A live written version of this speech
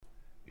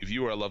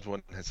you or a loved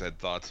one has had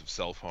thoughts of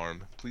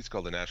self-harm, please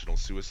call the National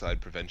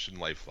Suicide Prevention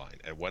Lifeline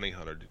at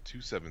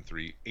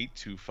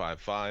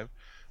 1-800-273-8255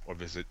 or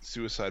visit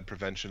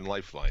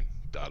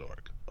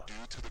suicidepreventionlifeline.org. Due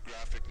to the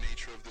graphic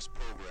nature of this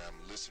program,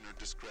 listener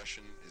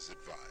discretion is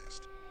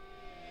advised.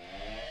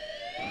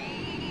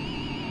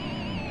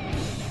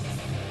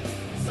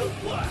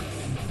 Suplex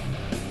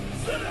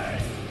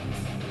City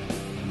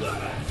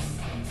Limits.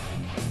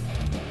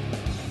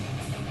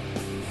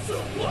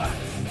 Suplex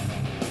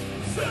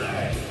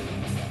City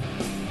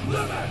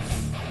Limits.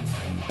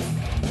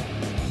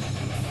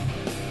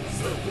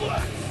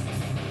 Suplex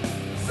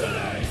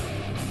City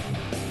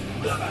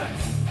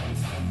Limits.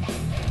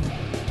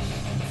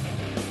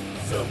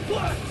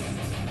 Suplex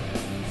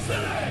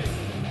City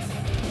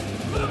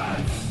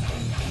Limits.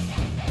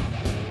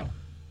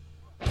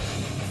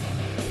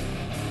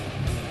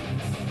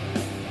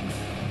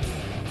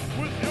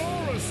 With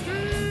your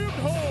esteemed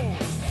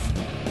hosts,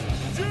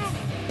 Jim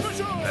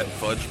Bishop. At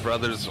Fudge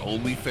Brothers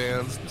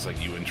OnlyFans, it's like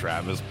you and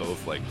Travis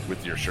both like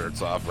with your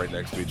shirts off right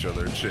next to each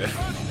other and shit.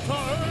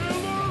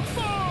 Tyler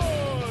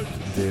Fudge.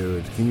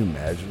 Dude, can you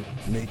imagine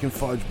making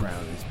fudge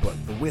brownies, but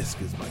the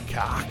whisk is my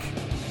cock?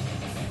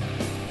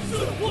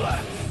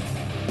 Suplex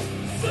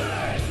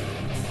City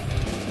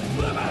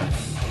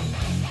Limits.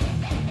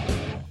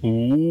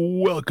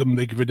 Welcome.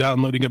 Thank you for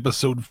downloading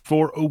episode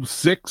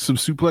 406 of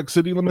Suplex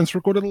City Limits,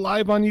 recorded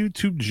live on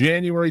YouTube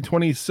January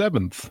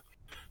 27th,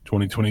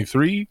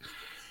 2023.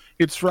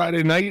 It's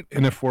Friday night,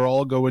 and if we're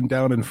all going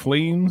down in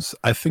flames,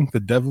 I think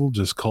the devil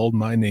just called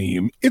my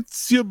name.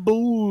 It's your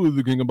boy,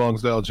 the King of Bong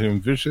Style,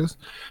 Jim Vicious.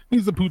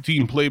 He's the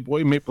poutine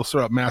playboy, maple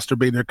syrup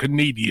masturbator,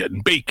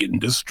 Canadian bacon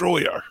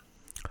destroyer.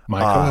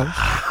 My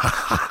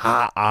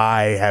co-host.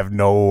 I have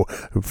no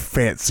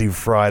fancy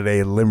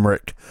Friday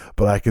limerick,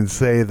 but I can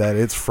say that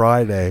it's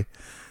Friday,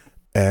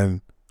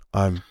 and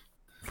I'm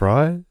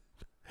Friday.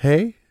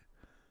 Hey,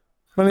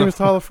 my name is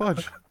Tyler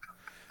Fudge.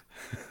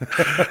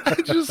 I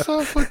just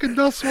saw fucking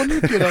Dust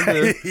One Kid on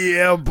there.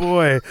 Yeah,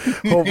 boy.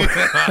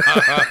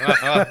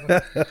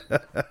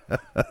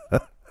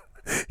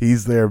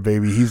 He's there,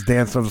 baby. He's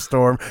dancing up a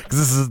storm because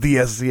this is the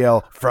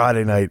SCL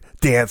Friday night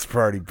dance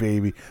party,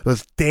 baby.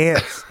 Let's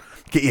dance.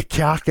 Get your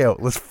cock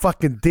out. Let's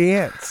fucking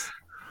dance.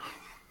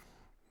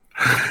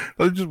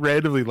 Just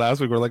randomly last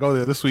week we're like, oh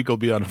yeah, this week will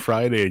be on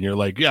Friday, and you're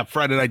like, yeah,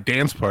 Friday night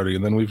dance party,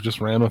 and then we've just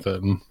ran with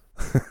it. And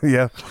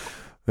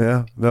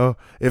Yeah, no.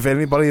 If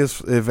anybody is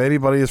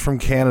from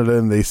Canada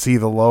and they see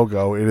the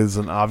logo, it is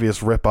an obvious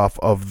ripoff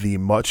of the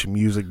Much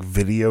Music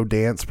video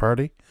dance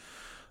party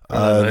Nice.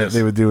 that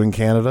they would do in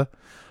Canada.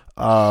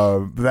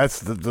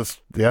 It's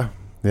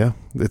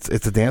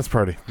a dance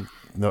party.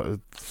 No,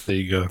 there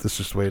you go. that's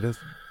just the way it is.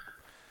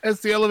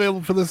 SDL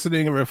available for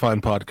listening and where fine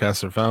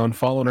podcasts are found.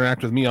 Follow and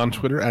interact with me on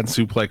Twitter at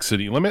Suplex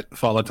City Limit.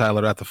 Follow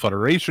Tyler at The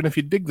Federation. If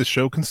you dig the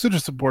show, consider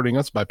supporting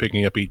us by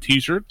picking up a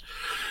t-shirt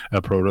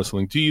at Pro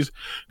Wrestling Tees.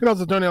 You can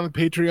also donate on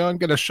Patreon.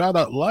 Get a shout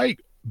out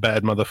like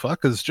Bad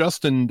Motherfuckers,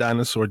 Justin,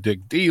 Dinosaur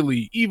Dick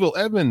Daly, Evil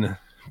Evan,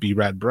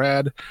 B-Rad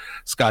Brad,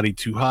 Scotty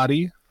Too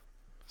Hottie,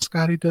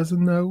 Scotty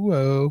doesn't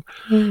know,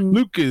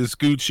 Lucas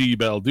Gucci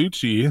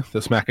Balducci,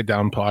 the Smack It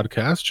Down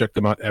podcast. Check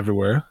them out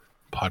everywhere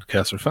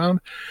podcasts are found.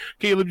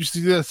 Caleb, you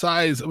see the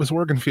size of his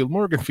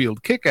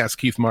Morganfield, Kick-Ass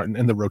Keith Martin,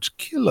 and the Roach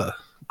Killer,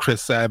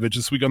 Chris Savage.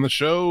 This week on the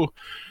show,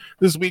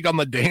 this week on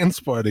the dance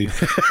party, a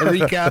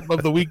recap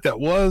of the week that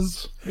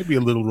was, maybe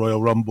a little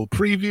Royal Rumble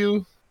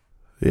preview.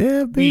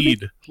 Yeah, baby.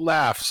 Weed,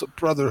 laughs,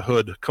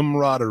 brotherhood,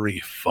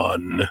 camaraderie,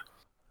 fun.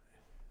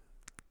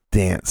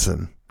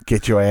 Dancing.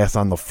 Get your ass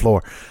on the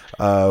floor.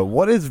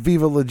 What is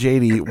Viva La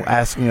JD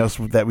asking us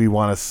that we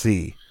want to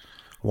see?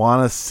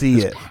 Want to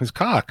see it? His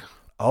cock.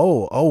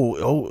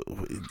 Oh,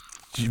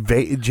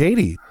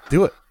 JD,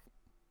 do it.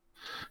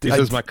 He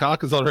says, my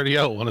cock is already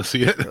out. Want to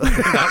see it?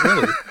 Not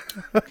really.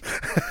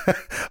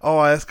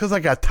 Oh, that's because I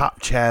got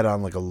Top Chad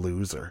on like a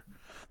loser.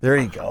 There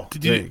you go.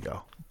 You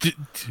go.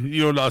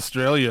 You know, in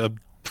Australia,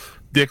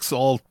 dicks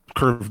all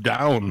curve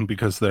down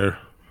because they're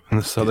in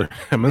the southern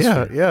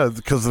hemisphere. Yeah,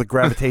 because of the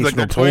gravitational like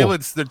their pull.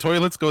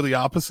 toilets go the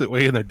opposite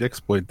way and their dicks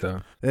point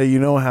down. Yeah, you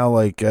know how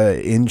like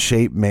in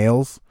shape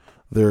males,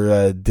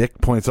 their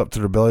dick points up to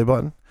their belly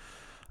button.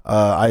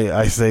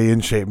 I say in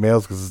shape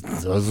males because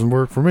it doesn't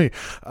work for me.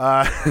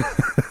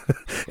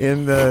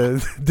 In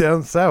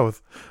down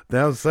south,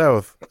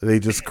 they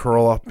just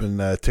curl up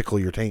and tickle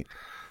your taint.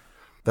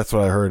 That's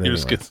what I heard. It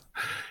just gets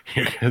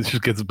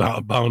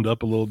bound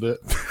up a little bit.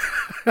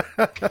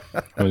 What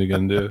are you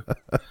gonna do?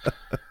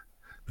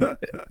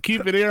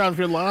 Keep an ear out if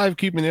you're live.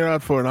 Keep an ear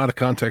out for an out of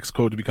context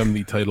quote to become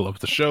the title of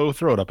the show.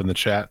 Throw it up in the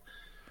chat.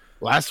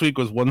 Last week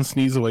was one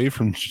sneeze away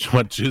from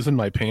jizz in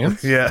my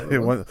pants. Yeah,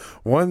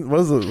 one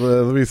was it?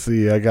 Let me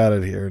see. I got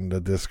it here in the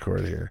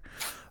Discord here.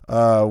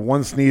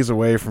 One sneeze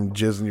away from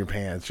jizz in your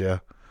pants. Yeah.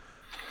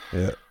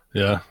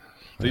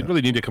 They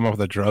really need to come up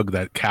with a drug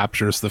that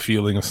captures the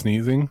feeling of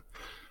sneezing.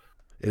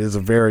 It is a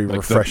very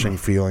refreshing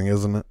feeling,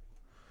 isn't it?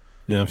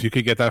 Yeah, if you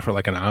could get that for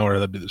like an hour,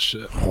 that'd be the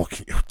shit.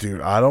 Okay, dude,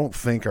 I don't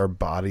think our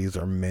bodies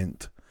are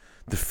meant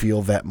to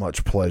feel that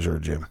much pleasure,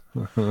 Jim.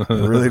 I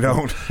really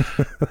don't.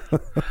 A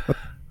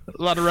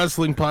lot of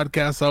wrestling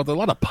podcasts out there, a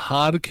lot of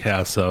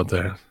podcasts out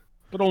there,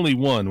 but only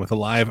one with a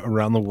live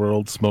around the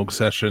world smoke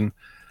session.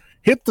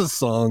 Hit the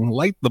song,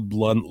 light the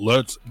blunt,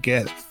 let's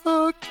get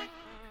fucked.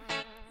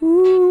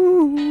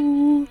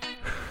 Ooh.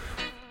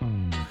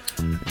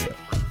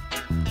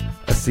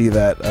 I see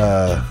that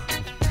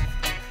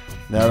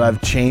now that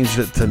I've changed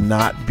it to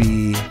not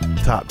be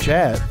top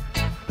chat,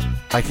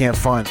 I can't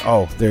find.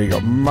 Oh, there you go.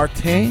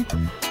 Martin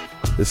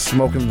is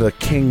smoking the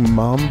King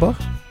Mamba.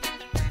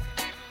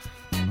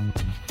 There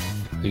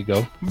you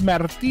go.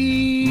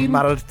 Martin.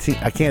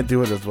 I can't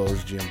do it as well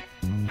as Jim.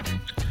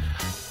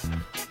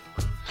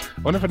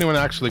 I wonder if anyone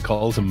actually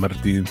calls him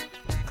Martin.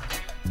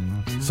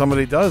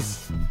 Somebody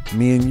does.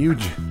 Me and you.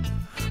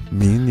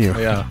 Me and you.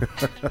 Yeah.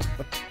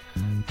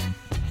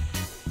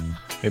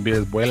 Maybe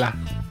his abuela.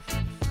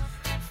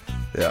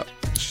 Yeah.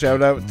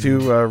 Shout out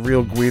to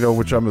Real Guido,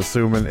 which I'm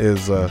assuming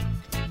is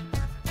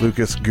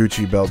Lucas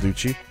Gucci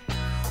Balducci.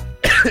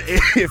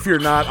 If you're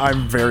not,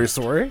 I'm very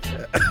sorry.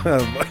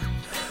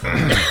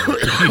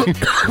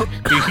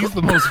 He's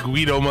the most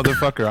Guido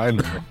motherfucker I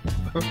know.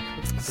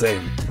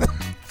 Same.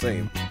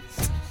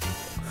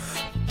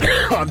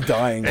 I'm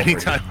dying.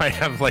 Anytime I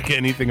have like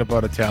anything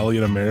about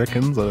Italian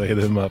Americans, I hit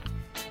him up.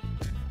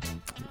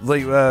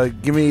 Like,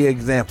 give me an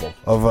example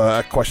of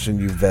a question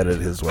you vetted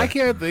his way. I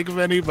can't think of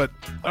any, but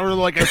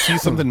I see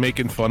something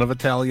making fun of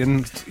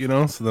Italians, you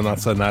know, so then I'll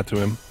send that to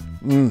him.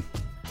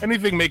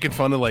 Anything making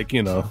fun of, like,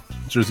 you know,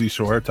 Jersey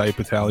Shore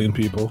type Italian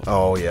people.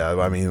 Oh, yeah.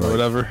 I mean, or like,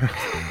 whatever.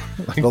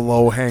 the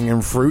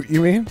low-hanging fruit,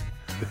 you mean?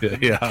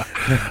 Yeah.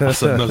 I'll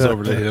send those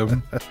over to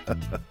him.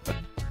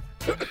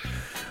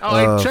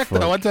 I checked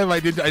that. One time I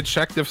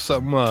checked if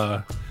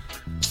some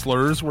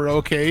slurs were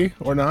okay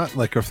or not.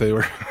 Like if they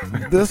were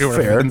That's they were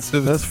fair.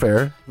 offensive. That's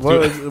fair.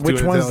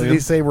 Which ones did he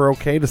say were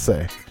okay to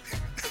say?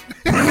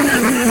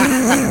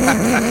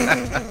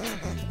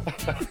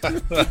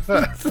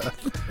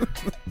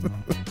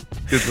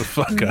 Get the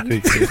fuck out of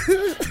here.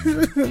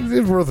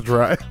 It's worth a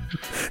try.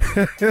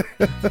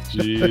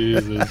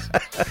 Jesus.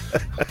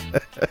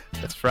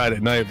 It's Friday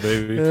night,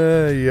 baby.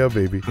 Yeah,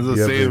 baby. As I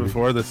was saying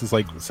before, this is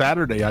like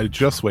Saturday. I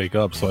just wake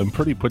up, so I'm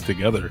pretty put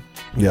together.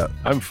 Yeah.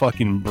 I'm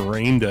fucking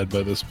brain dead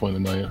by this point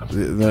in the night.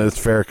 That's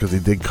fair because he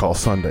did call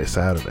Sunday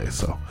Saturday,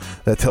 so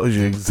that tells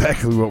you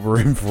exactly what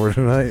we're in for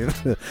tonight.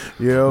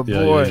 Yeah,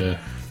 boy. Yeah.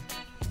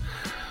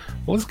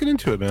 Well, let's get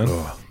into it, man.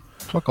 Ugh.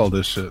 Fuck all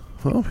this shit.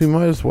 Well, we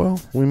might as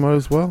well.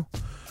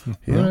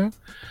 Yeah. All right.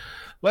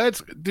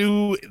 Let's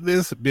do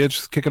this,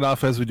 bitch. Kick it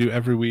off as we do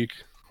every week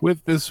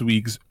with this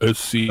week's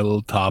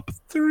SCL Top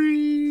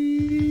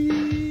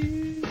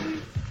 3.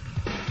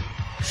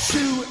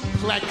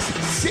 Suplex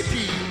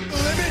City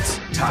Limits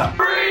Top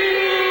 3.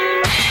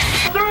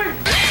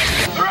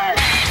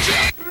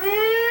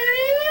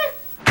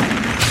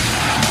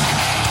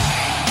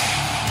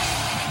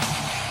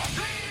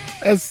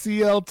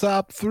 SCL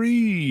Top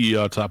 3.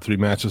 Our top 3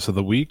 matches of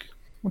the week.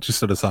 Why don't you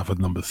start us off with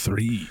number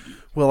 3?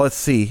 Well, let's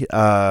see. It's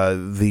a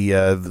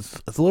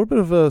little bit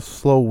of a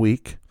slow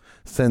week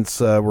since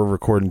we're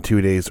recording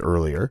 2 days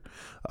earlier.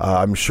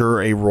 I'm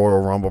sure a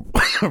Royal Rumble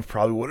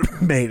probably would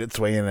have made its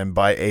way in, and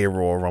by a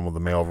Royal Rumble,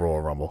 the male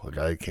Royal Rumble.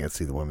 I can't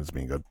see the women's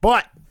being good.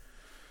 But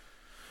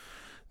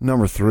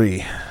number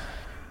 3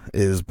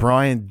 is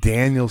Bryan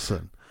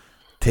Danielson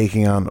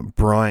taking on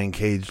Brian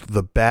Cage.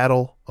 The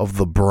Battle of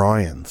the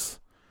Bryans.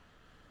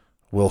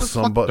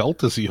 What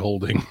belt is he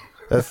holding?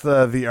 That's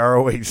the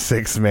ROH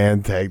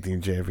 6-man tag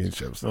team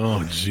championships.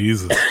 Oh,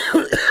 Jesus.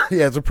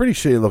 Yeah, it's a pretty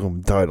shitty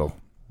looking title,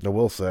 I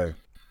will say.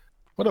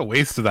 What a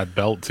waste of that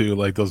belt, too.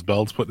 Like, those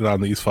belts putting it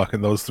on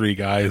those 3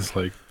 guys.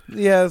 Like,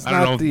 yeah, it's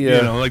not the...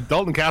 you know, like,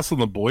 Dalton Castle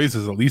and the Boys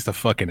is at least a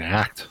fucking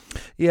act.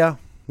 Yeah.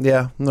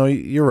 No,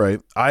 you're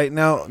right.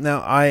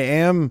 Now I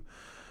am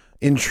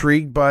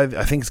intrigued by...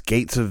 I think it's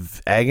Gates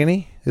of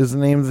Agony is the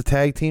name of the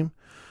tag team.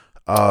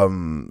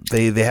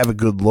 They have a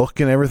good look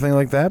and everything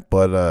like that,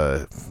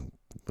 but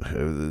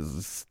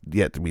it's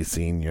yet to be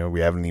seen. You know,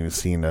 we haven't even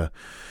seen a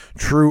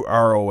true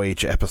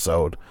ROH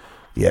episode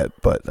yet.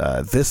 But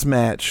this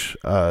match,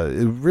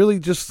 it really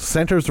just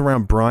centers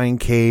around Brian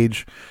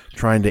Cage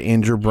trying to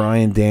injure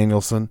Bryan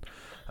Danielson.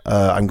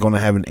 I'm going to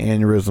have an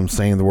aneurysm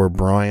saying the word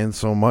Brian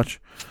so much.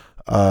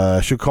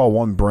 I should call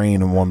one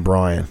Brain and one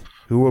Brian.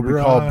 Who would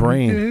we call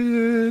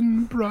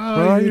Brain?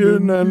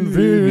 Brian and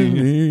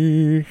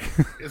Vinny.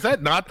 Is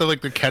that not the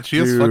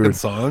catchiest fucking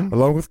song?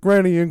 Along with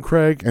Granny and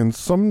Craig and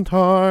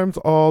sometimes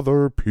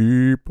other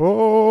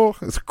people.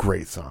 It's a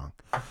great song.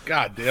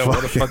 God damn,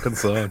 what a fucking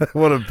song.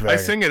 What a banger. I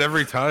sing it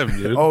every time,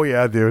 dude. Oh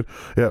yeah, dude.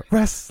 Yeah.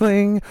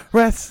 Wrestling.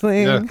 Yeah.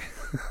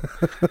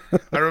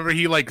 I remember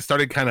he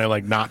started kind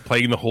of not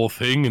playing the whole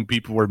thing, and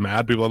people were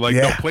mad. People were like,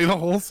 "No, play the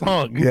whole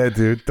song." Yeah,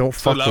 dude, don't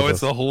fuck So now with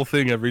it's us. the whole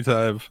thing every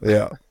time.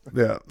 Yeah.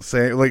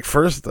 Say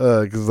first,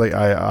 because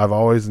I've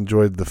always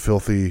enjoyed the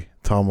filthy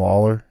Tom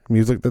Lawler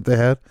music that they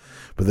had,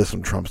 but this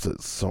one trumps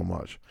it so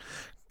much.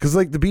 Because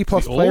the B+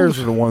 players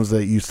are the ones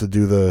that used to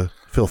do the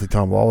filthy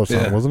Tom Lawler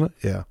song, wasn't it?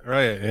 Yeah.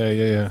 Right.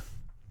 Yeah.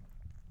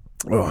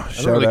 Oh, I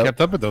shout never really out.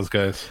 kept up with those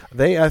guys.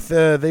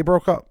 They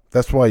broke up.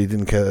 That's why you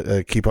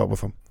didn't keep up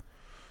with them.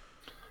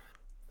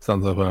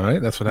 Sounds like all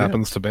right. That's what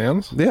happens to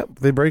bands. Yeah,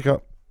 they break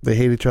up. They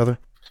hate each other.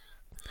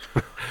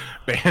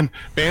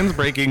 Bands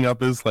breaking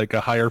up is like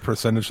a higher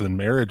percentage than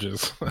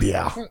marriages.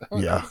 Yeah,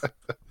 yeah,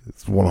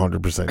 it's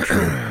 100%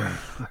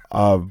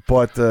 true.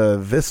 But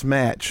this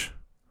match,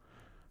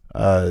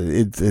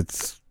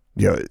 it's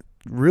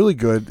really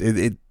good.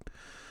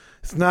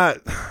 It's not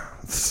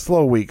it's a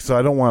slow week, so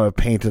I don't want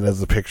to paint it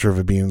as a picture of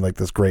it being like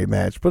this great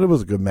match. But it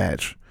was a good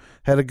match.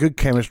 Had a good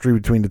chemistry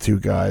between the two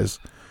guys.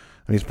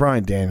 I mean, it's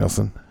Bryan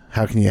Danielson.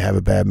 How can you have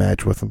a bad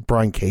match with him?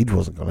 Brian Cage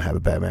wasn't going to have a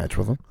bad match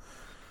with him.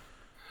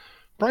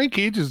 Brian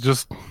Cage is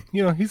just,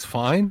 he's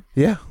fine,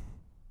 Yeah.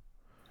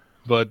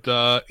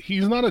 but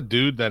he's not a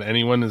dude that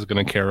anyone is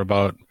going to care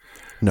about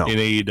No. in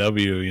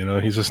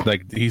AEW. He's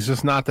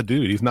just not the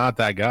dude. He's not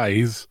that guy.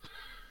 He's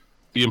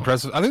the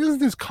impressive. I think isn't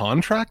his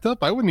contract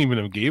up? I wouldn't even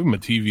have gave him a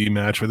TV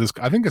match with his.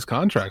 I think his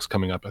contract's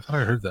coming up. I thought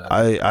I heard that.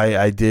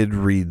 I did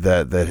read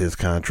that his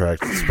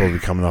contract is supposed to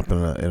be coming up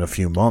in a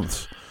few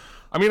months.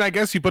 I mean, I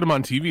guess you put him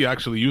on TV,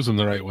 actually use him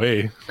the right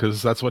way,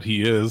 because that's what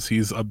he is.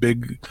 He's a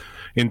big,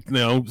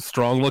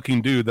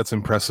 strong-looking dude that's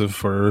impressive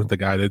for the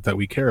guy that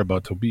we care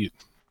about to beat.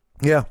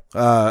 Yeah.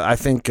 I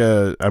think,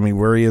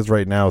 where he is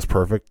right now is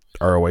perfect,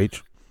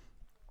 ROH.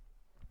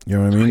 You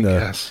know what I mean?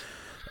 Yes.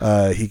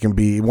 He can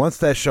be, once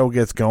that show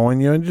gets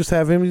going, just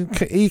have him,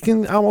 he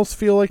can almost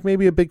feel like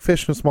maybe a big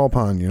fish in a small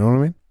pond, you know what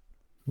I mean?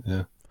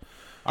 Yeah.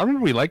 I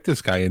remember we liked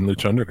this guy in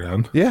Lucha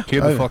Underground. Yeah. He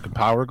had the fucking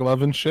power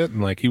glove and shit,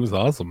 and he was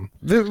awesome.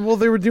 They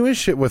were doing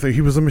shit with him.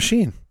 He was a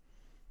machine.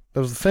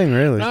 That was the thing,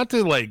 really. Not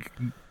to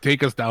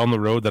take us down the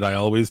road that I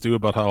always do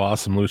about how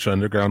awesome Lucha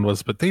Underground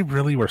was, but they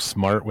really were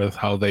smart with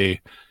how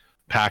they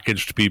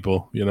packaged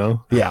people,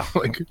 Yeah.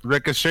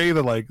 Ricochet,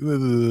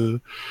 they're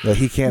Yeah,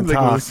 he can't a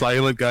talk.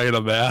 silent guy in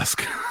a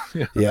mask.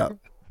 Yeah.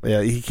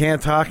 Yeah, he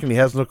can't talk and he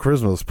has no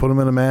charisma. Let's put him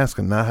in a mask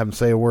and not have him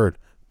say a word.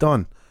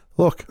 Done.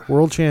 Look,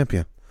 world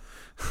champion.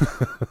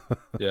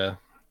 Yeah.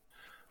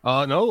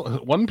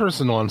 No, one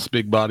person wants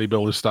big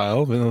bodybuilder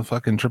style,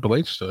 fucking Triple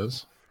H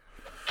does.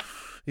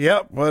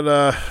 Yeah, but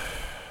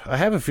I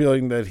have a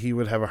feeling that he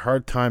would have a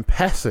hard time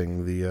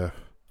passing the...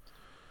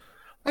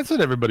 That's what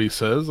everybody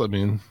says. I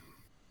mean,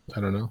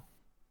 I don't know.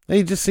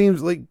 He just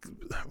seems like...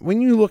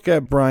 When you look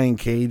at Brian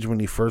Cage when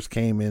he first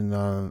came in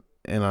on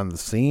the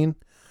scene,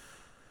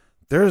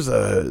 it's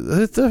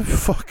a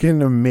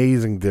fucking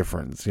amazing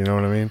difference, you know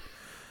what I mean?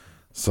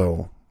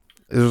 So...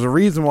 There's a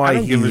reason why I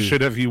don't give a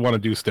shit if you want to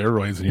do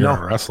steroids and you're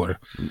a wrestler.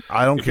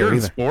 I don't If care you're in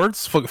either.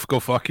 sports, go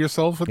fuck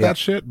yourself with that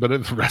shit. But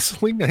in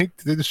wrestling, they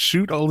just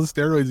shoot all the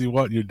steroids you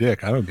want in your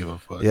dick. I don't give a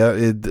fuck.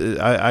 Yeah,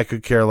 I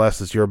could care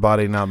less. It's your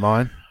body, not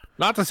mine.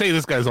 Not to say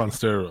this guy's on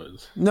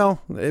steroids.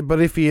 No,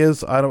 but if he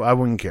is, I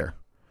wouldn't care.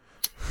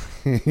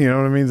 You know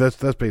what I mean? That's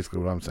basically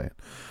what I'm saying.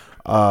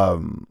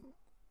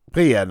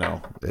 But yeah,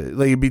 no,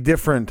 it'd be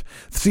different.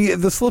 See,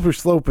 the slippery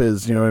slope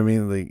is, you know what I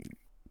mean?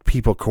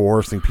 People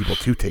coercing people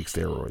to take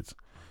steroids.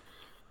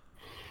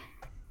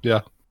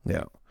 Yeah.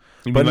 Yeah.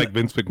 You mean like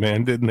Vince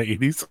McMahon did in the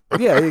 80s?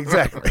 Yeah,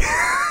 exactly.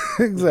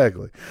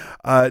 Exactly.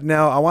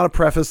 Now, I want to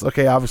preface,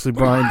 okay, obviously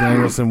Bryan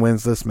Danielson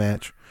wins this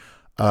match.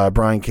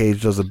 Brian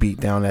Cage does a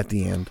beatdown at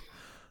the end,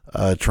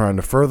 trying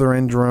to further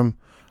injure him.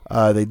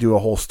 They do a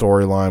whole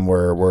storyline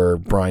where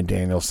Bryan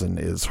Danielson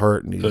is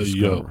hurt and he's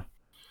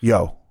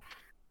yo.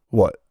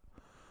 What?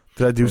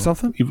 Did I do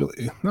something?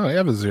 No, I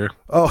have his ear.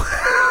 Oh,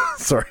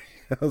 sorry.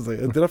 I was like,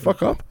 did I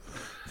fuck up?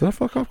 Did I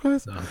fuck up,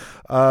 guys?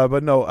 No.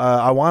 But no,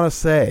 I want to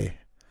say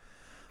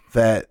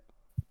that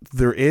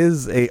there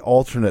is a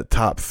alternate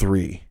top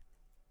 3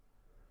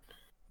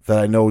 that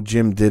I know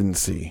Jim didn't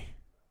see.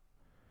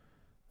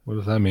 What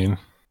does that mean?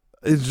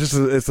 It's just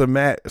it's a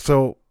match.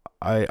 So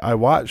I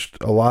watched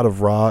a lot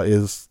of Raw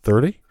is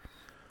 30.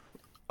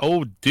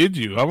 Oh, did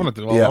you? I want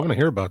to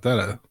hear about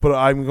that. But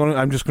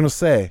I'm just gonna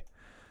say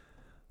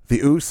the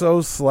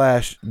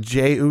Usos /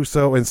 Jey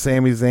Uso and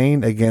Sami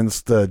Zayn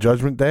against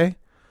Judgment Day,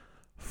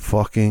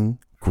 fucking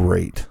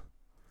great.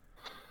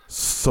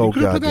 So you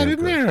could have put that goddamn in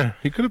good. there.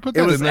 He could have put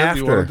that It was in there if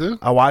you wanted after. to.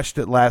 I watched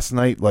it last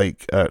night,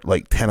 like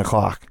 10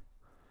 o'clock.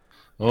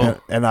 Oh.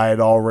 And I had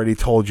already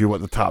told you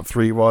what the top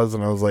 3 was,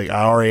 and I was like,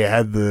 I already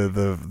had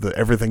the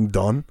everything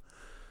done,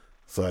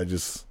 so I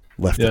just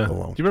left it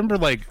alone. Do you remember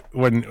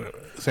when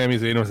Sami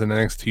Zayn was in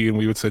NXT and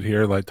we would sit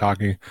here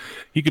talking?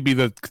 He could be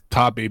the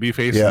top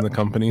babyface in the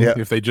company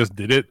if they just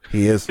did it.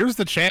 He is. Here's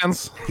the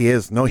chance. He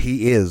is. No,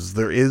 he is.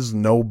 There is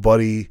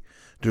nobody.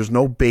 There's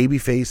no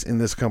babyface in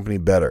this company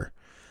better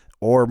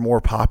or more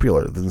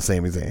popular than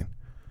Sami Zayn.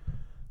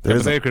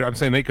 I'm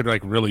saying they could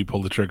really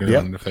pull the trigger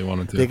on it if they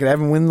wanted to. They could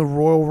have him win the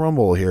Royal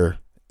Rumble here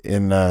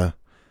in 2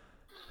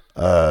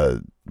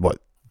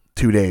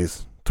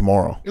 days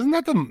tomorrow. Isn't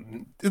that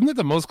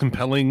the most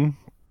compelling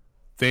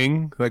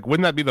thing?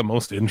 Wouldn't that be the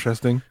most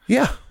interesting?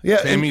 Yeah.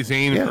 Sami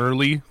Zayn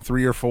early,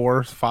 3 or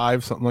 4,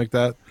 5, something like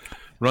that,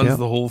 runs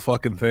the whole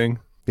fucking thing.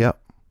 Yeah.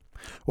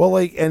 Well,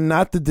 and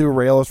not to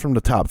derail us from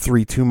the top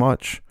 3 too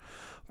much,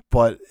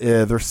 but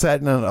they're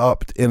setting it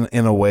up in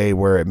a way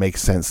where it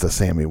makes sense that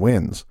Sammy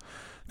wins,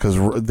 because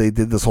they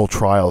did this whole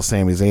trial of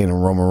Sami Zayn,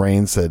 and Roman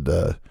Reigns said,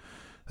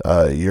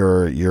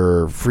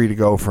 "You're free to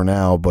go for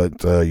now,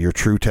 but your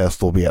true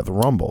test will be at the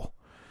Rumble,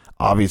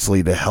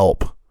 obviously to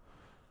help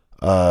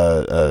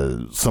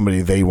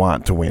somebody they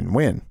want to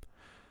win."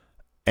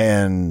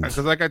 And because,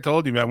 like I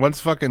told you, man,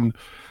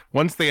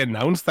 once they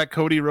announced that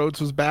Cody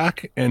Rhodes was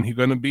back and he's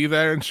going to be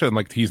there and shit,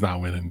 like, he's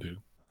not winning, dude.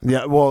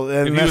 Yeah, well,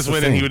 and if he was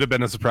winning, he would have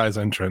been a surprise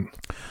entrant.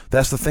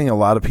 That's the thing. A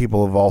lot of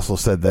people have also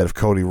said that if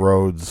Cody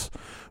Rhodes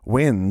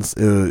wins,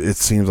 it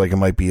seems like it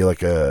might be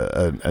like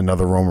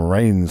another Roman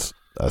Reigns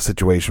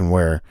situation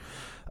where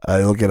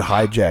it'll get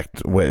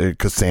hijacked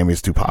because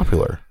Sammy's too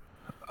popular.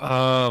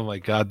 Oh my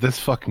god, this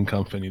fucking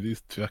company,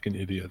 these fucking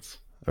idiots.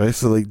 Right,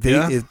 so like they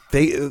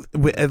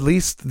at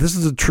least this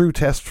is a true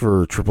test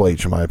for Triple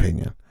H, in my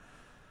opinion.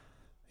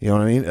 You know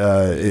what I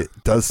mean?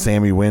 Does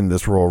Sammy win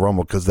this Royal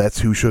Rumble? Because that's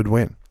who should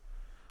win.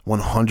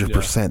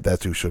 100%.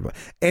 That's who should win.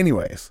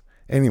 Anyways,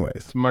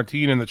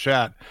 Martine in the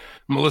chat,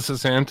 Melissa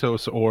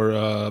Santos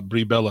or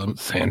Brie Bella.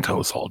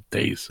 Santos all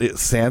days.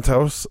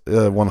 Santos,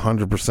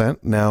 100%.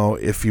 Now,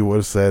 if you would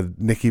have said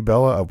Nikki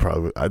Bella,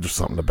 I'd just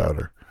something about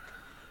her.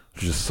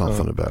 Just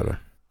something about her.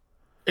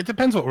 It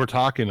depends what we're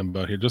talking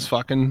about here. Just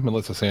fucking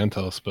Melissa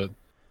Santos, but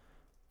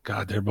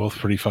God, they're both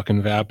pretty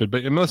fucking vapid.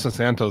 But Melissa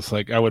Santos,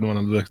 like, I wouldn't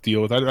want to like,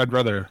 deal with. I'd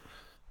rather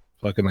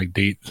fucking like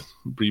date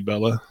Brie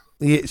Bella.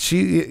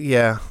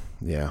 Yeah,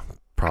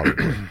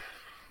 probably.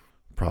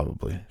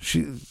 Probably.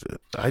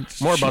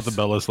 More about the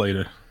Bellas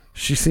later.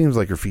 She seems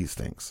like her feet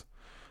stinks.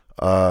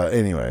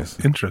 Anyways.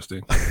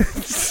 Interesting.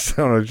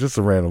 So it's just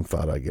a random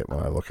thought I get when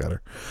I look at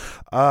her.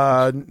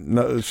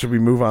 No, should we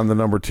move on to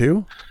number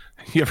 2?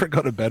 You ever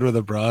go to bed with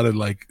a broad and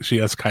like she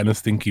has kind of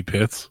stinky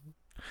pits?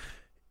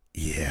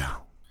 Yeah.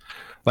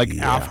 Like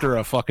after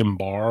a fucking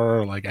bar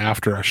or like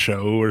after a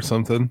show or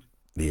something?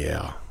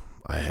 Yeah,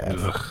 I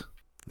have. Ugh.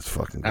 It's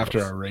fucking gross. After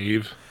a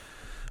rave?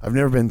 I've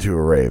never been to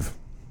a rave,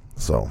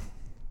 so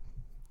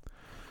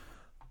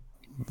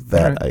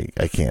that right.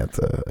 I can't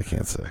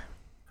say.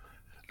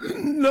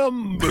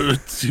 Number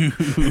 2.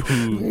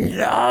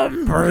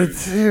 Number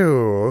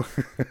 2.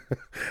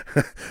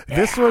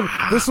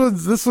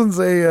 This one's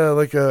a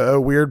like a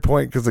weird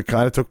point because it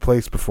kind of took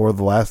place before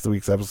the last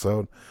week's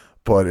episode,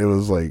 but it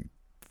was like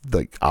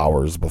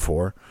hours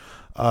before.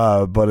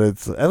 But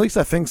it's, at least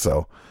I think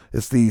so.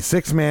 It's the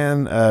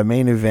 6-man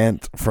main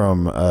event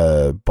from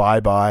Bye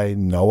Bye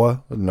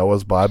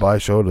Noah's Bye Bye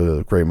show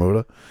to Great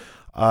Muta.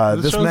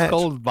 This show's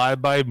called Bye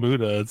Bye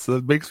Muta. It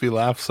makes me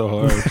laugh so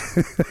hard.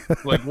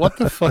 Like, what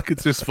the fuck?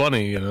 It's just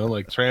funny, you know,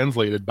 like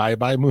translated Bye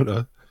Bye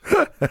Muta.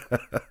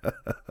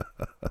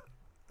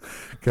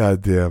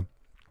 God damn.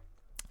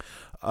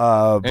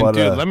 And but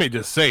dude, let me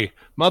just say,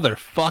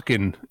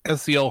 motherfucking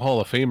SEL Hall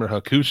of Famer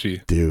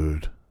Hakushi.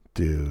 Dude.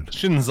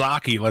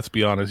 Shinzaki, let's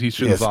be honest. He's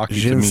Shinzaki.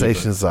 Yes, Jinsei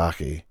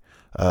Shinzaki.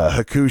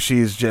 Hakushi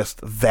is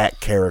just that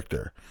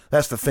character.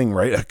 That's the thing,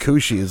 right?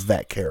 Hakushi is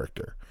that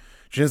character.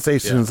 Jinsei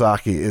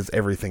Shinzaki is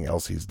everything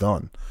else he's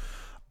done.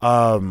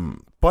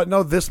 But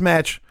no, this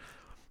match,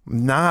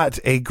 not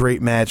a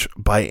great match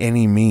by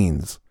any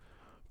means,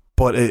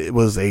 but it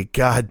was a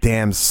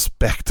goddamn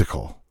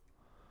spectacle.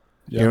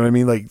 Yep. You know what I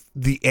mean? Like,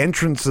 the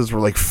entrances were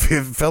like,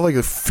 felt like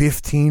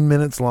 15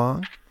 minutes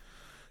long.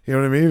 You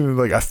know what I mean?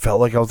 Like, I felt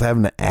like I was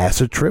having an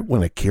acid trip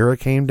when Akira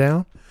came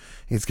down.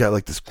 He's got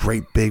like this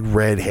great big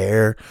red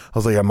hair. I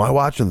was like, am I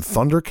watching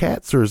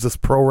Thundercats or is this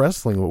pro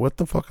wrestling? What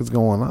the fuck is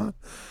going on?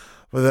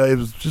 But it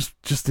was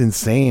just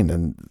insane.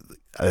 And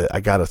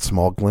I got a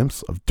small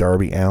glimpse of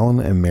Darby Allin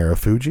and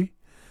Marufuji.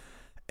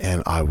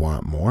 And I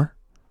want more.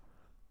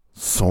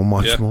 So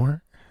much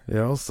more. You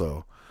know,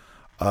 so.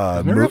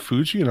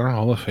 Marufuji in our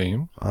Hall of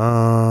Fame?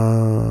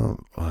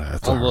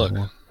 That's look.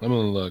 I'm going to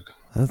look.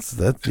 That's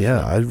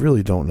I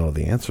really don't know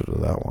the answer to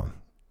that one.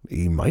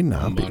 He might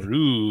not be.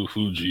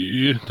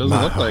 Marufuji.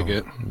 Doesn't look like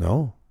it.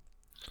 No.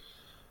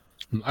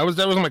 That was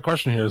my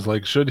question here, is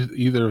like, should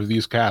either of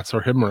these cats,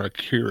 or him or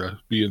Akira,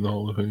 be in the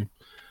Hall of Fame?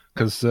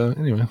 Because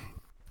anyway,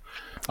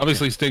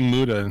 obviously Sting,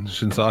 Muta, and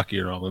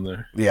Shinzaki are all in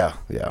there. Yeah,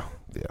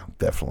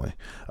 definitely.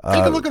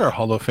 Take a look at our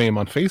Hall of Fame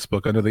on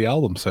Facebook under the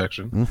album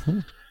section. Mm-hmm.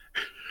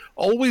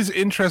 Always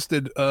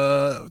interested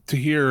to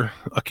hear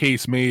a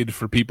case made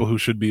for people who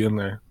should be in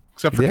there,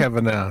 except for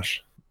Kevin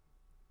Nash.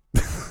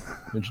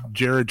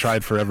 Jared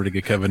tried forever to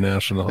get Kevin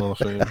Nash in the Hall of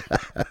Fame.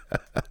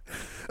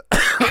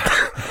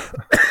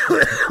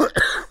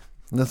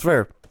 That's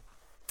fair.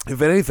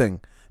 If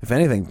anything,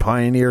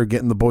 Pioneer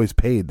getting the boys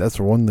paid. That's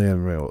one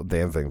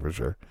damn thing for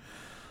sure.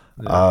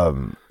 Yeah.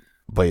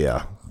 But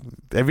yeah,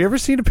 have you ever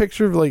seen a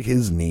picture of like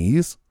his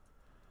knees,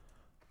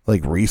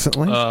 like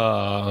recently?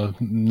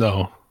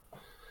 No.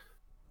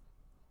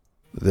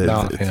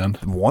 Not offhand.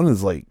 One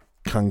is like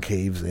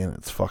concaves in.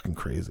 It's fucking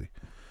crazy,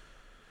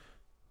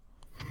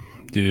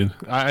 dude.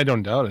 I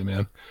don't doubt it,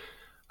 man.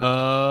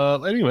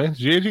 Anyway,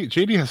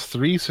 JD has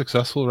 3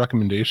 successful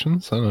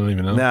recommendations. I don't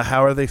even know. Now,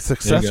 how are they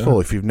successful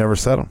if you've never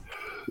said them?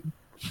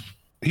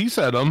 He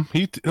said them.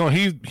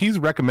 He's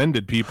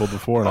recommended people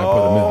before, and I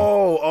put him in.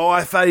 Oh,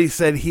 I thought he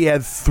said he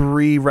had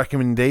 3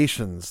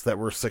 recommendations that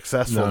were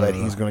successful No, that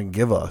no. he's going to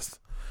give us.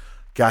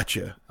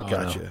 Gotcha.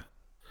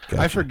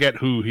 I forget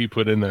who he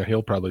put in there.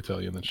 He'll probably tell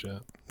you in the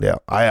chat. Yeah,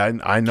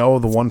 I know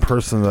the one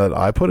person that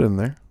I put in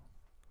there.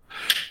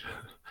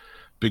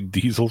 Big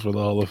Diesel for the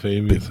Hall of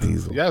Fame. Big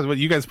Diesel. Yeah, what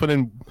you guys put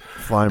in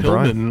Flying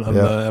Brian. Pillman on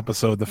Yeah. the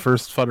episode, the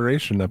first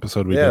Federation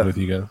episode we Yeah. did with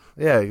you guys.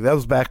 Yeah, that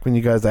was back when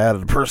you guys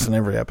added a person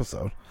every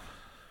episode.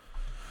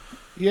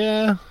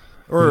 Yeah.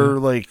 Or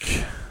like,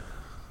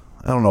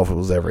 I don't know if it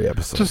was every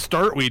episode. To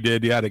start, we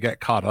did, to get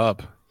caught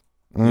up.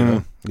 Mm, you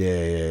know?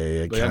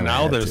 Yeah. But yeah, kinda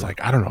now had there's to.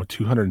 like, I don't know,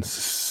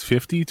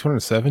 250,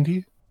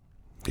 270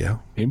 Yeah,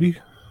 maybe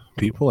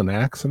people and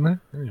acts in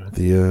there. Anyway,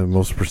 the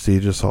most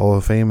prestigious Hall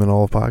of Fame in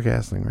all of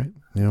podcasting, right?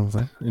 You know what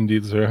I'm saying?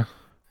 indeed, sir.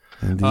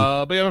 Indeed.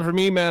 But yeah, for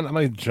me, man, I'm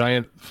a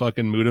giant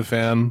fucking Muda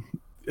fan.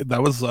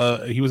 That was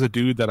he was a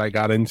dude that I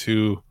got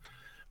into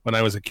when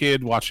I was a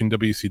kid watching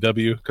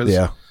WCW because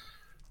yeah.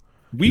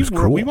 we was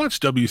cool.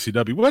 watched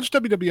WCW. We watched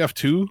WWF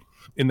too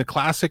in the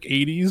classic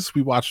 '80s.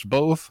 We watched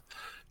both,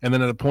 and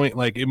then at a point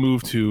like it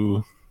moved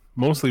to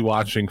mostly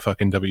watching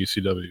fucking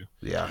WCW.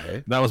 Yeah,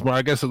 hey. That was more,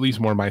 I guess, at least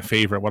more my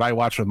favorite. What I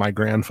watched with my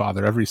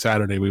grandfather every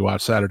Saturday. We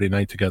watched Saturday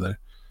Night together.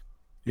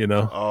 You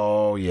know.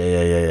 Oh,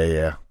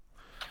 yeah.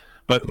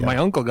 But my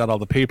uncle got all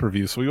the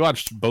pay-per-views, so we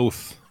watched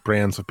both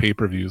brands of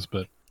pay-per-views.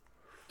 But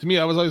to me,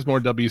 I was always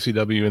more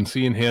WCW, and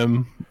seeing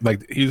him,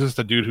 like, he's just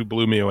a dude who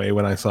blew me away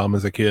when I saw him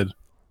as a kid.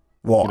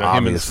 Well, You know, him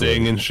and obviously.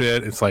 Sting and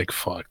shit. It's like,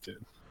 fuck,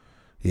 dude.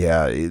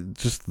 Yeah,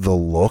 just the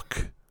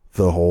look,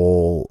 the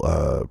whole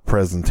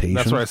presentation.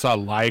 That's where I saw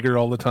Liger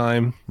all the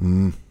time.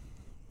 Mm,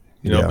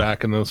 You know, Yeah.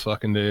 back in those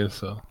fucking days.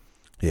 So,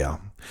 yeah. hell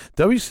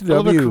of a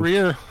WCW,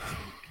 career.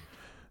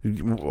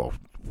 well,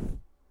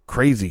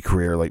 crazy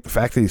career. Like the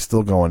fact that he's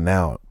still going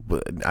now.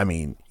 But I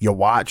mean, you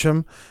watch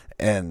him,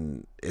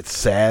 and it's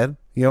sad.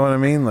 You know what I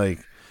mean? Like,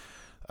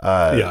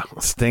 Yeah.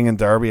 Sting and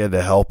Darby had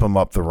to help him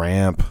up the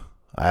ramp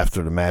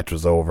after the match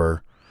was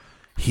over.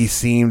 He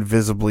seemed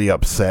visibly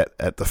upset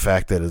at the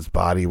fact that his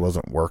body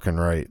wasn't working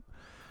right.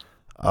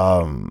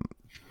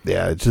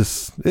 Yeah,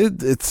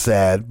 it's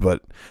sad,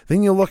 but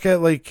then you look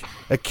at like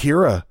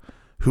Akira,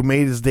 who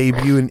made his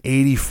debut in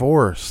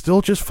 '84,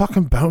 still just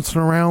fucking bouncing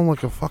around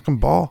like a fucking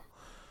ball.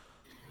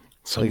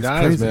 Some Like, it's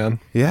guys, crazy. man.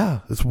 Yeah,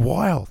 it's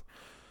wild,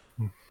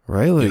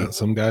 right? Like Yeah,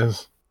 some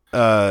guys.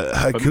 But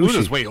Hakushi.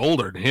 Muda's way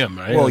older than him,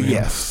 right? Well, I mean,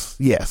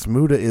 yes,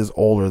 Muda is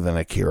older than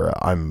Akira.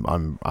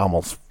 I'm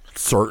almost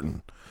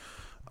certain.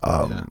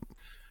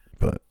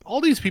 But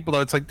all these people, though,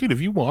 it's like, dude, if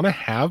you want to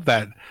have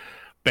that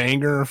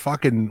banger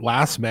fucking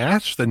last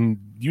match, then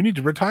you need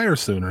to retire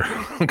sooner.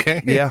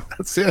 Okay? Yeah.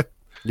 That's it.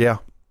 yeah,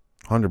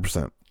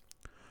 100%.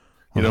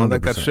 You know,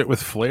 like that 100%. shit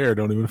with Flair,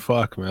 don't even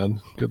fuck,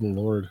 man. Good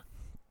lord.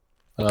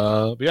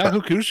 But yeah,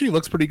 Hakushi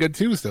looks pretty good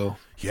too still.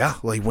 Yeah,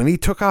 like when he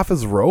took off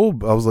his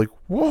robe, I was like,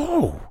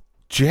 whoa,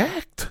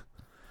 jacked.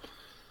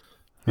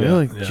 Yeah,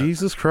 Like, yeah.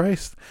 Jesus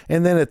Christ.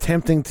 And then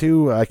attempting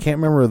to, I can't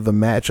remember the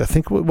match. I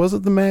think, was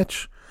it the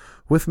match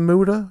with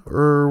Muda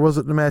or was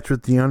it the match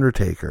with The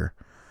Undertaker?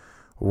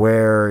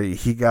 Where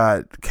he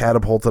got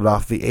catapulted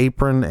off the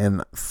apron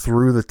and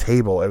through the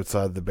table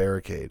outside the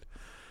barricade.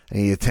 And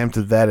he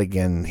attempted that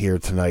again here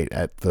tonight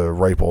at the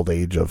ripe old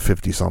age of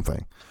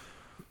 50-something.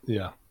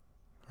 Yeah.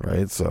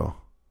 Right? So,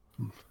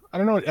 I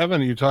don't know,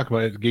 Evan, you talk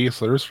about gay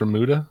slurs from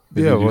Muda?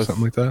 Did Yeah, you do what's-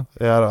 something like that?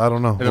 yeah, I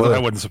don't know.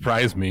 That wouldn't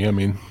surprise me. I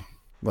mean,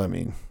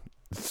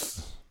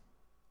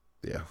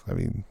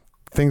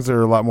 things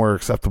are a lot more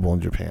acceptable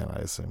in Japan, I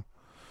assume.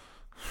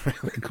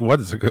 what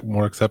is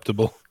more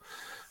acceptable?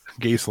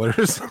 Gay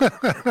slurs?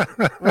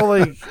 Well,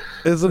 like,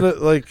 isn't it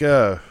like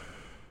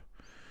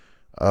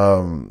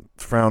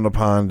frowned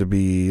upon to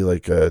be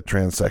like a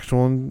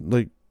transsexual in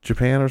like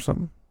Japan or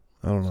something?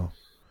 I don't know.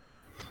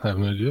 I have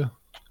no idea.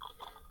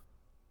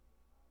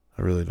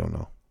 I really don't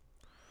know.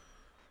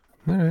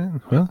 All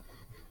right. Well,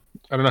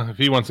 I don't know. If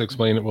he wants to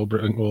explain it, we'll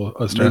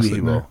address Maybe it he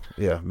in there. will.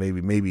 Yeah,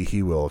 maybe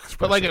he will express.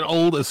 But like it.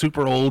 a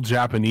super old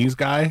Japanese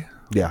guy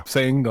Yeah.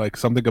 saying like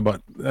something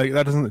about like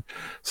that doesn't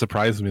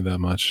surprise me that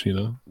much, you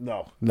know?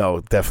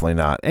 No, definitely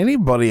not.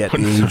 Anybody at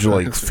the age of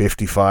like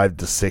 55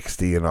 to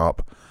 60 and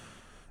up,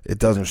 it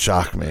doesn't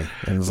shock me.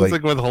 And it's It's like,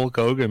 like with Hulk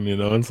Hogan, you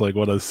know, it's like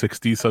what a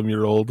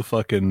 60-some-year-old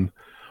fucking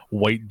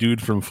white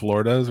dude from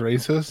Florida is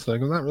racist.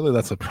 Like I'm not really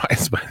that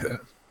surprised by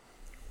that.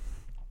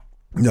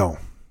 no.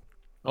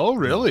 Oh,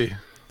 really?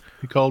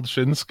 He called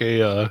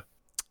Shinsuke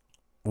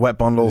Wet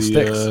bundle of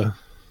sticks.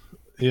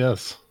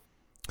 Yes.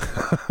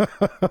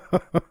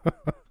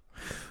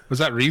 Was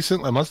that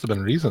recent? That must have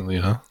been recently,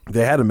 huh?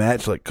 They had a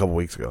match like a couple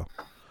weeks ago.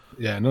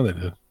 Yeah, I know they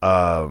did.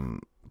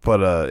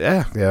 But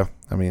yeah.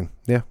 I mean,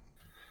 yeah.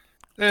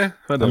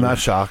 Whatever. I'm not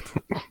shocked.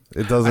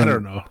 It doesn't. I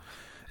don't know.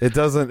 It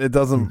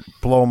doesn't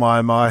blow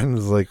my mind.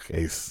 It's like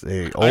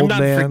a old I'm not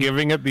man.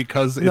 forgiving it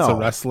because it's No. a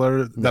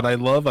wrestler that I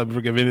love. I'm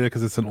forgiving it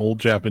because it's an old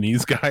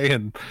Japanese guy,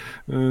 and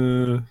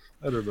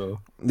I don't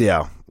know.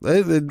 Yeah,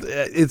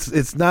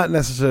 it's not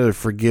necessarily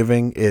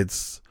forgiving.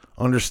 It's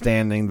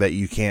understanding that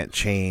you can't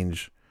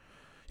change.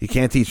 You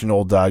can't teach an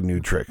old dog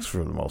new tricks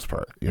for the most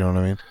part. You know what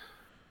I mean?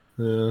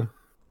 Yeah.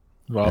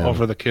 Well,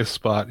 over the kiss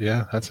spot.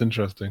 Yeah, that's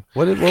interesting.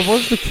 What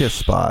was the kiss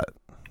spot?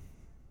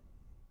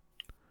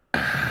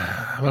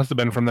 Must have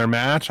been from their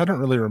match. I don't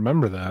really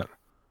remember that.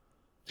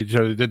 Did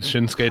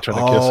Shinsuke try to kiss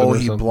him? Oh, or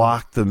he something?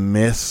 blocked the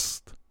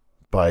miss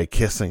by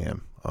kissing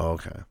him. Oh,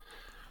 okay.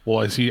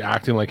 Well, is he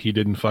acting like he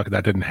didn't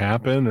that didn't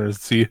happen, or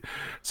is he?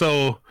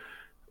 So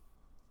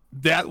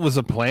that was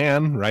a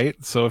plan,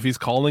 right? So if he's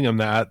calling him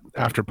that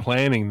after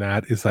planning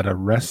that, is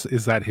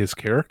that his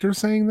character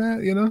saying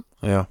that? You know?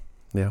 Yeah.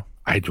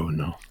 I don't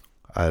know.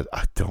 I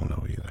don't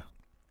know either.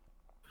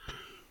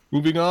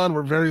 Moving on,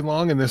 we're very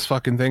long in this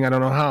fucking thing. I don't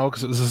know how,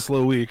 because it was a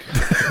slow week.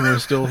 And we're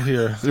still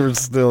here. We're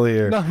still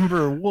here.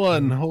 Number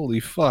 1.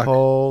 Holy fuck.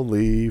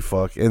 Holy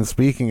fuck. And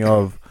speaking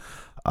of,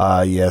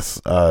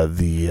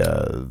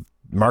 the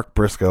Mark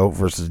Briscoe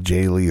versus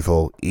Jay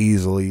Lethal,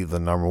 easily the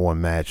number 1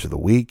 match of the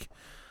week.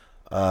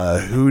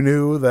 Who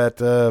knew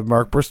that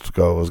Mark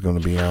Briscoe was going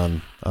to be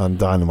on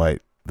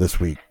Dynamite this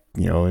week?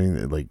 You know,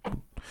 like,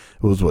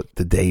 it was what,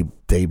 the day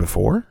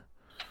before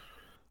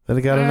that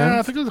it got announced?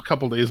 I think it was a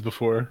couple days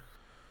before.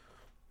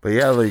 But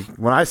yeah, like,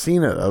 when I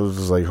seen it, I was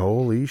just like,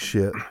 holy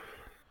shit.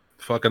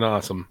 Fucking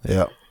awesome.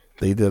 Yeah,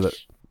 they did it.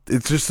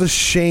 It's just a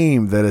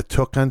shame that it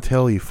took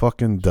until he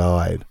fucking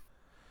died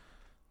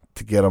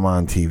to get him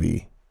on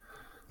TV.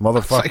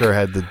 Motherfucker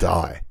had to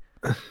die.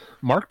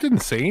 Mark didn't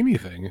say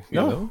anything. You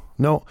know?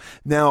 No.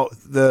 Now,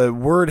 the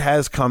word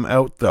has come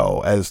out,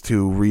 though, as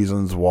to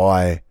reasons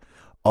why,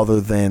 other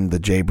than the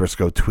Jay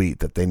Briscoe tweet,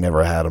 that they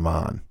never had him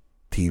on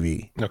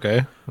TV.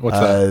 Okay. What's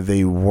that?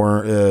 They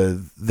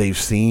weren't, they've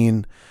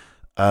seen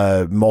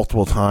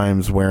multiple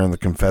times wearing the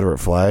Confederate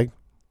flag.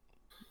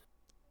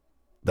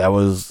 That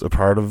was a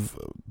part of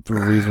the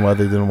reason why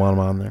they didn't want him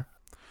on there.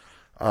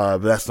 But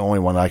that's the only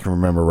one I can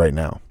remember right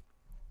now.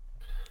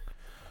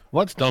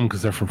 Well, that's dumb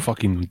because they're from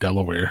fucking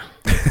Delaware.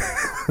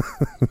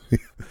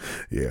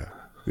 Yeah.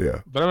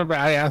 But I remember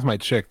I asked my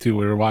chick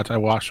too.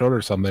 I showed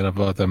her something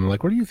about them. I'm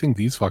like, where do you think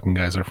these fucking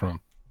guys are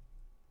from?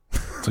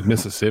 It's like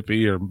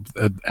Mississippi or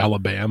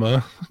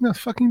Alabama. No,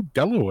 fucking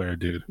Delaware,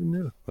 dude. Who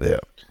knew? Yeah.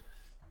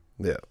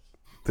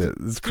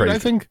 It's crazy.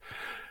 Dude,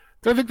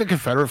 I think the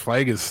Confederate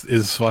flag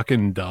is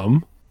fucking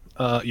dumb.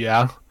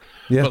 Yeah.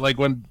 But like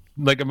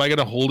am I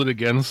gonna hold it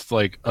against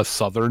like a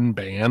Southern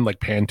band like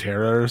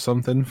Pantera or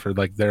something for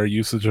like their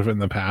usage of it in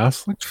the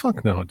past? Like,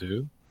 fuck no,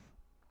 dude.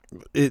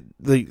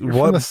 You're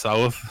from the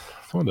South,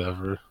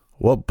 whatever.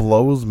 What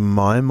blows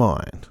my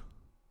mind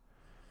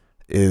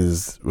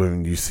is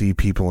when you see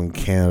people in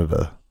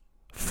Canada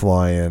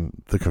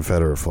flying the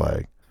Confederate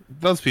flag.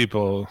 Those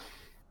people,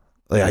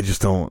 like, I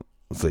just don't.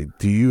 It's like,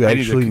 do you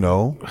actually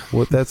know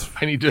what that's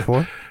I need to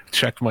for?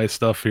 Check my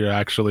stuff here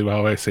actually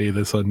while I say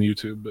this on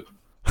YouTube. But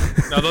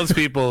now those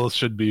people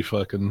should be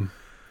fucking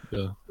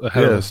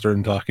ahead of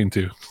Stern talking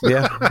to.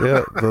 Yeah,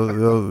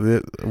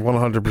 100%.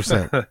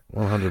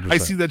 100%. I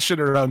see that shit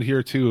around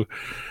here too,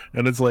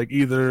 and it's like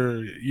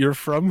either you're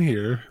from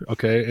here,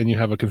 okay, and you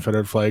have a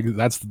Confederate flag.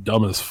 That's the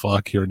dumbest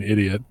fuck. You're an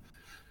idiot.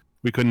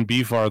 We couldn't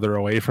be farther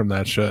away from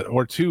that shit.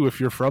 Or 2, if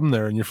you're from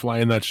there and you're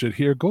flying that shit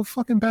here, go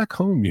fucking back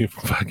home, you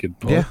fucking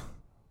punk. Yeah.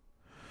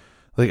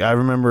 Like, I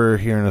remember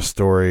hearing a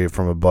story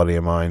from a buddy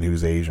of mine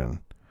who's Asian.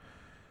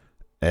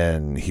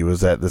 And he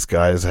was at this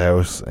guy's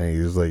house, and he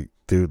was like,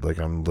 dude, like,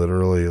 I'm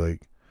literally,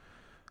 like,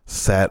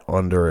 sat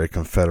under a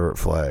Confederate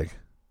flag.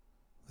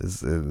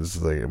 It's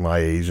like, my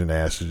Asian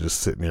ass is just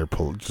sitting here,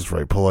 just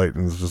right polite,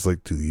 and it's just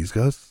like, do these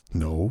guys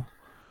know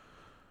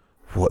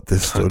what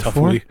this stood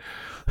for?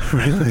 Really?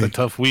 It's a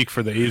tough week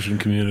for the Asian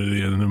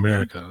community in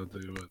America. I'll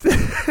tell you what.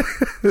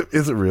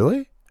 Is it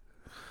really?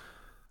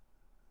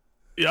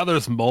 Yeah,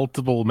 there's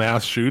multiple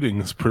mass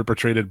shootings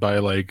perpetrated by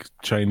like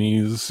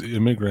Chinese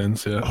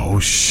immigrants. Yeah. Oh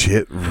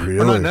shit! Really?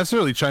 Or not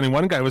necessarily Chinese.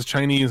 One guy was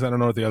Chinese. I don't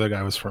know what the other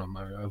guy was from.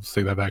 I'll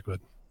say that back, but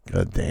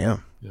God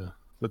damn. Yeah,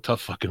 it's a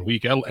tough fucking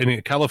week.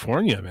 And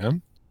California,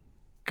 man.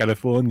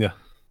 California.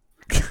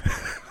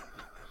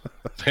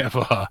 They had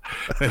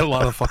a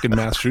lot of fucking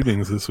mass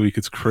shootings this week.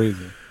 It's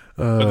crazy.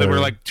 But they were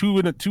like two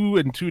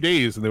in 2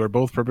 days, and they were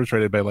both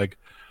perpetrated by like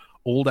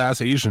old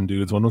ass Asian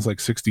dudes. One was like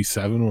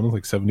 67, one was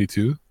like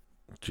 72.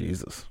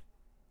 Jesus.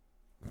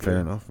 Fair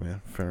enough,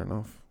 man. Fair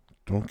enough.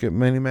 Don't get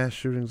many mass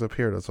shootings up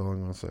here. That's all I'm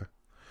going to say.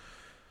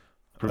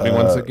 Proving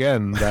once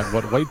again that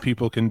what white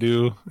people can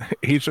do,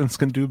 Asians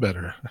can do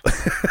better.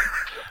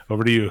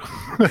 Over to you.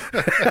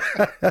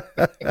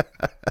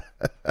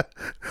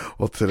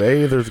 Well,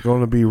 today there's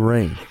going to be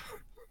rain.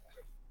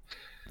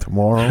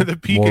 Tomorrow, the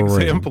peak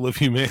example of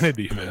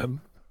humanity,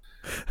 man.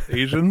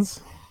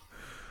 Asians,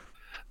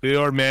 they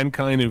are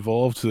mankind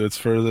evolved to its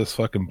furthest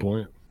fucking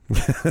point.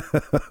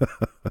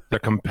 They're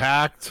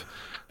compact.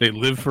 They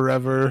live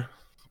forever.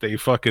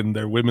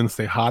 Their women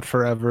stay hot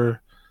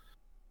forever.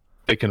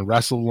 They can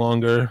wrestle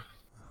longer.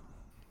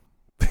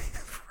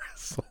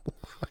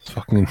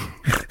 Fucking.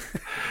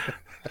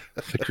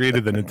 They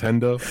created the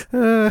Nintendo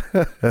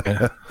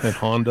and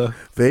Honda.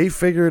 They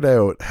figured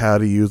out how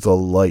to use a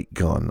light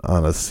gun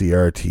on a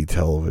CRT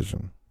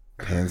television.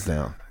 Hands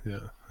down. Yeah,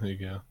 there you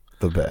go.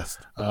 the best.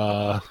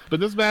 But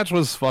this match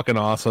was fucking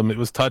awesome. It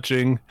was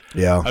touching.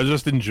 Yeah, I was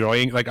just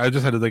enjoying. Like I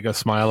just had like a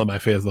smile on my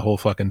face the whole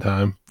fucking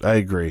time. I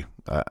agree.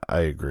 I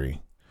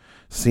agree.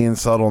 Seeing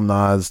subtle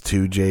nods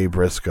to Jay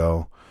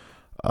Briscoe.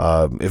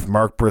 If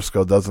Mark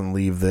Briscoe doesn't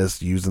leave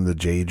this using the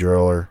Jay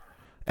Driller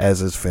as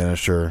his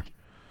finisher,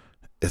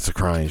 it's a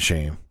crying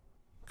shame.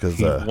 Because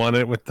he won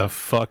it with the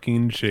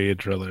fucking Jay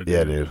Driller.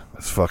 Yeah, dude,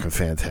 it's fucking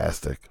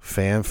fantastic.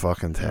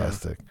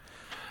 Fan-fucking-tastic.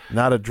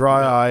 Not a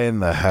dry eye in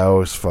the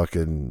house.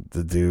 Fucking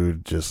the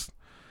dude just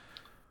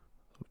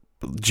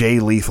Jay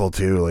Lethal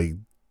too, like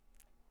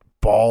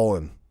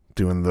balling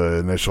doing the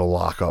initial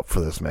lock up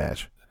for this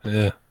match.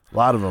 Yeah, a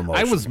lot of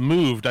emotion. I was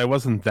moved. I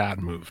wasn't that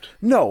moved.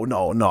 No.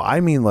 I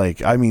mean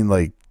like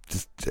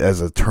just as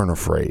a turn of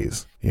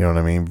phrase. You know what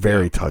I mean?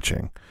 Very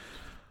touching.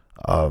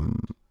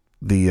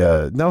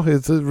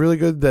 It's really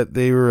good that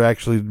they were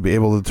actually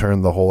able to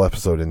turn the whole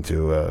episode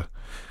into a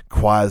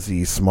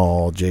quasi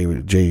small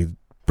Jay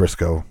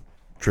Briscoe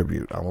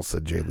tribute. I almost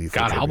said Jay Lethal.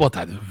 God, tribute. how about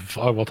that?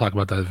 We'll talk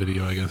about that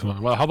video, I guess.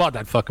 Well, how about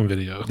that fucking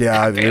video?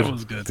 Yeah, it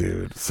was good,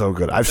 dude. So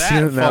good. I've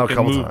seen it now a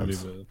couple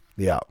times.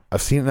 Yeah,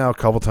 I've seen it now a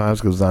couple times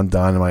because it was on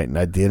Dynamite, and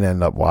I did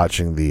end up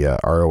watching the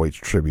ROH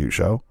tribute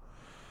show,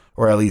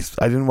 or at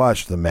least I didn't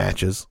watch the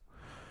matches,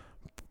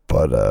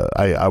 but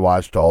I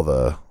watched all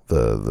the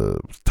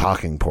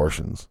talking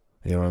portions.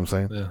 You know what I'm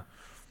saying?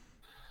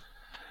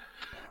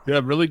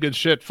 Yeah, really good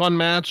shit. Fun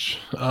match.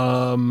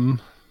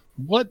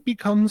 What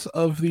becomes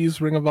of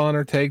these Ring of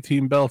Honor tag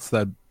team belts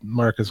that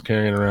Mark is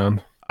carrying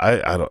around?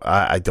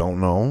 I don't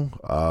know.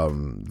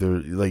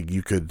 There, like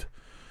you could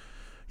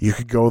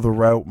go the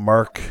route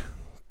Mark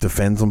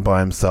defends them by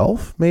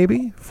himself,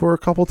 maybe for a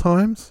couple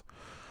times.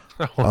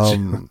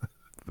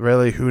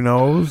 Really, who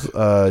knows?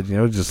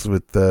 Just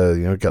with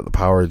got the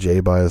power of Jay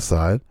by his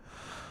side.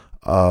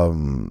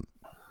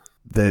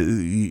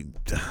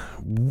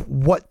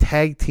 What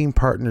tag team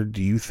partner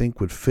do you think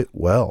would fit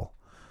well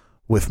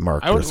with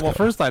Mark Briscoe? Well,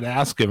 first I'd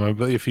ask him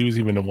if he was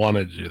even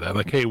wanted to do that.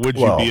 Like, hey, would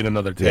you be in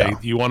another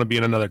tag? You want to be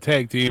in another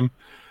tag team?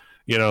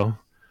 You know,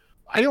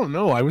 I don't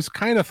know. I was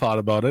kind of thought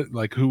about it,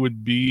 like who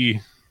would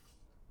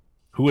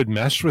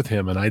mesh with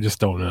him, and I just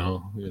don't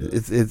know. You know?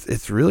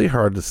 It's really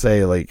hard to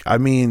say. Like, I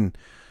mean,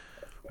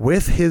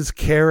 with his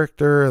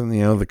character and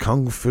the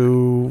kung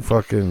fu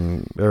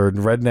fucking or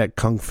redneck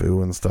kung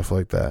fu and stuff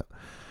like that,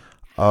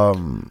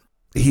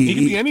 he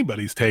can be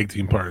anybody's tag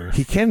team partner.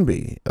 He can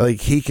be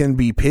he can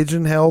be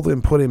pigeonholed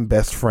and put in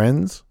best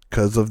friends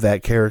because of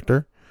that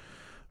character.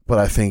 But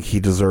I think he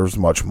deserves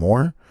much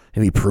more,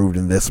 and he proved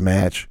in this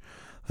match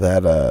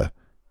that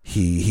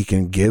he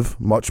can give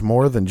much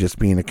more than just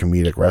being a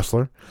comedic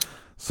wrestler.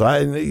 So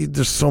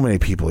there's so many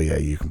people,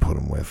 you can put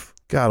him with.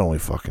 God only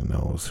fucking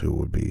knows who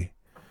would be.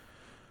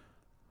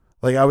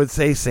 Like I would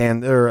say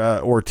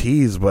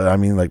Ortiz, but I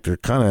mean like they're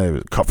kind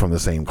of cut from the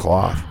same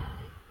cloth.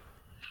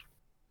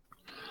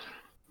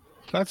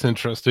 That's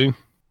interesting.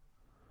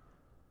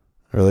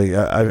 Really,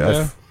 I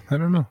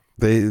don't know.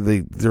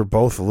 They're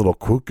both a little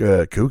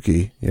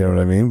kooky, you know what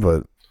I mean?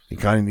 But you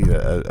kind of need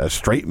a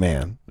straight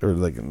man, or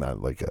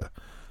not like a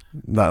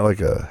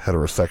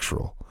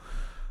heterosexual.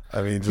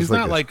 I mean, just he's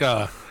not like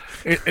a.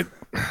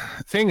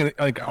 Saying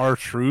like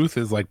R-Truth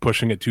is like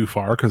pushing it too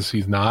far because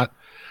he's not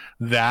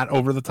that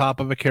over the top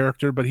of a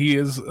character, but he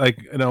is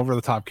like an over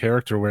the top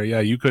character where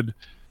you could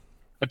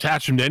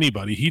attach him to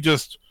anybody. He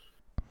just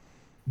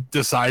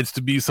decides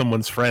to be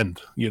someone's friend,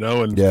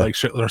 and like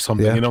shit or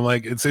something. Yeah.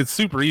 Like it's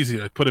super easy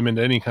to put him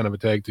into any kind of a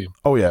tag team.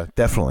 Oh yeah,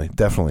 definitely.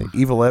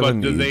 Evil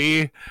Evan.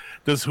 But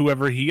does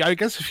whoever I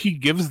guess if he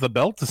gives the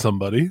belt to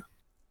somebody,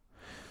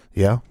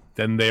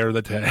 then they're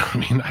the tag. I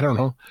mean, I don't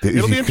know.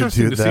 It'll be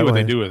interesting to see what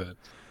they do with it.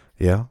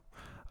 Yeah.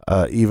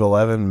 Evil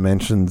Evan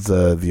mentions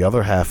the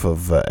other half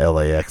of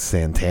LAX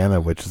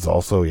Santana, which is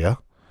also I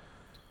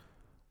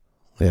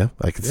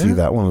could see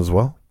that one as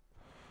well.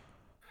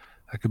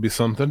 That could be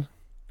something.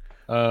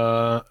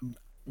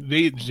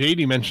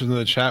 JD mentioned in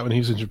the chat when he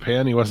was in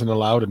Japan he wasn't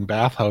allowed in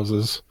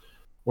bathhouses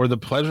or the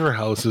pleasure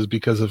houses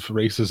because of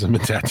racism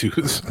and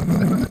tattoos.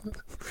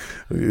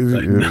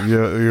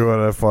 You what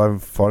I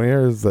find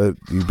funnier is that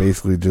you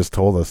basically just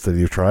told us that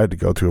you tried to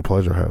go to a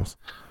pleasure house.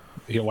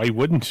 Yeah, why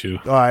wouldn't you?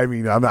 I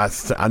mean, I'm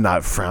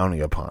not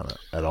frowning upon it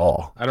at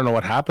all. I don't know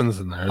what happens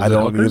in there. I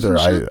don't either.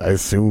 I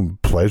assume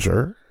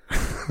pleasure.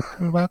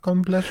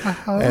 Welcome, pleasure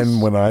house.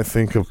 And when I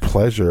think of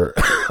pleasure,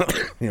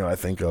 I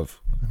think of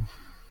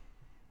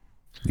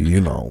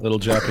little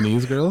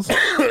Japanese girls.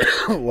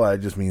 Well, I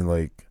just mean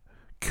like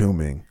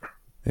cooming,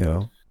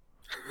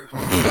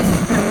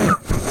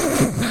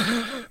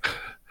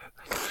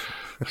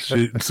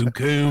 Shooting some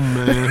coom,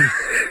 man.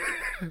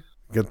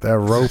 Get that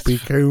ropey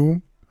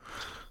coom.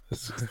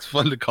 It's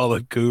fun to call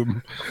it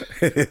coom.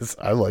 It is.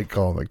 I like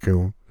calling it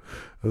coom.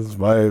 That's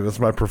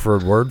my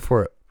preferred word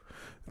for it.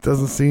 It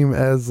doesn't seem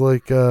as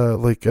like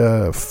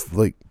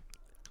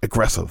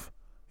aggressive.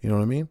 You know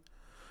what I mean?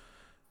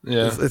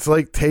 Yeah. It's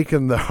like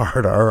taking the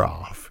hard R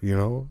off.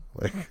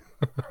 Like.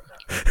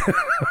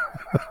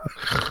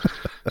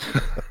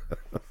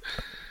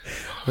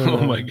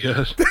 Oh my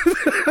gosh.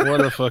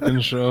 What a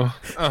fucking show.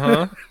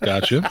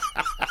 Gotcha.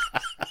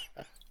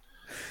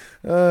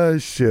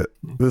 Shit.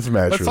 This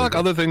match. Let's talk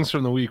other things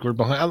from the week. We're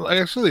behind.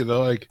 Actually,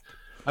 though, like,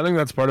 I think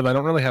that's part of it. I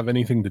don't really have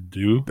anything to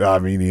do.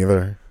 Me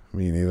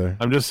neither.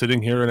 I'm just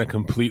sitting here in a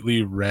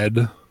completely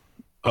red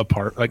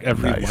like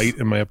every light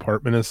in my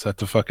apartment is set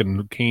to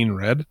fucking cane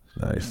red.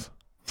 Nice.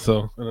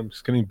 So, and I'm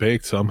just getting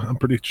baked, so I'm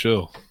pretty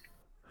chill.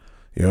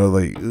 You know,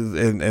 like,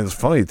 and it's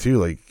funny too,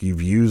 like,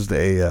 you've used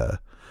a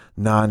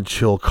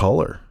non-chill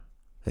color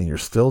and you're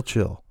still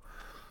chill.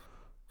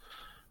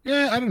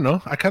 Yeah, I don't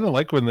know. I kind of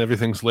like when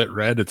everything's lit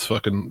red. It's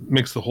fucking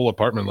makes the whole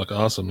apartment look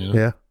awesome, you know?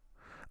 Yeah.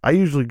 I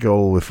usually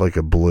go with like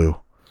a blue.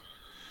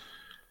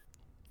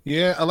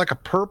 Yeah, I like a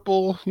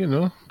purple, you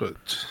know, but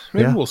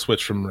maybe we'll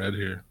switch from red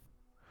here.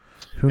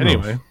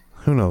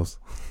 Who knows?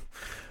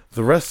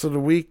 The rest of the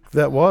week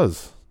that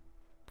was.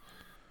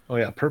 Oh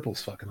yeah,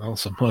 purple's fucking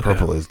awesome. Okay.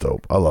 Purple is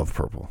dope. I love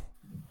purple.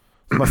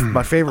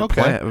 My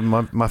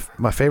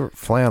favorite my favorite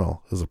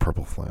flannel is a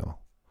purple flannel.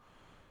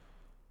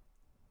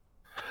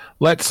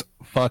 Let's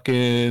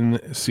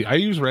fucking see. I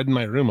use red in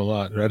my room a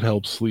lot. Red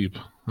helps sleep.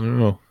 I don't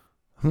know.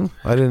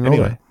 I didn't know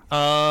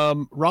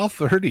that. Raw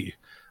 30.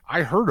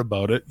 I heard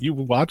about it. You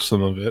watched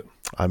some of it.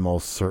 I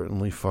most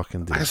certainly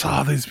fucking did. I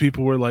saw these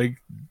people were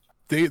like,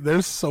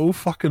 they're so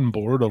fucking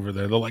bored over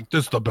there. They're like,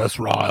 this is the best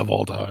Raw of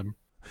all time.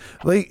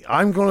 Like,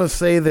 I'm going to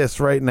say this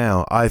right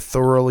now. I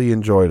thoroughly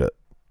enjoyed it.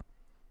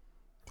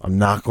 I'm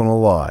not going to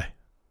lie.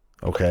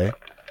 Okay?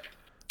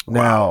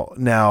 Wow.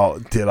 Now,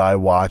 did I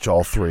watch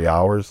all 3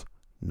 hours?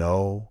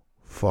 No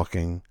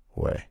fucking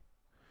way.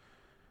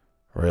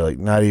 Right? Like,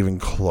 not even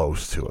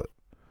close to it.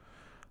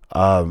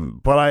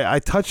 But I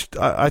touched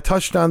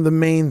on the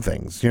main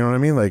things. You know what I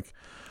mean? Like,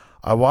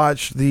 I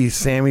watched the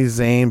Sami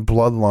Zayn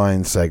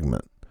Bloodline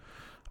segment.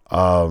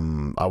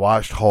 I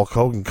watched Hulk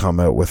Hogan come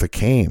out with a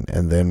cane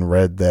and then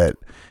read that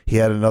he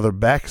had another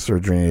back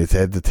surgery and he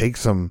had to take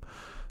some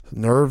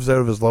nerves out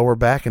of his lower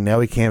back and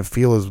now he can't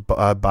feel his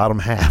bottom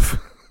half.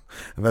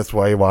 And that's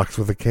why he walks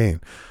with a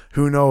cane.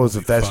 Who knows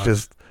if that's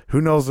just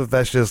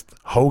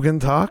Hogan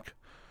talk?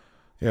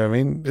 You know what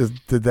I mean?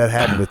 Did that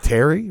happen to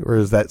Terry or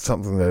is that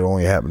something that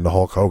only happened to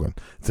Hulk Hogan?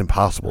 It's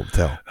impossible to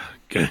tell.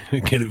 Can't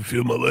even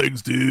feel my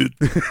legs, dude.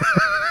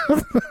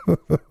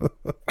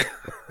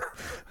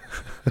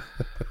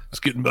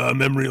 Just getting by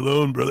memory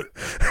alone, brother.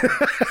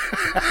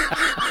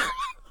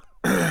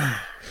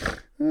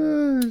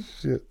 Oh,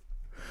 shit.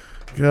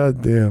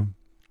 God damn.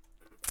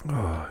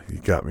 Oh, you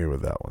got me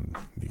with that one.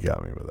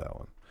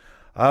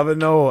 But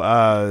no,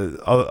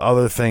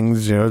 other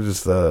things, you know,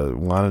 just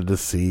wanted to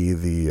see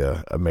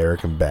the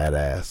American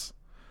Badass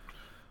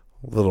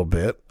a little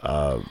bit.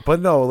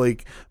 But no,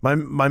 like,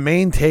 my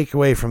main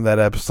takeaway from that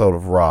episode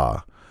of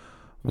Raw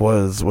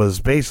was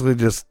basically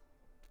just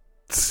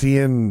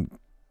seeing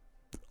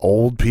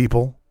old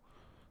people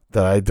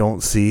that I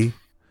don't see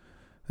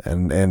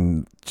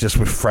and just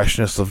with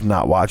freshness of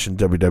not watching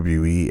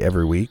WWE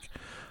every week.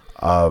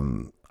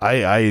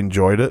 I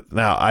enjoyed it.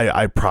 Now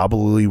I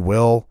probably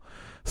will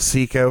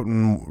seek out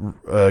and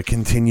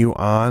continue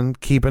on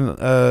keeping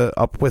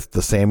up with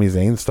the Sami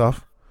Zayn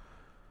stuff.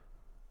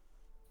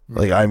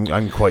 Like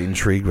I'm quite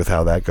intrigued with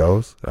how that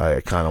goes.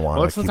 I kind of want.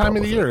 Well, it's the time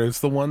of the year. It's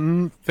the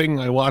one thing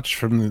I watch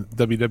from the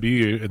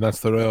WWE, and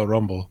that's the Royal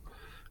Rumble.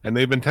 And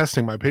they've been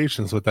testing my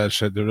patience with that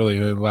shit really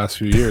in the last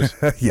few years.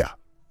 Yeah,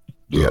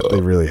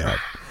 they really have.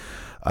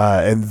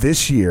 And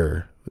this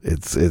year,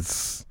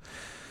 it's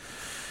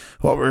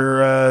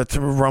we're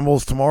to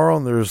Rumbles tomorrow,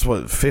 and there's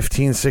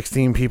 15,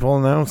 16 people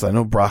announced. I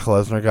know Brock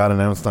Lesnar got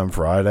announced on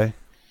Friday,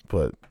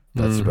 but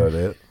that's about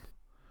it.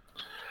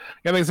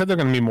 Yeah, they said they're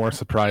going to be more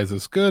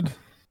surprises. Good.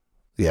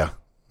 Yeah.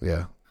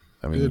 I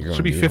mean, it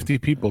should be 50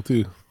 people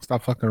too.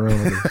 Stop fucking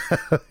around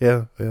with it.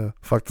 Yeah.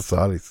 Fuck the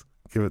Saudis.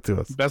 Give it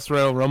to us. Best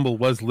Royal Rumble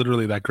was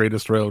literally that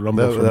greatest Royal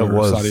Rumble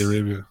from Saudi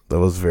Arabia. That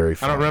was very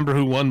fun. I don't remember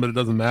who won, but it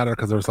doesn't matter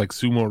because there was like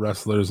sumo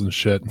wrestlers and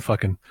shit and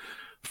fucking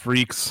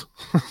freaks.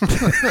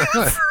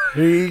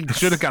 Freaks.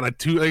 Should have got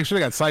they should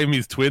have got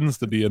Siamese twins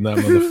to be in that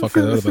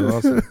motherfucker. That would have been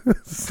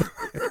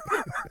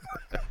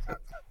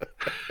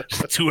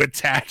awesome. Two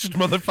attached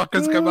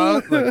motherfuckers come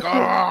out. Like,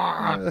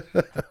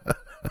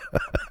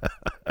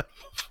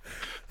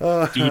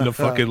 dude in a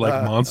fucking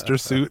like monster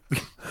suit.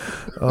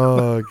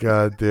 Oh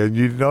god damn!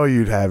 You know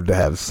you'd have to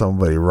have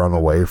somebody run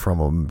away from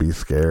them and be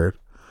scared,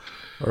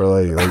 or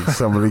like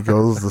somebody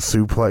goes to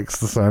suplex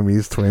the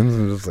Siamese twins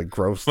and just like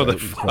gross.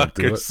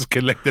 Motherfuckers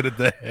connected at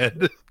the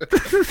head.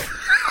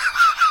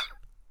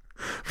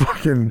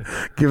 Fucking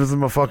gives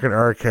them a fucking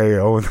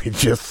RKO and they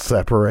just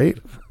separate.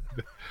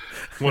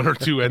 One or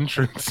two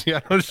entrants. Yeah,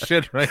 no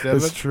shit, right, Evan?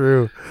 It's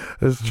true,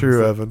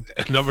 Evan.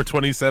 Number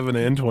 27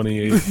 and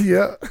 28.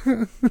 Yeah.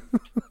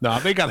 Nah,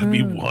 they gotta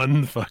be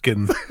one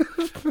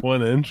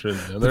entrant.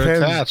 They're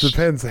attached.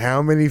 Depends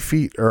how many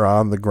feet are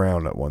on the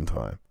ground at one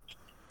time.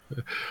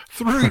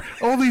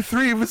 Only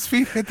 3 of his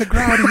feet hit the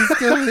ground. He's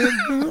still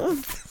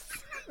in.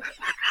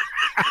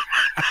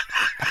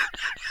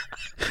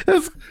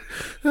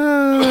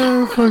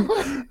 Oh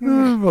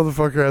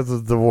Motherfucker has a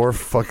dwarf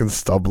fucking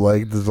stub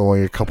leg. There's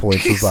only a couple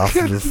inches off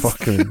of his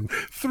fucking.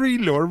 3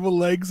 normal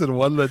legs and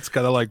one that's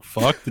kind of like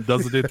fucked and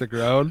doesn't hit the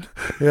ground.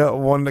 Yeah,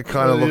 one that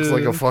kind of looks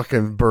like a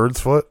fucking bird's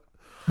foot.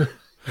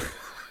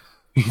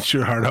 Eat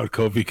your heart out,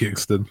 Kofi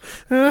Kingston.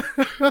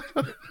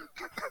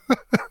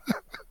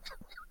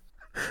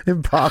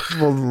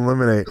 Impossible to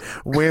eliminate.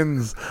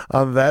 Wins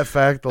on that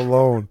fact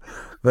alone.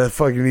 That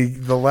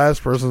fucking the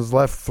last person's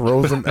left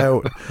throws him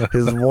out.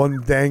 His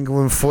one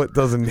dangling foot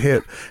doesn't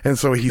hit, and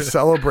so he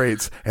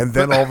celebrates. And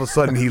then all of a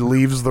sudden he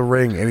leaves the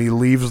ring,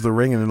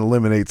 and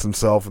eliminates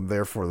himself, and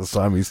therefore the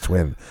Siamese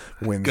twin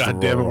wins. God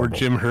damn it, we're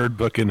Jim Herd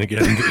booking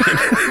again.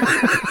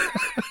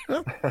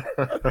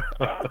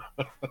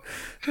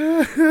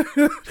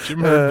 Jim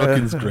Herd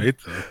booking's great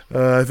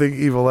though. I think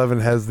Evil Evan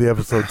has the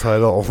episode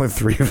title. Only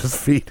 3 of his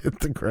feet hit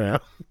the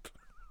ground.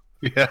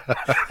 Yeah.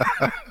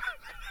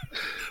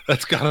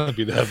 That's gotta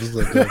be the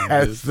episode. It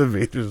has to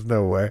be. There's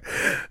no way.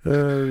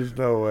 There's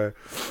no way.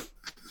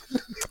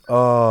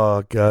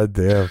 Oh,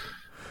 goddamn.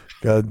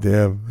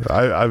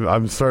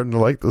 I'm starting to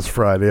like this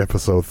Friday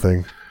episode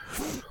thing.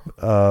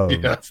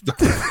 Yeah,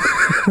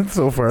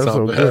 so far,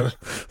 so good.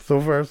 So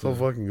far, so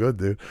fucking good,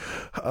 dude.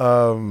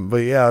 But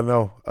yeah,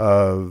 no.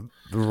 The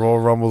Royal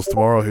Rumble's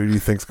tomorrow. Who do you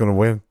think's gonna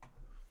win?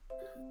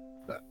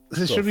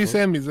 This should be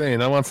Sami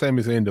Zayn. I want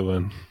Sami Zayn to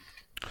win.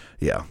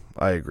 Yeah,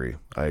 I agree.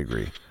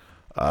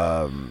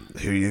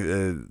 Who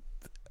you?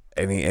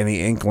 Any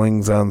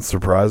inklings on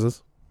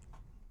surprises?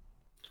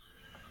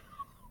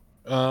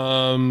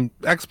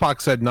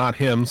 X-Pac said not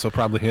him, so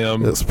probably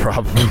him. It's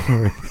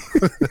probably.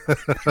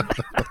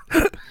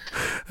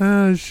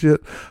 Oh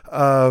shit!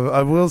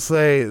 I will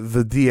say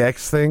the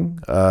DX thing,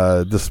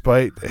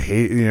 despite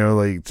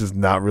hate, just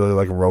not really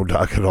like a Road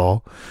Dogg at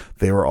all.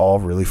 They were all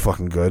really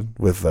fucking good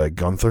with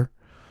Gunther.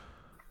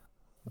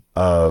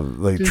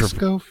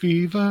 Disco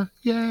Fever,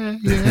 yeah.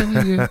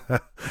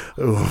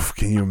 Oof,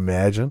 can you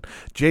imagine?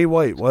 Jay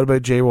White. What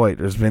about Jay White?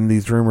 There's been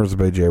these rumors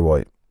about Jay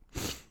White.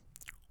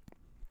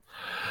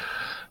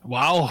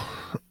 Wow,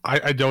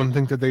 I don't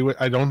think that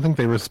I don't think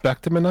they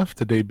respect him enough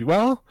to debut.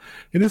 Well,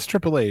 it is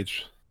Triple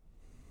H.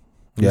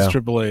 Yeah. It's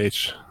Triple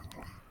H.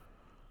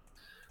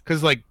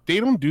 Because they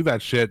don't do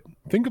that shit.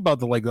 Think about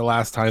the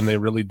last time they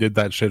really did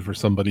that shit for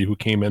somebody who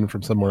came in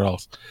from somewhere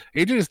else.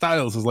 AJ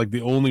Styles is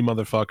the only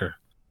motherfucker,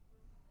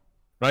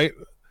 right?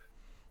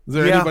 Is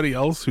there anybody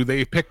else who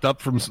they picked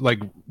up from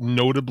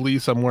notably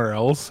somewhere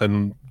else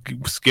and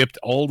skipped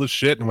all the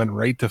shit and went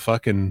right to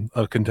fucking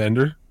a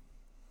contender?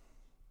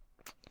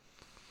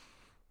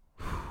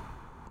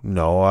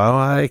 No,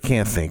 I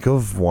can't think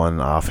of one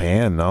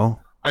offhand. No,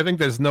 I think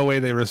there's no way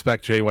they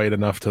respect Jay White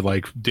enough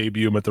to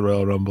debut him at the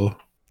Royal Rumble.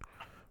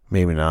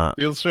 Maybe not.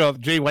 You'll show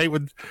Jay White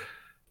would.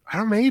 I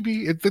don't know,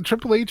 maybe the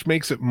Triple H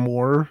makes it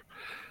more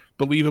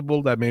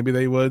believable that maybe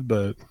they would,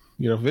 but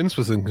if Vince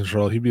was in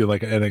control, he'd be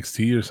like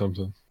NXT or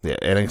something. Yeah,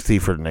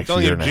 NXT for the next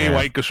year and a half. Jay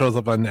White shows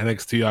up on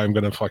NXT, I'm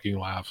gonna fucking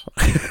laugh.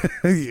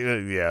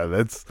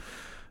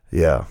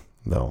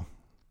 No.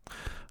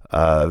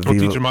 We'll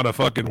teach him how to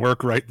fucking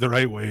work the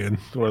right way and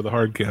where the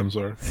hard cams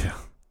are.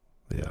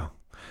 Yeah.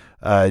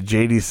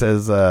 JD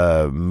says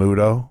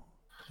Muto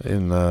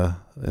in the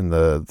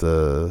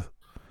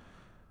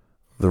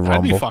Rumble.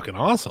 That'd be fucking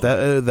awesome.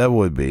 That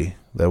would be.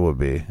 I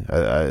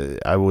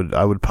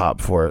would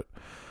pop for it.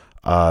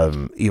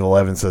 Evil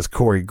Evan says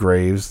Corey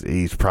Graves.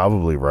 He's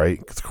probably right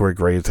because Corey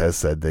Graves has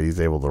said that he's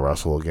able to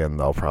wrestle again.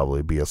 That'll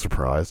probably be a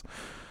surprise.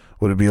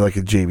 Would it be like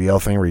a JBL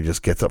thing where he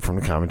just gets up from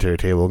the commentary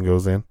table and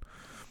goes in?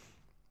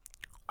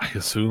 I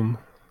assume.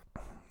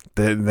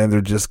 Then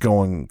they're just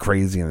going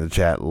crazy in the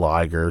chat.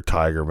 Liger,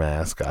 Tiger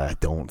Mask. I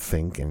don't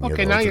think.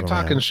 Okay, now you're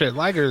talking shit.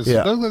 Liger's.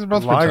 Yeah. Those are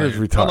both Liger's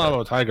retired. I don't know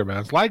about Tiger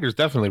Mask. Liger's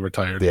definitely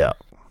retired. Yeah,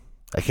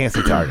 I can't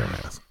say Tiger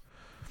Mask,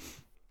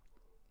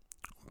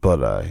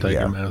 but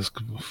Tiger Mask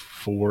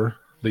 4.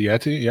 The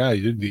Yeti. Yeah,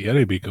 the Yeti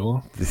would be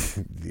cool. The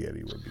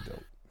Yeti would be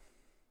dope.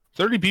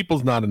 30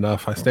 people's not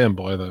enough. I stand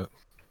by that.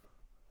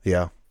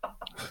 Yeah,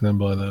 stand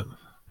by that.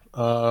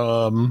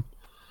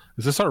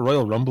 Is this our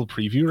Royal Rumble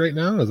preview right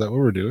now? Is that what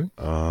we're doing?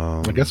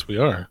 I guess we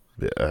are.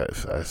 Yeah,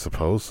 I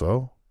suppose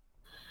so.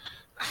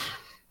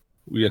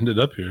 We ended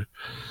up here.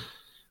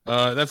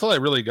 That's all I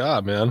really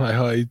got, man.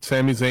 I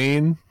Sami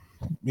Zayn.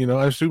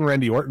 I assume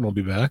Randy Orton will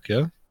be back.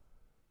 Yeah.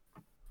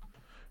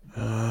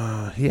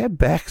 He had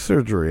back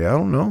surgery. I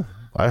don't know.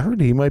 I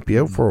heard he might be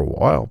out for a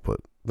while,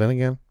 but then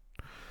again,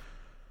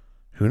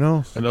 who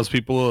knows? And those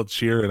people will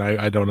cheer, and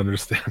I don't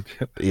understand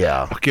it.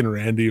 Yeah. Fucking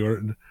Randy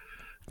Orton.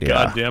 Yeah.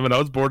 God damn it! I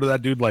was bored of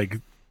that dude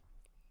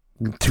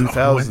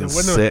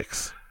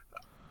 2006.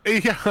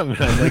 Yeah, man.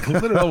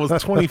 Literally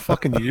almost 20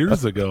 fucking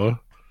years ago.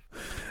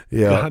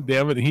 Yeah. God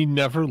damn it! He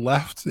never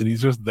left, and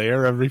he's just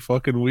there every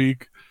fucking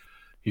week.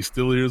 He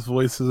still hears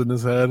voices in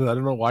his head. I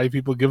don't know why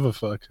people give a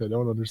fuck. I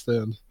don't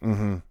understand.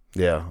 Mm-hmm.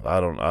 Yeah,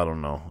 I don't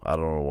know. I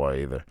don't know why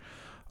either.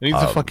 And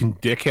he's a fucking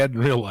dickhead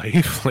in real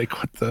life.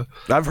 What the?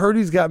 I've heard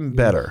he's gotten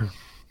better.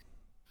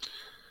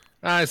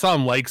 I saw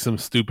him like some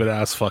stupid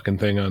ass fucking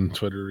thing on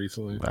Twitter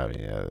recently. I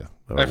mean, yeah.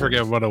 I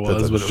forget what it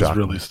was, but it was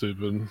really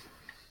stupid.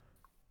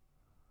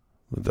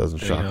 It doesn't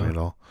shock me at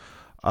all.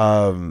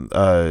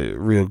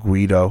 Real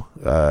Guido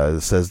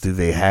says, do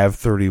they have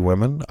 30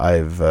 women?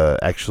 I've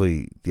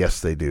actually,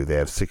 yes, they do. They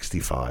have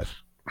 65.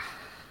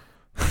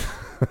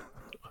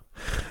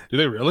 Do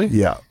they really?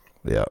 Yeah.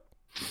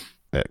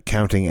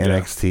 Counting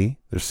NXT,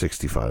 there's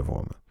 65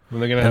 women. Are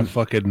they gonna have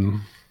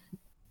fucking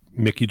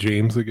Mickey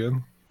James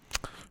again?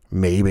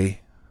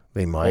 Maybe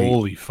they might.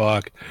 Holy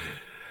fuck!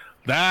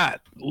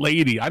 That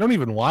lady, I don't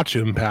even watch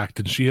Impact,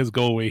 and she has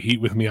go away heat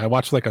with me. I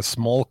watched like a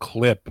small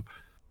clip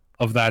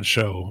of that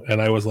show,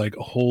 and I was like,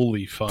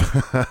 "Holy fuck!"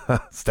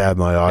 Stab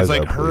my eyes. It's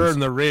like out, her please. in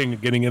the ring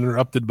getting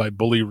interrupted by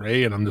Bully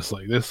Ray, and I'm just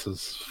like, "This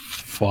is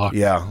fuck."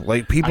 Yeah,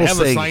 like people I have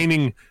say. a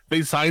signing.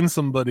 They signed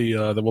somebody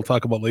that we'll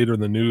talk about later in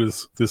the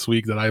news this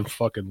week that I'm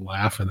fucking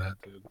laughing at,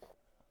 dude.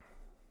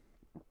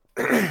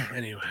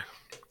 Anyway,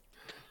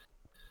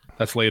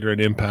 that's later in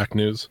Impact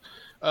news.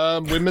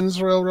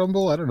 Women's Royal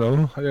Rumble. I don't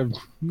know. I have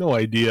no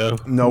idea.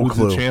 No who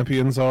clue. The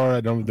champions are.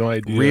 I don't no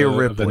idea. Rhea of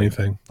Ripley.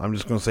 anything. I'm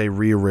just gonna say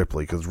Rhea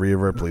Ripley because Rhea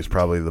Ripley is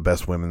probably the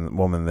best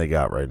woman they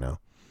got right now.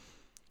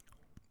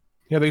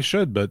 Yeah, they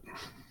should, but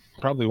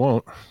probably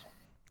won't.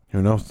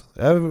 Who knows?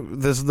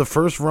 This is the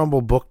first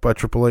Rumble booked by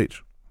Triple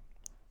H,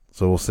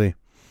 so we'll see.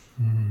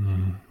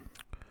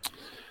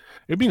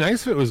 It'd be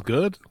nice if it was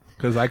good,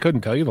 because I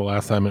couldn't tell you the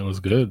last time it was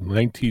good.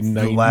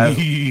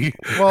 1990.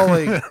 Well,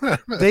 like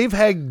they've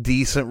had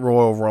decent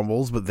Royal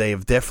Rumbles, but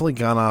they've definitely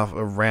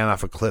ran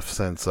off a cliff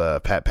since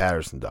Pat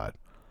Patterson died.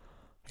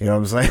 You know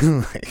what I'm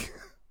saying? Like,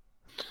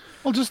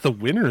 Well, just the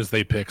winners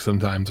they pick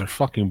sometimes are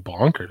fucking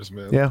bonkers,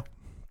 man.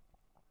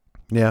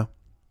 yeah.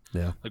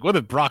 Like, what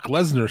if Brock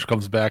Lesnar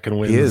comes back and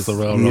wins He is. the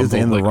Royal He Rumble? is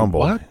in the Like, Rumble.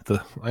 What?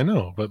 I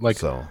know, but like,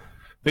 So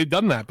they've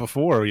done that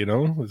before, you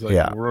know? It's like,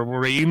 Yeah.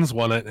 Reigns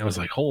won it, and it was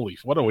like, holy,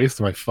 what a waste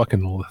of my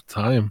fucking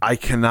time. I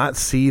cannot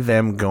see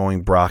them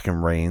going Brock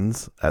and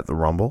Reigns at the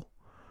Rumble.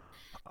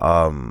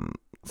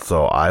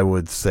 So I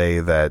would say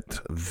that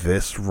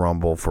this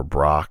Rumble for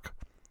Brock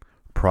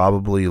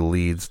probably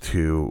leads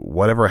to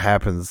whatever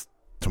happens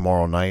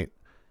tomorrow night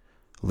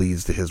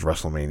leads to his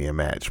WrestleMania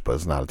match, but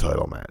it's not a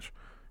title match.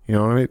 You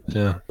know what I mean?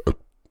 Yeah.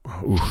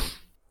 Oof.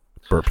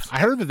 Burps. I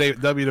heard that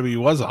WWE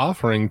was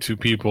offering to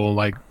people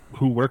like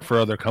who work for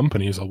other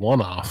companies a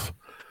one-off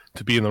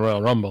to be in the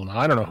Royal Rumble. Now,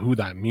 I don't know who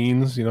that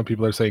means. You know,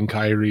 people are saying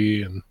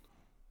Kyrie and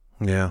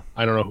Yeah.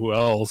 I don't know who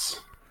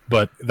else,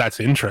 but that's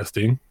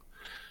interesting.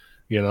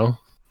 You know,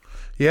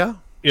 Yeah.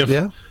 if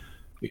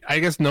I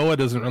guess Noah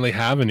doesn't really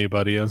have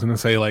anybody. I was going to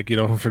say, like, you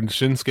know, for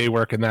Shinsuke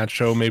working that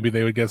show, maybe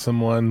they would get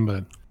someone,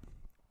 but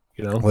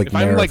you know, Like if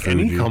I'm like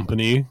any Marufuji.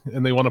 company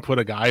and they want to put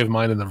a guy of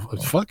mine in the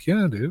fuck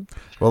yeah, dude.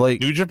 Well,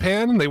 like New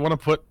Japan, they want to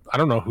put I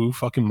don't know who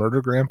fucking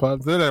Murder Grandpa.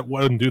 They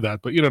wouldn't do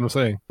that, but you know what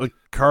I'm saying.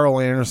 Carl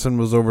Anderson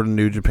was over to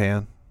New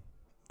Japan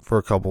for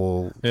a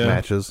couple Yeah.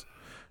 matches.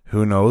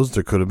 Who knows?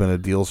 There could have been a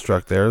deal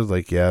struck there. It's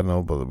like, yeah,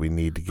 no, but we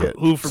need to get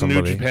Who from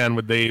somebody. New Japan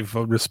would they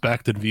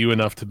respect and view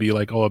enough to be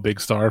like, oh, a big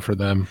star for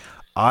them?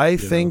 I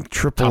think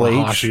Triple H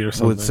Tanahashi or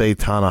something. would say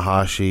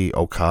Tanahashi,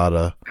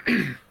 Okada.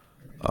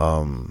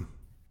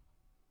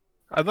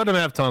 I'd let him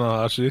have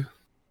Tanahashi.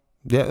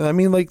 Yeah, I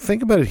mean, like,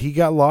 think about it. He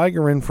got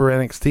Liger in for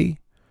NXT,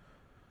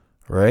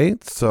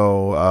 right?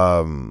 So,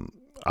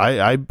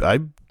 I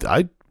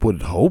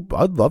would hope.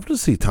 I'd love to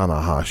see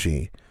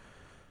Tanahashi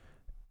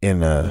in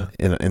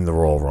the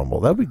Royal Rumble.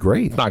 That'd be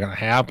great. It's not gonna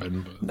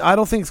happen, but I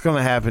don't think it's going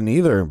to happen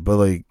either, but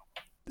like,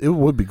 it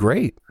would be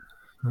great.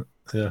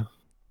 yeah,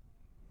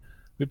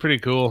 be pretty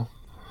cool.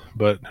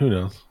 But who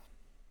knows?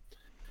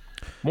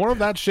 More of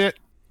that shit,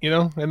 you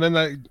know. And then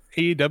that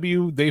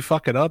AEW, they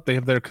fuck it up. They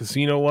have their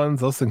casino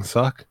ones. Those things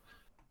suck.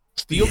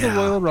 Steal the Yeah.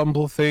 Royal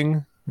Rumble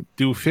thing.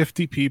 Do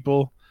 50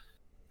 people.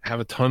 Have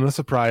a ton of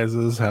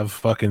surprises. Have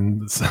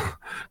fucking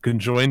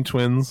conjoined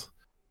twins.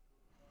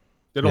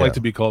 They don't Yeah. like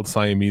to be called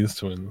Siamese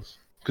twins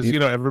because you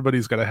know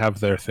everybody's got to have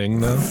their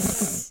thing now.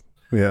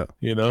 Yeah.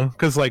 You know,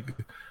 because like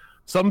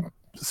some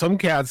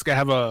cats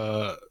have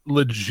a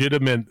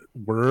legitimate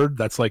word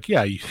that's like,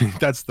 yeah,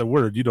 that's the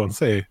word you don't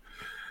say,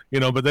 you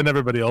know. But then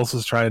everybody else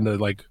is trying to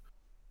like,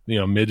 you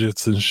know,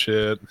 midgets and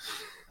shit.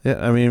 Yeah,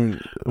 I mean,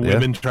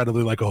 Women try to be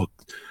like, oh,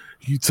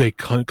 you'd say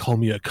cunt, call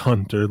me a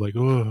cunt, or like,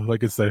 oh,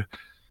 like it's the.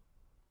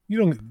 You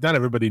don't. Not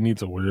everybody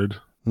needs a word.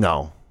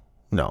 No.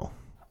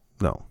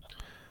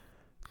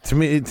 To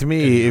me,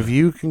 if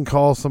you can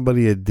call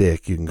somebody a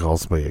dick, you can call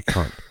somebody a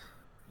cunt.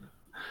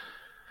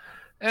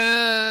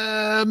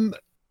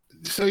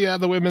 So yeah,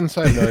 the women's.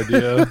 I have no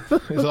idea.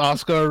 Is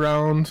Asuka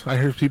around? I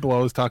hear people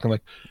always talking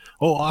like,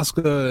 "Oh,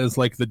 Asuka is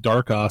like the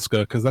dark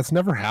Asuka," because that's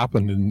never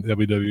happened in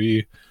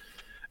WWE,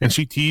 and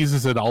she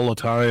teases it all the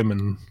time.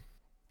 And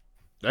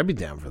I'd be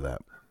down for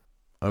that.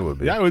 I would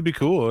be. yeah, it would be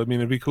cool. I mean,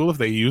 it'd be cool if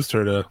they used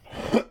her to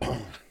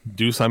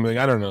do something.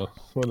 I don't know.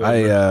 Whatever.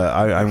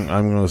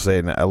 I'm going to say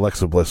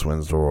Alexa Bliss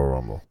wins the Royal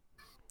Rumble.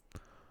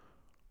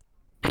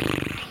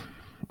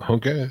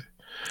 Okay,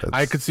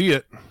 I could see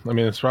it. I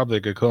mean, it's probably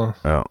a good call.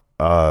 Yeah.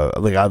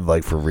 Like I'd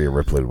like for Rhea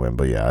Ripley to win,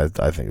 but yeah,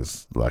 I think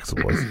it's Alexa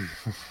Bliss.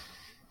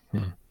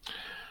 You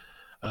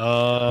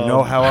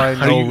know how I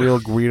know Real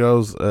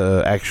Guido's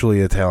actually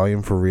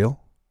Italian for real?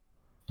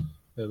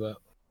 Say that.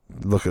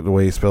 Look at the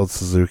way he spelled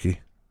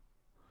Suzuki.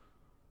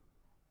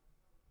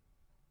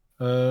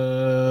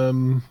 I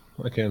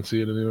can't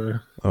see it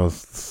anywhere. Oh,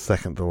 it's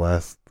second to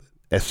last.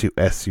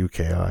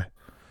 Suki.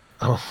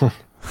 Oh.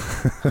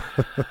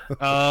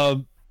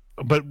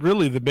 But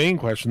really, the main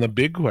question, the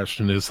big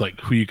question is like,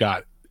 who you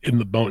got in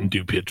the Mountain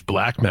Dew Pitch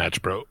Black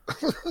match, bro?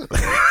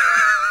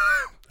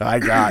 I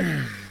got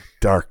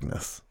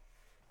Darkness.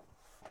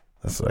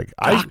 That's like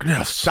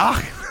Darkness.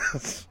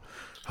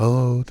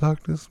 Hello,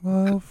 darkness,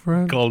 my old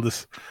friend. Called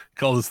us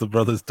the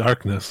Brothers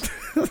Darkness.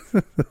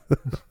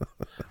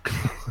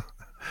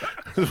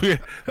 They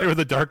were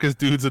the darkest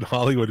dudes in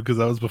Hollywood because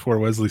that was before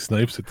Wesley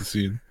Snipes hit the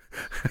scene.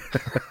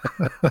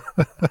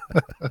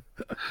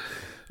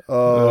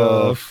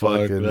 Oh,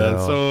 fuck, fucking man.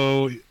 hell.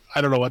 So I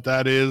don't know what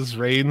that is.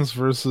 Reigns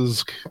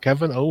versus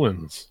Kevin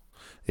Owens.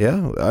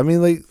 Yeah, I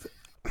mean, like,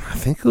 I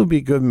think it'll be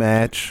a good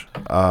match.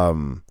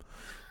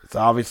 It's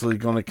obviously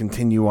going to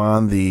continue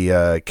on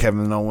the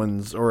Kevin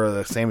Owens or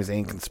the Sami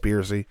Zayn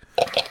conspiracy,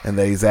 and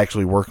that he's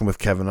actually working with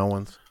Kevin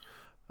Owens.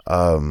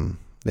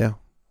 Yeah,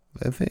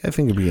 I think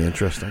it'd be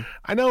interesting.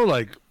 I know,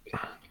 like,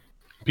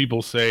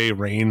 people say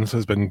Reigns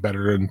has been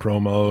better in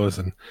promos,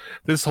 and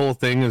this whole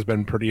thing has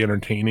been pretty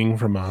entertaining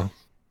from a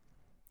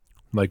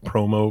like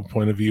promo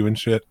point of view and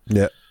shit.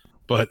 Yeah,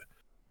 but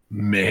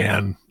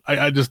man,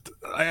 I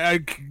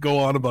could go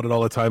on about it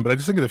all the time, but I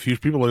just think in the future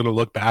people are going to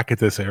look back at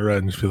this era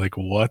and just be like,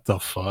 what the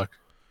fuck?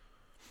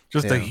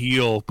 Just a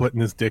heel putting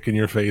his dick in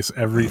your face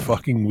every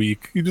fucking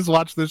week. You just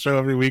watch this show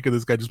every week and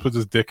this guy just puts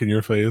his dick in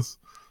your face.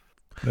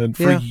 And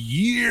for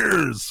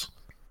years.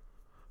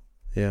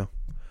 Yeah.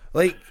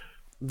 Like,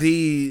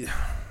 he's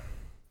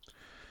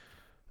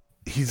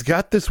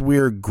got this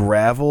weird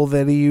gravel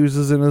that he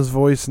uses in his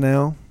voice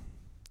now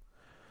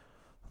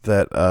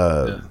that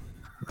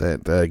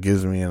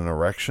gives me an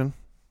erection.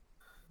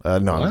 No,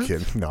 What? I'm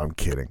kidding. No, I'm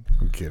kidding.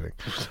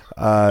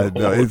 No,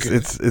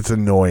 it's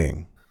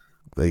annoying.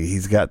 Like,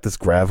 he's got this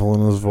gravel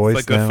in his voice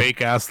Like now. a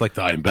fake ass, like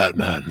the I'm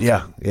Batman.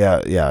 Yeah.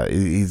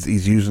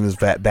 He's using his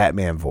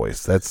Batman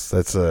voice. That's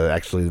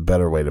actually the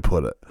better way to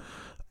put it.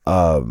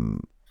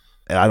 And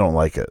I don't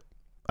like it.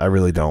 I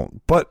really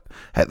don't. But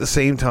at the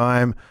same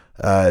time,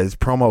 his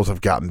promos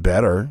have gotten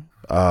better.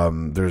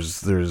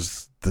 There's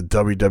the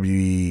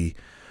WWE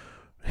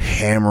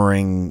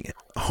hammering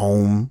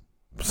home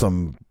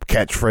some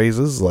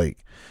catchphrases.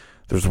 Like,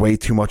 there's way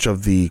too much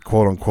of the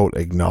quote unquote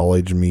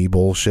acknowledge me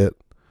bullshit.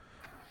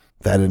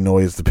 That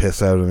annoys the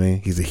piss out of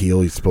me. He's a heel.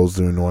 He's supposed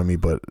to annoy me,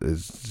 but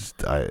it's just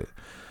Sami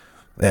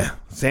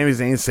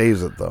Zayn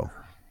saves it though.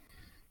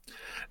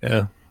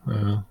 Yeah.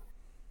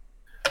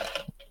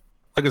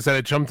 Like I said,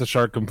 it jumped the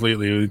shark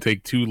completely. We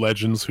take two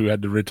legends who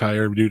had to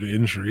retire due to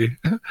injury,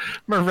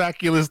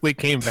 miraculously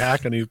came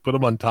back, and he put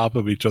them on top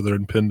of each other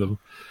and pinned them.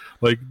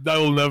 Like, that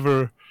will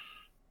never.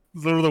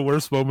 Those are the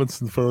worst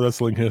moments in pro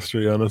wrestling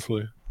history,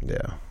 honestly.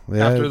 Yeah.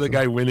 After the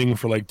guy winning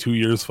for like 2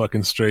 years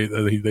fucking straight,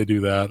 they do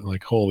that.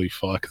 Like, holy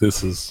fuck,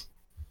 this is.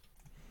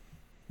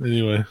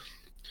 Anyway,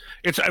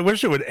 I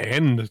wish it would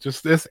end.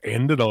 Just this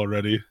ended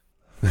already.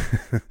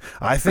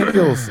 I think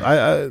it'll.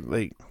 I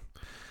like.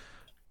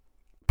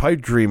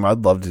 Pipe dream.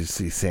 I'd love to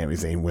see Sami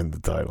Zayn win the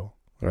title.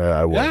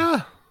 I would.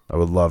 Yeah. I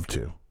would love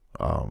to.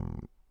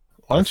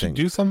 Why don't you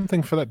do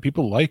something for that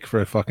people like for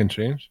a fucking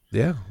change?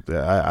 Yeah.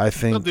 I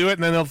think They'll do it,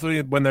 and then they'll do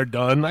it when they're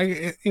done. I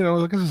guess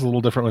it's a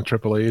little different with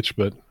Triple H,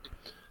 but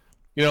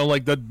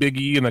like that Big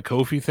E and the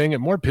Kofi thing, it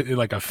more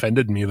like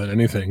offended me than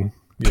anything.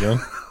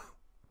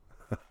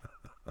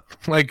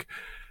 Like,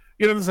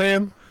 you know what I'm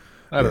saying?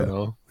 I don't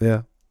know.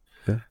 Yeah.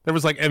 There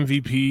was like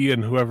MVP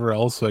and whoever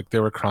else, like they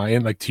were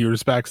crying, like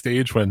tears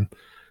backstage when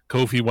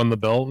Kofi won the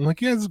belt. I'm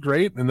like, yeah, it's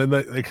great. And then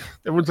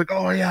everyone's like,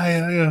 oh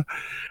yeah.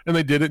 And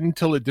they did it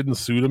until it didn't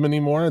suit him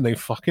anymore, and they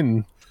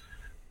fucking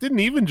didn't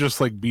even just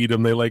like beat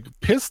him. They like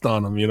pissed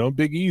on him.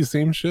 Big E,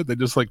 same shit. They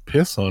just like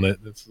piss on it.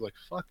 It's like,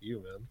 fuck you,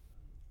 man.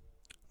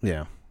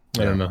 Yeah.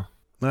 I don't know.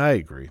 I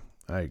agree.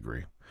 But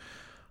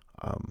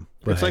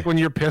It's like when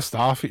you're pissed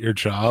off at your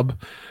job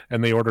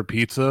and they order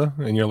pizza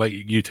and you're like,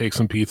 you take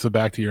some pizza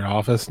back to your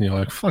office and you're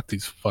like, fuck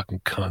these fucking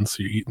cunts.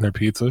 You're eating their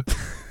pizza,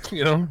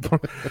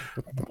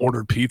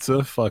 order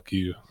pizza. Fuck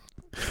you.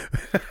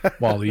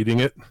 While eating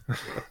it.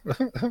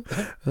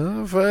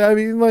 I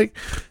mean, like,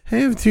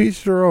 hey, to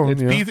each their own.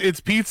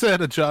 It's pizza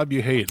at a job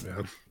you hate,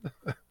 man.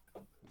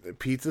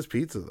 Pizza's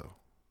pizza, though.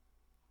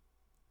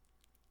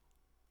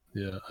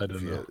 Yeah, I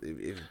don't know.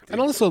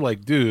 And also,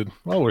 like, dude,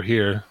 while we're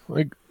here,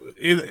 like,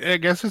 I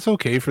guess it's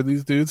okay for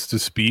these dudes to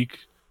speak,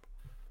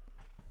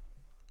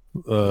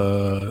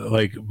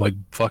 like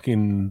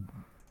fucking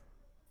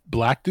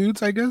black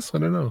dudes. I guess I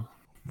don't know.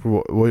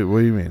 What do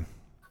you mean?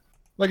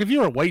 Like, if you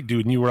were a white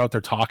dude and you were out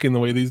there talking the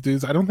way these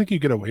dudes, I don't think you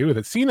get away with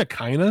it. Cena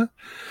kinda,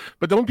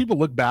 but don't people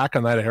look back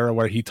on that era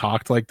where he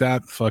talked like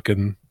that,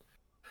 fucking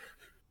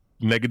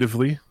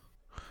negatively?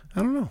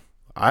 I don't know.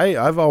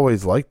 I've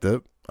always liked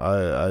it.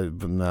 I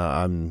don't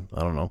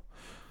know.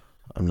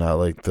 I'm not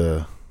like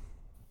the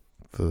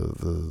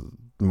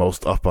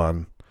most up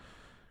on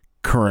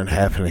current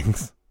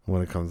happenings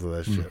when it comes to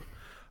that shit.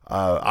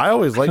 I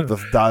always like the.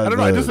 I don't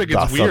know. I just think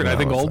it's weird. I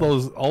think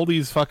thing. all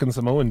these fucking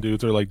Samoan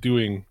dudes are like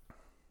doing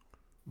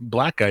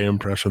black guy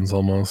impressions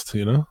almost.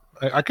 You know,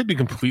 I could be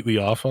completely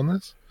off on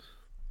this,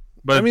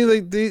 but I mean,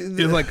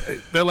 it's like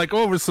they're like,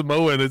 oh, we're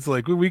Samoan. It's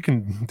like we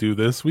can do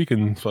this. We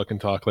can fucking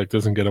talk like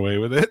this and get away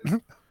with it.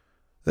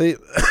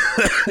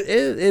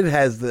 It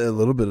has a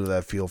little bit of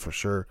that feel for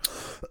sure.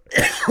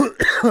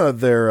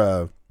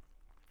 They're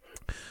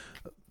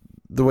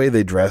the way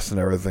they dress and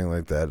everything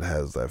like that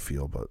has that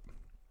feel, but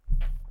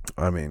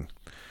I mean,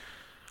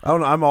 I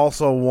don't know. I'm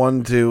also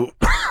one to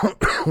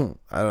I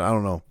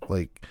don't know,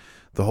 like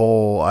the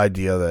whole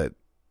idea that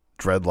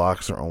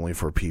dreadlocks are only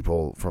for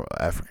people from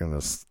African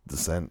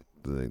descent.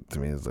 To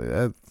me, is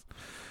like,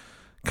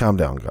 calm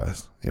down,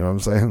 guys. You know what I'm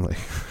saying? Like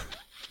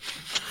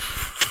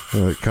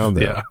calm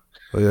down. Yeah.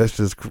 Like, that's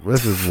just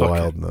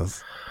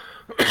wildness.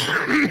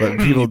 But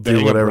people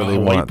do whatever they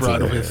want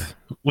to.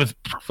 With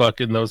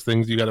fucking those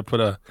things, you got to put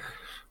a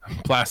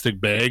plastic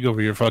bag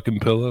over your fucking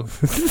pillow.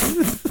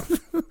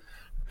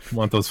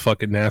 Want those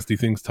fucking nasty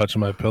things touching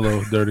my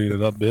pillow, dirtying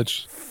it up,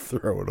 bitch.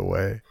 Throw it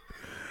away.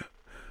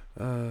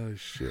 Oh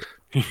shit!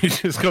 You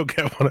just go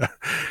get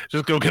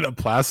a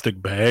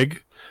plastic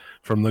bag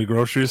from the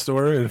grocery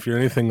store, and if you're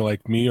anything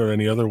like me or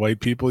any other white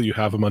people, you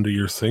have them under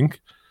your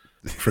sink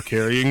for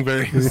carrying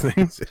various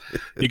things.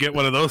 You get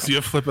one of those, you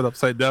flip it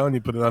upside down,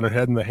 you put it on her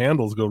head, and the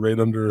handles go right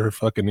under her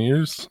fucking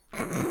ears.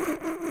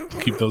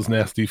 Keep those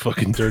nasty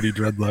fucking dirty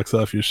dreadlocks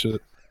off your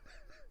shit.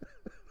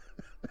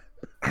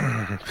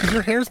 Because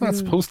your hair's not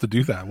supposed to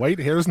do that. White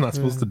hair's not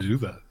supposed to do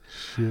that.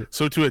 Shit.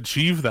 So to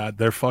achieve that,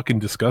 they're fucking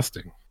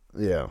disgusting.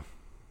 Yeah.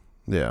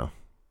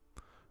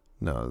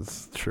 No,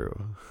 it's true.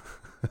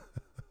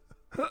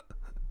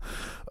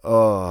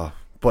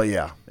 But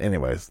yeah.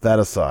 Anyways, that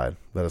aside,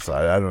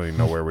 I don't even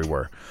know where we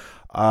were.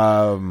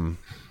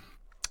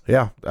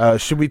 Yeah.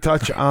 Should we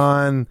touch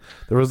on?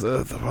 There was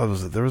what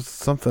was it? There was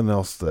something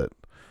else that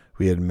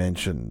we had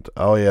mentioned.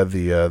 Oh yeah,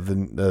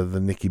 the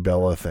Nikki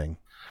Bella thing.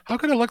 How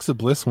could Alexa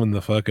Bliss win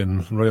the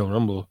fucking Royal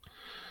Rumble?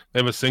 They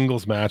have a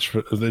singles match.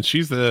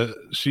 She's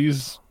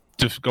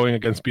just going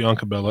against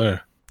Bianca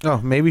Belair. Oh,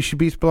 maybe she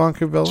beats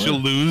Bianca Belair.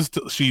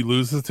 She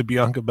loses to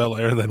Bianca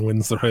Belair, then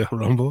wins the Royal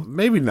Rumble.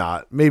 Maybe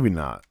not. Maybe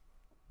you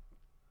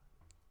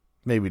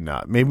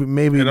know,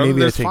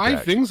 there's I take 5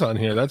 back. things on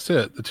here. That's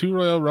it. The 2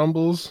 Royal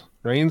Rumbles,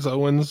 Reigns,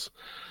 Owens,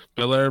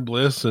 Belair,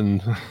 Bliss,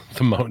 and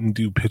the Mountain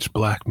Dew Pitch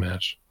Black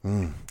match.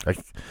 I'm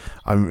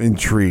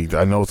intrigued.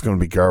 I know it's going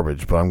to be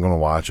garbage, but I'm going to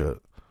watch it.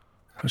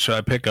 Should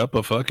I pick up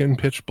a fucking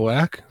Pitch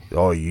Black?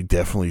 Oh, you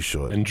definitely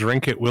should. And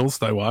drink it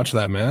whilst I watch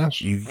that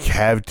match? You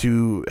have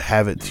to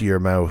have it to your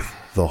mouth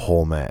the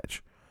whole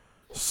match,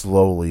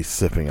 slowly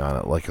sipping on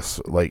it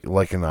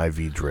like an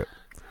IV drip.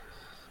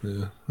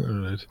 Yeah,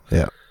 all right.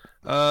 Yeah.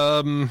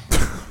 Oh,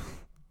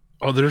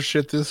 there's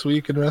shit this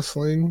week in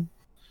wrestling.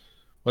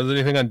 Was there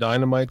anything on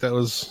Dynamite that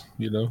was,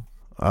 No.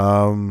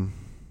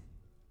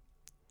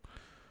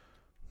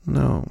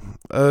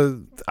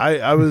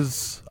 I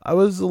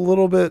was a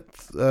little bit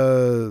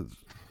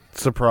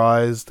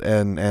surprised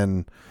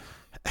and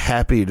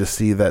happy to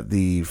see that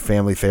the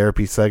family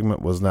therapy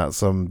segment was not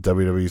some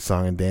WWE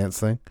song and dance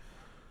thing.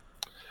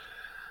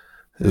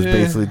 It was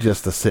basically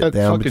just a sit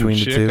down between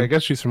the two. I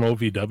guess she's from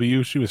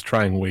OVW. She was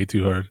trying way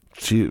too hard.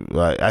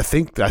 I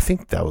think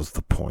that was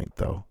the point,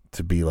 though,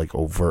 to be like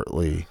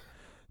overtly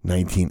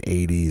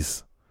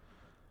 1980s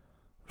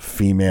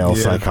female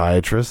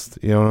psychiatrist.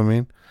 You know what I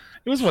mean?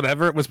 It was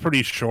whatever. It was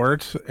pretty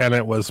short, and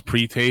it was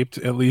pre-taped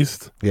at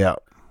least. Yeah,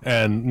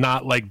 and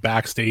not like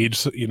backstage.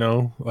 So it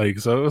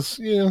was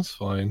it's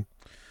fine.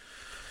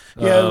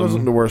 Yeah, it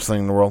wasn't the worst thing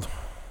in the world.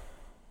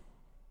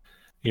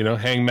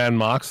 Hangman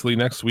Moxley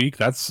next week.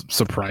 That's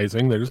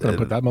surprising. They're just gonna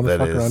put that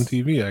motherfucker on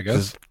TV, I guess.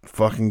 Just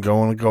fucking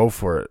going to go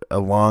for it,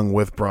 along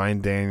with Bryan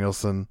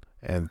Danielson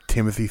and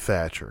Timothy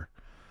Thatcher.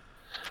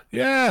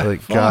 Yeah,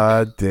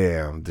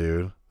 goddamn,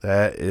 dude,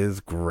 that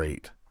is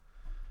great.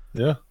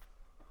 Yeah.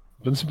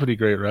 Been some pretty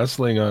great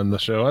wrestling on the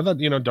show. I thought,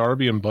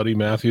 Darby and Buddy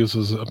Matthews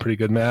was a pretty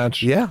good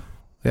match. Yeah.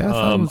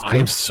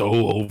 I'm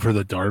so over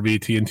the Darby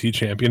TNT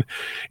champion.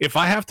 If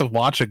I have to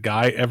watch a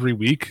guy every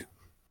week,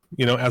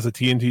 as a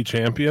TNT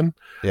champion,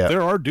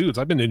 there are dudes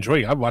I've been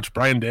enjoying. I've watched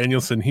Bryan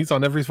Danielson. He's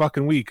on every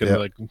fucking week. And they're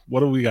like,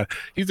 what do we got?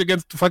 He's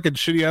against fucking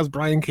shitty ass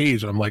Brian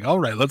Cage. And I'm like, all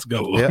right, let's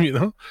go.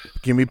 Yeah.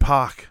 Give me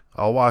Pac.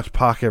 I'll watch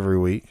Pac every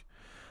week.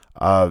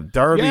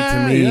 Darby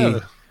to me. Yeah.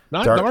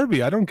 Not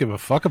Darby. I don't give a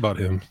fuck about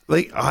him.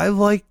 I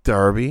like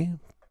Darby,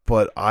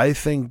 but I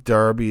think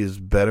Darby is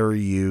better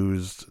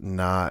used,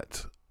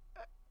 not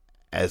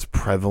as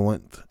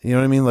prevalent. You know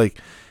what I mean?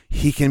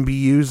 He can be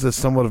used as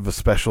somewhat of a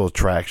special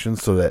attraction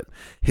so that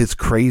his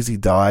crazy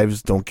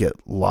dives don't get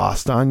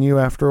lost on you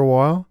after a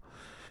while.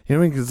 You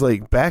know what I mean?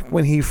 Because back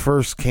when he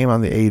first came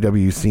on the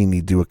AEW scene,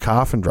 he'd do a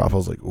coffin drop. I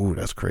was like, ooh,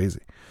 that's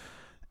crazy.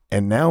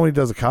 And now when he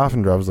does a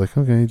coffin drop, I was like,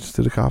 okay, he just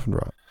did a coffin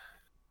drop.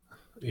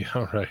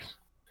 Yeah, right.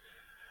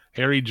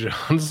 Harry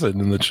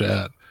Johnson in the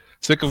chat.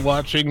 Sick of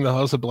watching the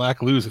House of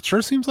Black lose. It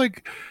sure seems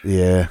like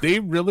they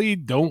really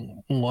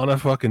don't want to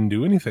fucking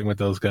do anything with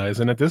those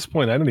guys. And at this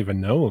point, I don't even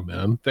know,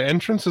 man. The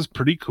entrance is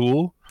pretty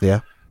cool.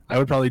 Yeah. I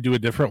would probably do a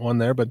different one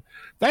there, but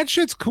that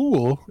shit's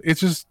cool.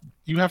 It's just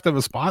you have to have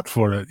a spot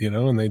for it,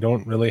 and they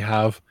don't really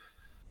have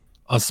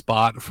a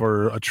spot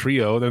for a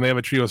trio. Then they have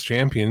a trios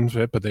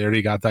championship, but they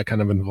already got that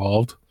kind of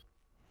involved.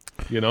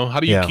 How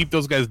do you keep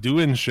those guys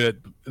doing shit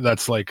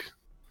that's like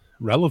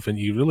relevant?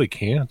 You really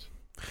can't.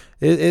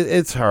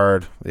 It's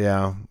hard.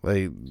 Yeah.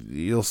 Like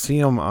you'll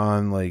see them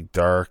on like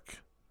Dark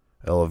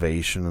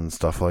Elevation and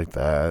stuff like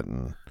that.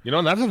 And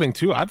and that's the thing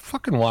too. I'd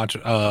fucking watch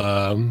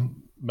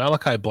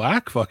Malachi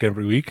Black fuck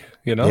every week,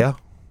 Yeah.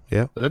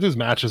 His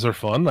matches are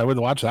fun. I would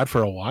watch that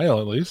for a while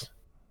at least.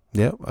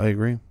 Yeah, I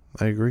agree.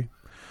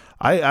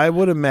 I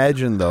would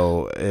imagine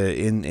though,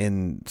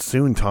 in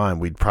soon time,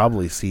 we'd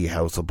probably see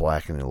House of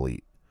Black and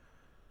Elite.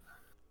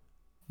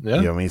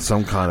 Yeah,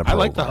 some kind of. I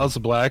like the House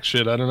of Black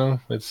shit. I don't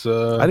know. It's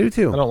I do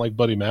too. I don't like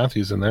Buddy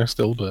Matthews in there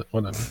still, but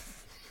whatever.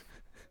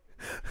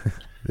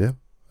 Yeah,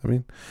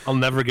 I'll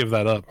never give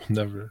that up.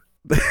 Never.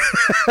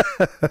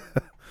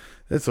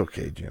 It's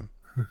okay, Jim.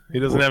 He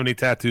doesn't have any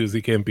tattoos.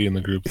 He can't be in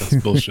the group. That's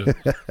bullshit.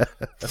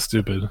 That's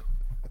stupid.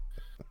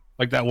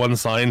 Like that one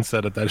sign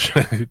said at that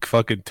shit,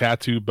 fucking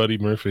tattoo Buddy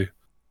Murphy.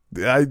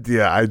 I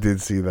did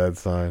see that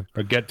sign.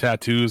 Or get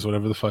tattoos,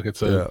 whatever the fuck it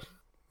said.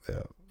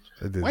 Yeah.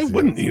 I did. Why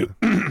wouldn't you?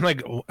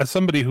 Like, as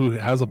somebody who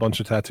has a bunch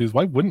of tattoos,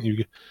 why wouldn't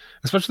you?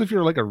 Especially if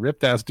you're like a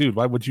ripped ass dude,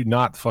 why would you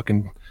not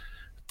fucking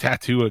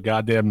tattoo a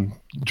goddamn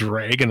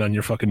dragon on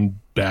your fucking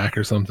back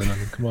or something? I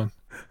mean, come on.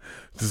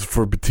 Just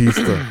for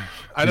Batista.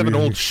 I'd have an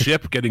old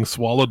ship getting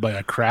swallowed by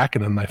a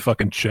kraken in my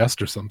fucking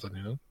chest or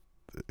something,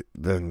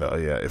 Then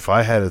if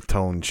I had a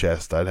toned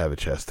chest, I'd have a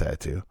chest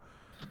tattoo.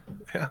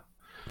 Yeah.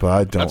 But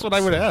I don't. That's what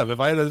I would have. If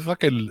I had a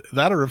fucking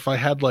that, or if I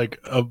had like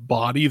a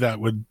body that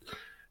would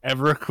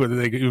could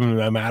it even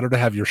matter to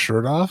have your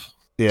shirt off?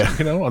 Yeah.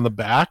 On the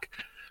back.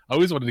 I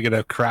always wanted to get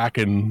a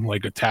kraken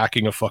like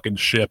attacking a fucking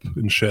ship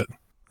and shit.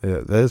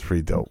 Yeah, that is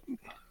pretty dope.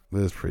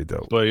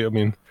 But I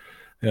mean,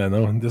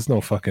 there's no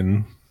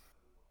fucking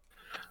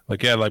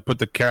like put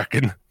the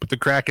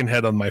kraken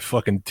head on my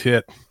fucking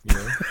tit.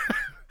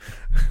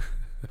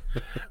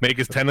 Make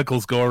his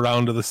tentacles go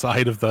around to the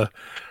side of the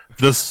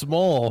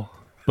small,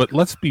 but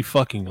let's be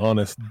fucking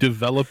honest,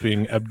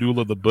 developing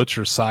Abdullah the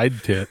Butcher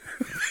side tit.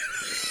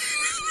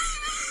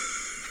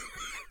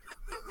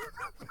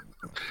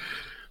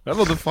 That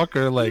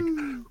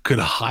motherfucker could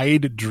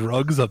hide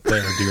drugs up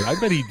there, dude. I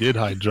bet he did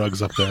hide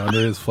drugs up there under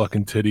his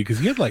fucking titty because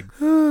he had like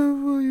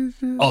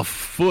a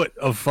foot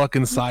of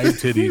fucking side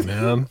titty,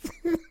 man.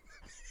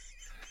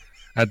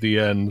 At the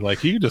end,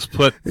 he could just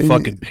put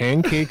fucking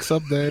pancakes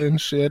up there and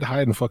shit,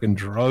 hiding fucking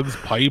drugs,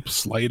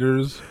 pipes,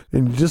 lighters.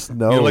 And you just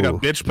know, like a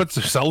bitch puts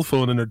her cell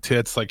phone in her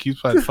tits, he's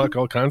had fuck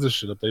all kinds of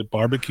shit up there,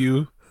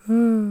 barbecue.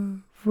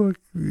 Fuck,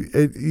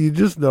 you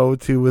just know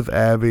too with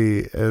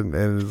Abby and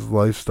his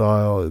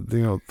lifestyle.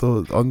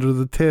 Under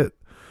the tit,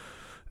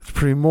 it's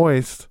pretty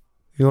moist.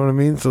 You know what I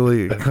mean? So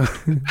it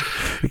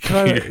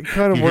kind of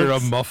you works. Hear a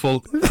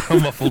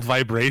muffled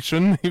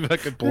vibration. He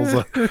fucking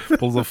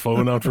pulls a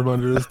phone out from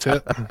under his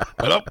tit.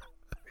 What up?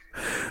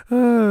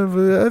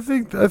 But I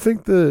think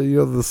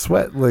the the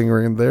sweat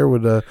lingering there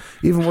would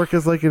even work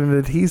as like an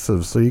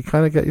adhesive. So you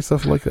kind of got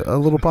yourself like a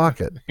little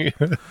pocket. Yeah.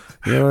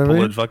 You know what I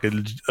mean?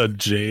 Fucking a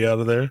J out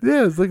of there.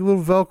 Yeah, it's like a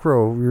little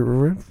Velcro.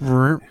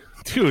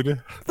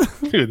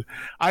 Dude,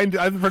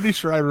 I'm pretty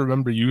sure I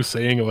remember you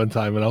saying it one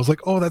time, and I was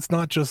like, oh, that's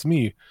not just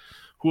me.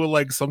 Who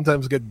will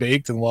sometimes get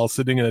baked and while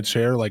sitting in a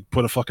chair,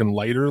 put a fucking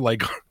lighter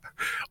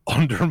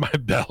under my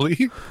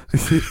belly,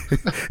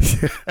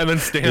 and then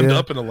stand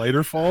up and a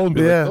lighter fall and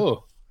be like,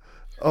 oh.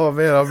 Oh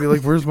man, I'll be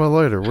like, where's my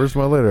lighter?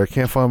 I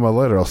can't find my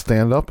lighter. I'll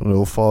stand up and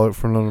it'll fall out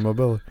from under my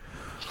belly.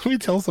 Let me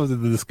tell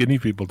something to the skinny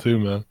people too,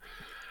 man.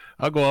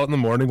 I'll go out in the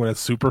morning when it's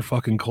super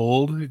fucking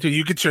cold. Dude,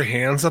 you get your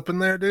hands up in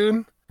there,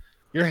 dude.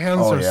 Your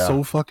hands are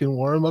so fucking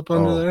warm up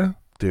under there.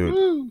 Dude.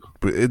 Woo.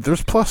 But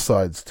there's plus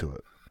sides to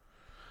it.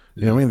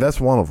 You know what I mean? That's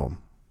one of them.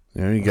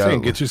 You got to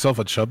get yourself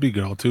a chubby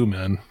girl too,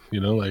 man.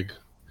 When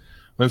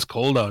it's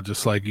cold out,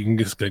 just you can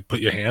just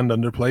put your hand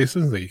under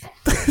places.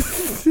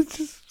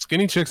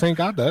 Skinny chicks ain't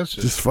got that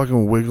shit. Just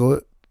fucking wiggle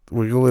it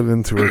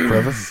into a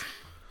crevice.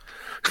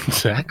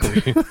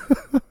 Exactly.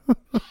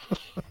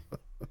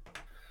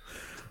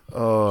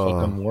 Oh,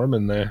 fucking warm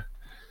in there.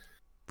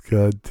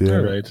 God damn.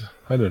 All right.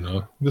 I don't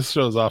know. This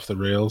show's off the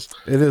rails.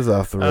 It is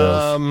off the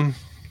rails.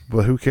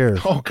 But who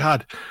cares? Oh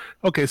God.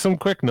 Okay, some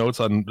quick notes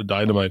on the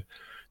Dynamite.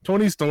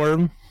 Toni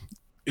Storm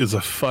is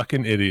a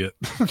fucking idiot.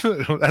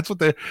 That's what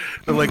they're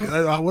like.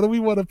 What do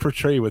we want to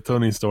portray with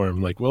Toni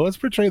Storm? Let's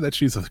portray that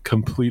she's a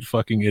complete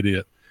fucking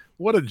idiot.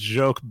 What a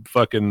joke,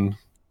 fucking.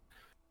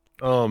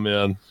 Oh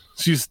man,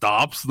 she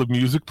stops. The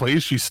music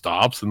plays. She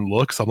stops and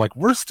looks. I'm like,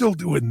 we're still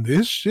doing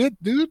this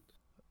shit, dude.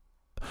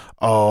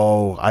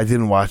 Oh, I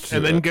didn't watch it.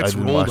 And then gets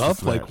rolled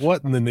up.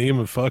 What in the name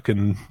of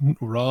fucking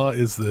Raw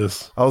is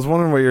this? I was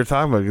wondering what you're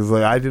talking about because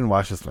I didn't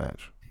watch this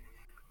match.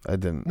 I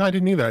didn't. No, I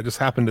didn't either. I just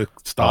happened to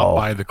stop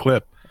by the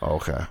clip.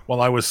 Okay.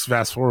 While I was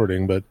fast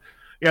forwarding, but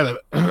Yeah,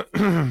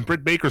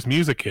 Britt Baker's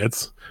music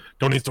hits.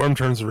 Tony Storm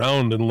turns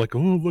around and like,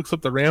 looks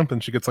up the ramp,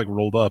 and she gets like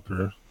rolled up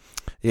or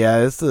Yeah,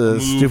 it's a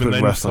move, stupid and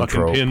then wrestling fucking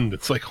trope. pinned.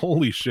 It's like,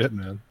 holy shit,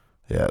 man.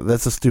 Yeah,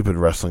 that's a stupid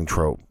wrestling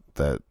trope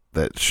that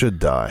should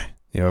die.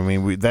 You know what I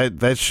mean?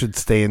 That should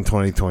stay in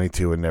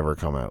 2022 and never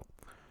come out.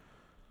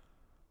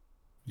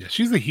 Yeah,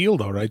 she's the heel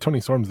though, right?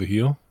 Tony Storm's the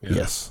heel. Yeah.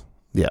 Yes.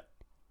 Yeah.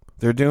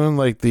 They're doing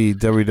like the At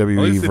WWE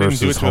least they didn't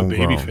do it versus to a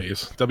homegrown. baby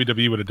face.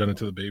 WWE would have done it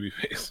to the baby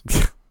face.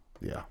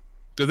 Yeah.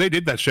 Because they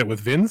did that shit with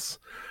Vince.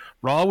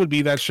 Raw would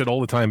be that shit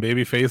all the time.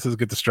 Baby faces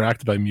get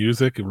distracted by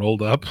music and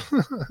rolled up.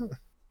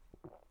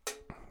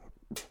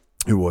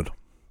 It would.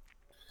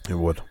 It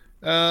would.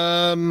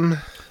 But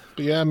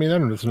yeah, I mean, I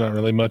don't know. There's not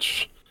really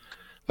much.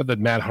 I thought that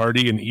Matt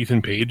Hardy and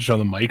Ethan Page on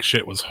the mic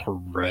shit was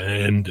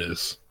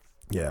horrendous.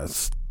 Yeah,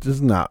 it's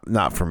just not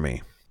for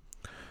me.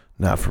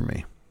 Not for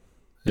me.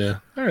 Yeah.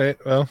 All right.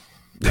 Well,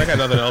 I got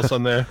nothing else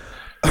on there.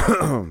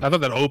 I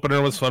thought that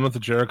opener was fun with the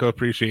Jericho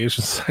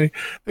Appreciation Society.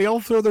 They all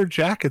throw their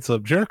jackets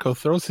up. Jericho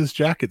throws his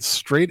jacket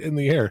straight in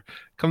the air,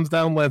 comes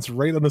down, lands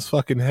right on his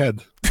fucking head.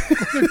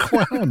 Like a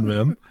clown,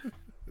 man.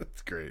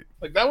 That's great.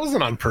 Like that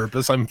wasn't on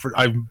purpose. I'm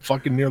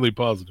fucking nearly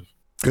positive.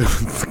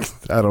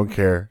 I don't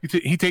care.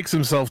 He takes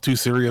himself too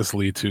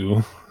seriously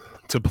to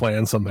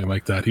plan something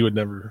like that. He would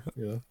never.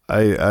 You know.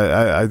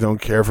 I don't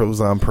care if it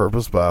was on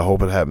purpose, but I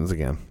hope it happens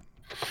again.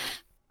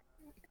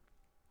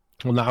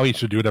 Well, now he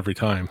should do it every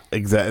time.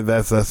 Exactly.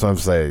 That's what I'm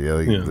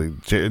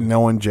saying.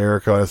 Knowing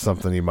Jericho has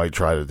something he might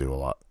try to do a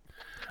lot.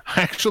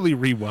 I actually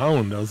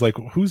rewound. I was like,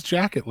 whose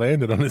jacket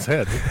landed on his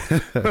head?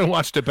 I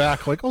watched it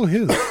back, like, oh,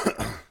 his.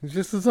 It's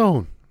just his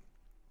own.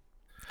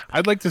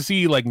 I'd like to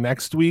see like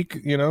next week,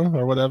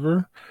 or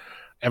whatever.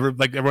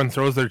 Everyone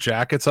throws their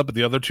jackets up, but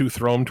the other two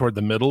throw them toward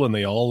the middle, and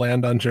they all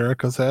land on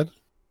Jericho's head.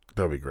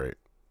 That'd be great.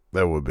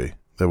 That would be.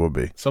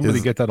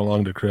 Somebody get that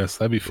along to Chris.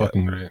 That'd be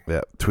fucking great.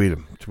 Yeah, tweet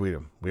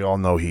him. We all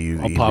know he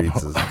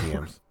reads his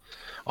DMs.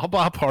 I'll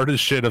pop hard as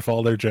shit if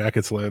all their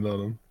jackets land on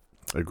him.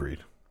 Agreed.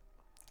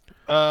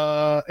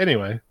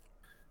 Anyway,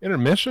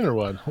 intermission or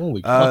what?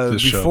 Holy fuck!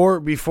 This show.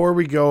 Before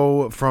we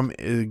go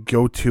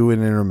to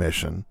an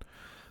intermission,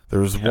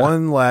 there's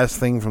one last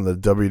thing from the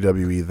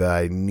WWE that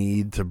I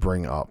need to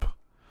bring up.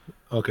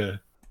 Okay.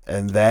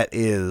 And that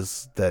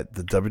is that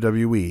the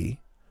WWE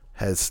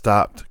has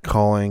stopped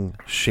calling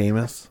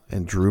Sheamus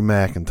and Drew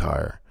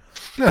McIntyre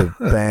the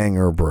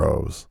Banger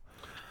Bros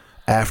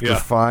after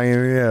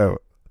finding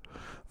out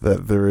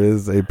that there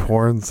is a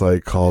porn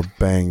site called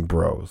Bang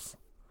Bros.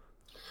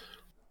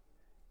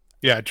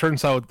 Yeah, it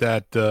turns out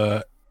that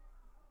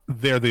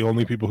they're the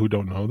only people who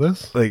don't know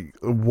this. Like,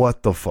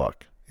 what the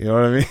fuck? You know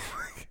what I mean?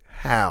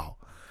 How?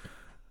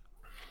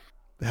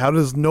 How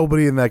does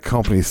nobody in that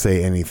company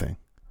say anything?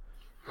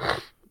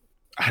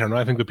 I don't know.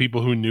 I think the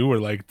people who knew were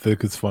like,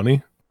 think it's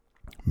funny.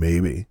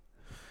 Maybe.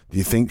 Do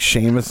you think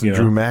Sheamus and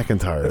Drew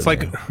McIntyre? It's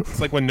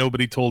like when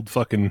nobody told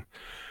fucking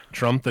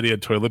Trump that he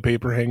had toilet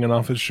paper hanging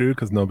off his shoe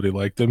because nobody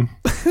liked him.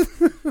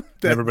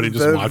 Everybody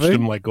just watched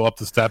him like go up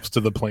the steps to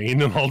the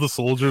plane, and all the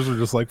soldiers were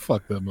just like,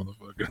 "Fuck that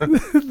motherfucker."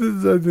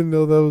 I didn't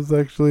know that was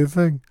actually a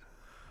thing.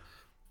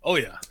 Oh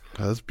yeah,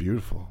 that's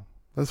beautiful.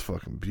 That's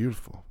fucking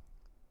beautiful.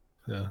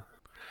 Yeah.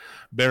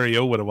 Barry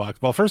O would have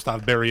walked. Well, first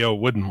off, Barry O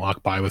wouldn't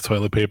walk by with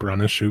toilet paper on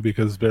his shoe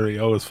because Barry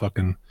O is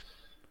fucking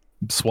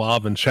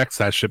suave and checks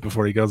that shit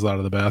before he goes out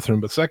of the bathroom.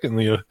 But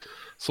secondly, a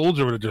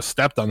soldier would have just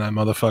stepped on that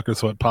motherfucker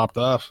so it popped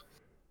off.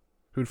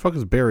 Who the fuck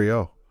is Barry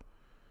O?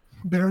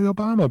 Barry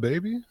Obama,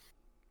 baby.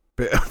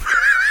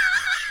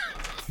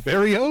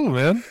 Barry O,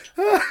 man.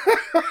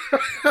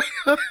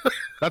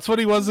 That's what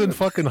he was in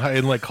fucking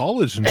in like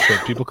college and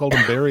shit. People called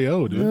him Barry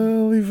O, dude.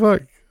 Holy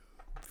fuck.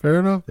 Fair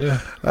enough.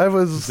 Yeah. I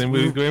was. Then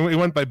we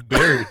went by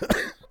Barry.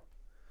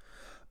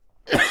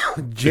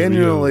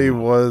 Genuinely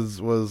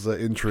was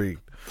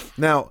intrigued.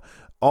 Now,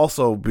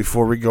 also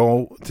before we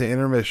go to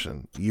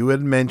intermission, you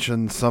had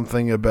mentioned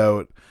something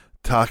about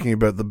talking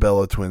about the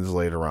Bella Twins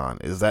later on.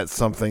 Is that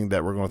something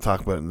that we're going to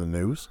talk about in the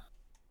news?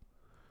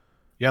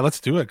 Yeah, let's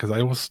do it because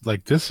I was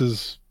like, this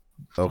is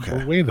okay.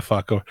 We're way the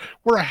fuck over.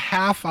 We're a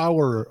half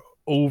hour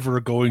over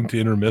going to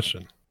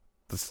intermission.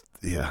 This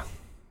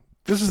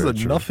is a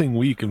nothing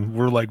week, and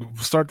we're like,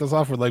 start this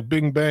off with like,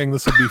 bing bang.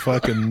 This would be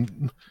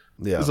fucking.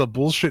 Yeah, this is a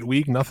bullshit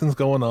week. Nothing's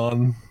going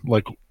on.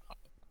 Like,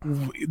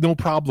 no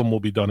problem.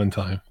 We'll be done in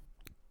time.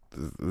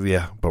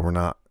 Yeah, but we're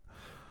not.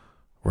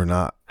 We're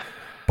not.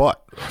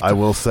 But I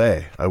will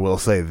say,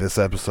 this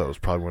episode is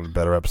probably one of the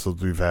better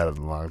episodes we've had in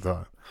a long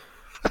time.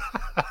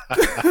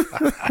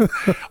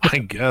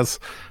 I guess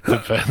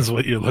depends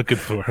what you're looking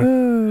for.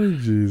 Oh,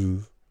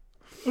 Jesus.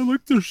 I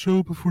like their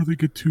show before they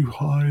get too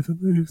high. Then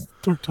they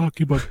start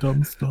talking about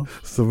dumb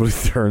stuff. Somebody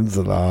turns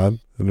it on,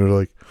 and they're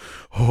like,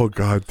 "Oh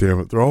God damn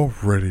it, they're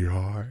already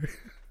high."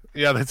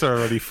 Yeah, that's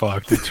already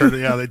fucked. They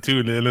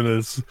tune in, and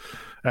it's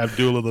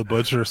Abdullah the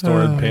Butcher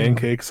storing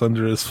pancakes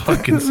under his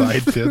fucking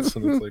side tits,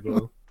 and it's like,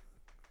 well,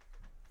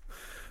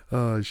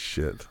 oh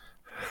shit.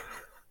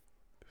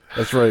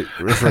 That's right,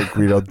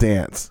 Guido.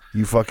 Dance.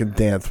 You fucking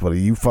dance,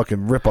 buddy. You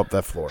fucking rip up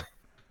that floor.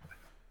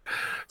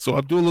 So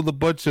Abdullah the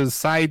Butcher's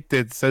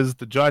cited says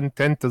the John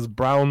Tenta's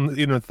brown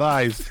inner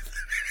thighs.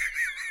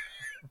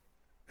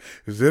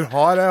 Is it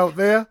hot out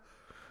there?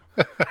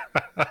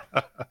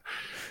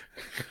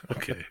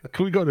 Okay,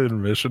 can we go to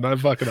intermission? I'm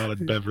fucking out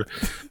of beverage.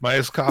 My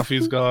iced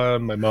coffee's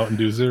gone. My Mountain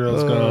Dew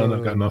Zero's gone.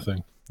 I've got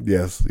nothing.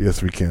 Yes,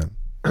 we can.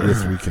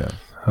 Yes, we can.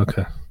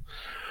 Okay.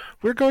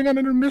 We're going on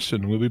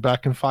intermission. We'll be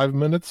back in 5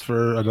 minutes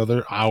for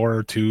another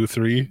hour, 2,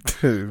 3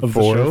 of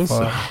 4, the show.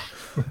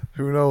 5.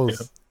 Who knows?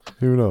 Yeah.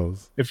 Who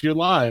knows? If you're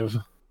live,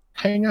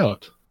 hang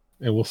out,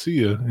 and we'll see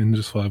you in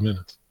just 5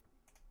 minutes.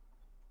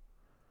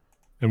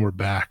 And we're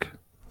back.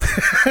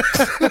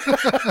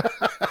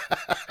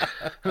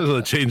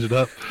 Let's change it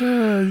up.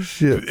 Oh,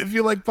 shit. If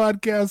you like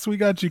podcasts, we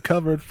got you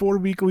covered. 4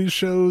 weekly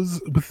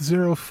shows with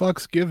 0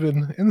 fucks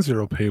given and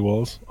 0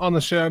 paywalls on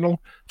the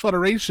channel.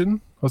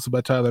 Federation, hosted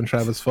by Tyler and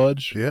Travis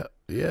Fudge. Yeah,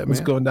 What's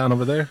man. going down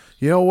over there?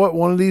 You know what?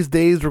 One of these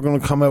days, we're going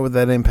to come out with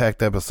that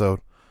Impact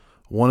episode.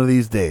 One of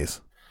these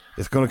days.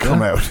 It's going to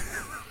come out.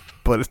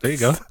 But there you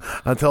go.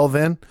 Until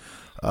then,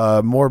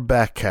 more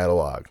back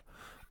catalog.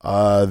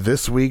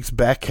 This week's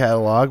back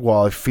catalog,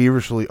 while I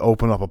feverishly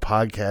open up a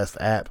podcast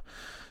app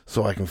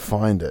so I can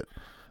find it,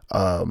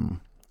 I'm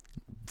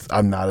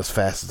not as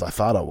fast as I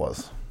thought I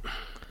was.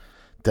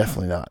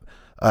 Definitely not.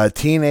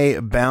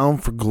 TNA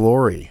Bound for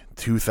Glory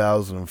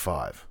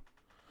 2005.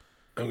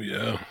 Oh,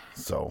 yeah.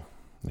 So,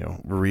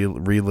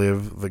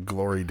 relive the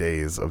glory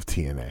days of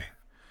TNA.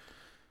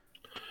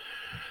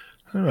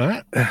 All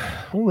right,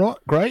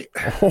 great.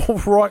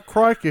 All right,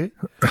 crikey.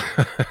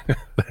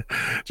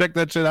 Check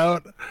that shit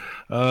out.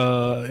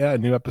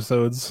 New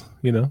episodes,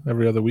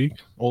 every other week.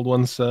 Old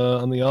ones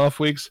on the off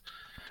weeks.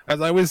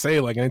 As I always say,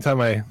 like anytime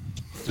I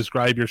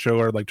describe your show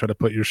or like try to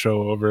put your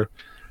show over,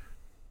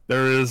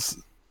 there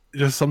is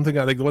just something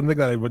I think. One thing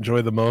that I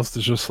enjoy the most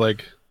is just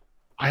like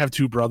I have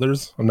 2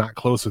 brothers. I'm not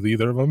close with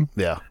either of them.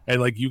 Yeah, and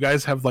like you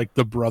guys have like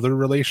the brother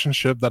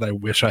relationship that I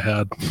wish I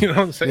had. You know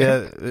what I'm saying?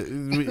 Yeah,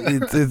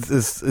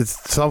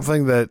 it's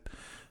something that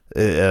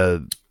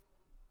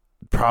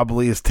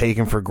probably is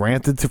taken for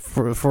granted to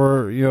a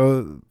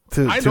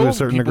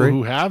certain degree.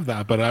 Who have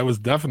that, but I was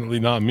definitely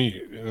not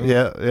me.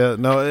 Yeah,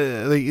 no,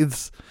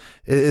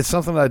 it's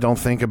something that I don't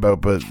think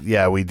about, but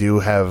yeah, we do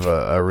have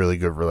a really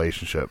good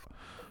relationship.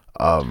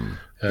 I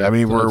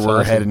mean, we're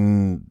awesome.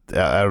 Heading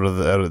out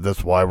of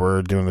that's why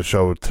we're doing the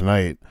show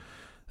tonight.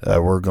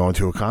 We're going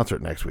to a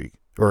concert next week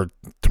or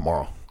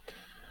tomorrow.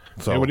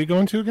 So, hey, what are you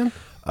going to again?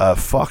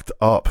 Fucked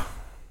Up.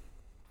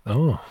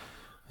 Oh,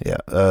 yeah.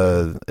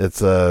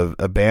 It's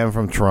a band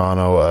from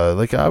Toronto.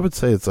 I would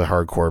say it's a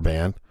hardcore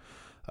band.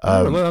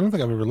 I don't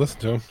think I've ever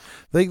listened to him.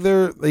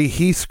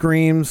 He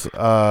screams. It's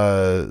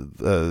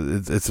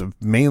a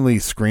mainly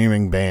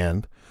screaming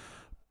band,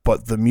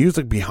 but the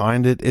music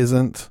behind it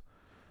isn't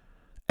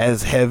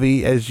as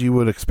heavy as you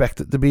would expect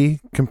it to be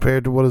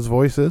compared to what his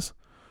voice is.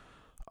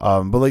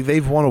 But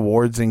they've won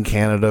awards in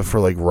Canada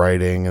for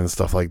writing and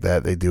stuff like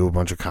that. They do a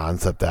bunch of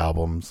concept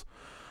albums.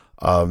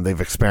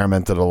 They've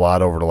experimented a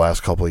lot over the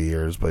last couple of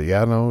years, but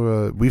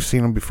we've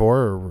seen them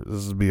before.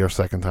 This will be our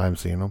second time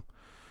seeing them.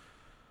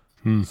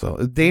 So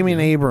Damian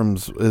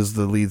Abrams is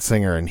the lead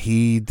singer, and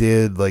he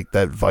did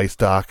that Vice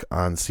doc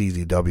on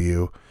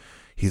CZW.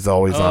 He's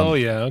always on. Oh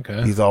yeah,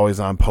 okay. He's always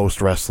on Post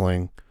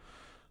Wrestling.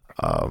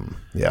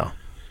 Yeah.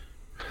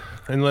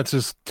 And let's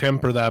just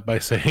temper that by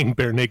saying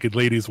Bare Naked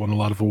Ladies won a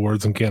lot of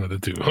awards in Canada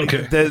too.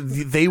 Okay,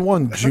 they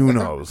won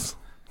Junos,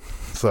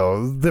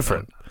 so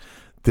different.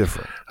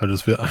 I'm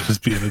just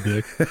being a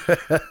dick.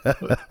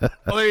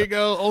 Well, there you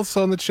go.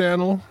 Also on the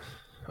channel,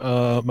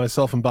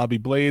 myself and Bobby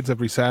Blades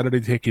every Saturday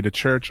take you to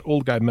church.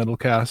 Old Guy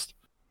Metalcast,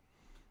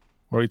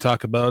 where we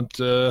talk about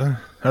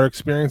our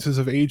experiences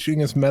of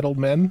aging as metal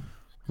men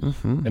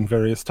and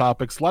various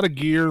topics. A lot of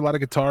gear, a lot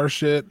of guitar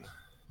shit,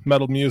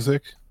 metal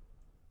music.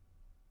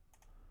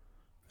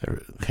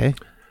 Okay,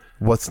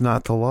 what's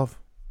not to love?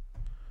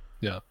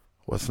 Yeah,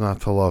 what's not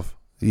to love?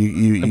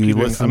 You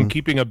listen. I'm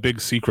keeping a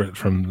big secret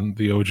from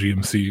the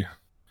OGMC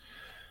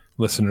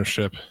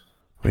listenership.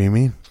 What do you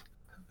mean?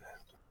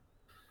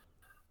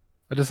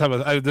 I just have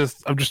I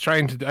just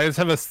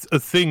have a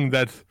thing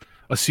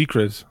a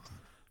secret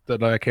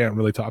that I can't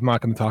really talk. I'm not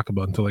going to talk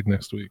about until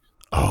next week.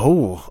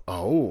 Oh!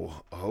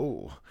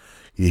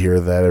 You hear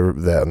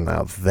that?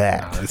 Now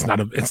that it's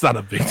not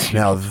a big deal.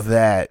 Now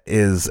that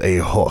is a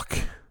hook.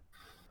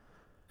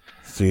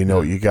 So you know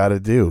what you got to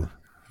do.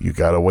 You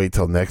got to wait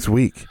till next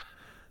week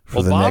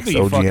for the Bobby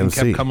next fucking OGMC.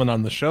 kept coming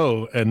on the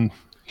show, and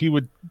he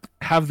would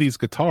have these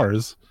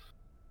guitars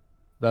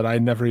that I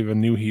never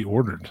even knew he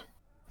ordered.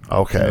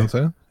 Okay. You know what I'm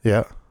saying?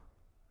 Yeah.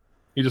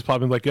 He just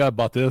popped in yeah, I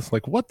bought this.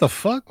 What the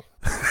fuck?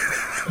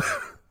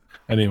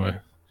 Anyway,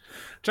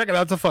 check it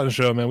out. It's a fun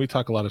show, man. We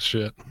talk a lot of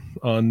shit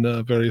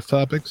on various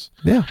topics.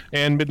 Yeah.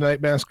 And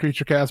Midnight Mass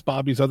Creature Cast,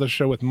 Bobby's other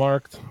show with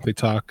Mark. They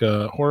talk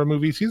horror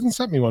movies. He hasn't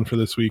sent me one for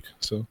this week,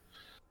 so.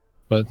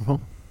 But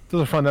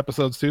those are fun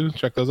episodes too.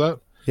 Check those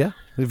out. Yeah.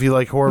 If you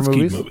like horror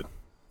movies,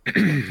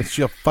 it's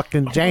your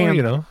fucking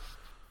jam.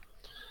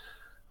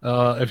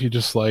 Or, if you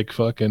just like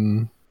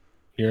fucking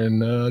hearing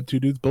 2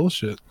 dudes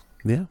bullshit.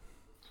 Yeah.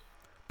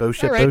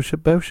 Bullshit, All right.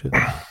 bullshit, bullshit.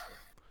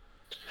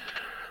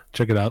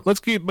 Check it out. Let's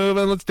keep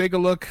moving. Let's take a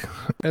look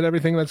at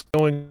everything that's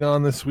going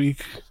on this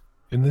week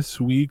in this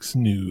week's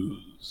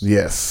news.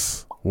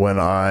 Yes, when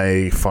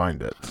I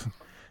find it.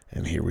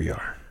 And here we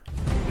are.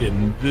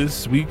 In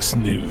this week's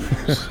news.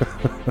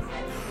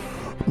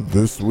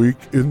 This week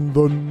in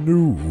the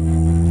news.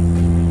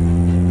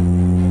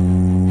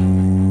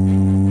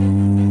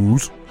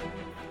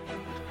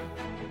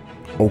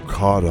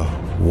 Okada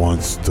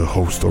wants to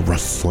host a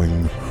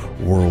wrestling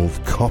World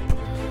Cup.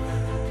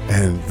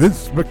 And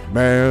Vince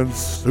McMahon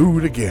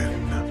sued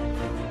again.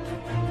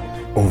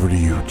 Over to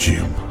you,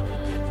 Jim.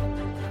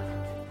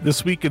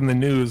 This week in the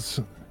news,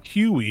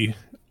 Huey.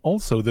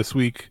 Also this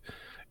week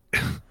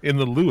in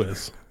the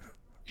Lewis.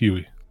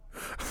 Huey.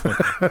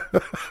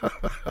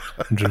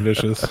 Jim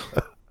Vicious.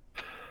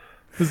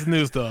 This is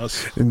news to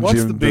us. And What's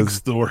Jim the big does-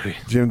 story?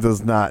 Jim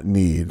does not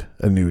need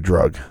a new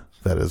drug.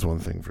 That is one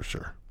thing for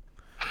sure.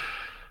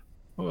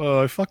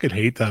 I fucking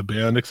hate that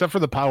band, except for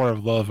The Power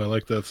of Love. I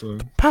like that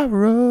song.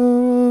 Power of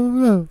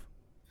love.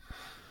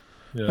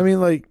 Yeah. I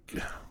mean, like,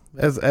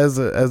 as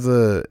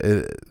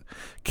a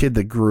kid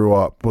that grew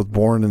up, was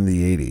born in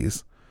the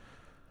 80s,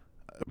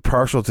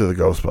 partial to the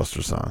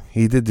Ghostbusters song.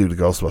 He did do the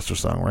Ghostbusters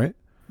song, right?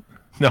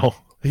 No,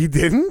 He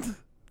didn't?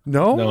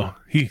 No? no.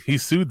 He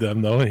sued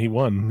them, though, and he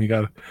won. He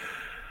got...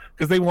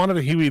 Because they wanted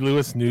a Huey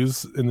Lewis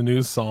news in the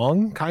news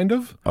song, kind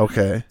of.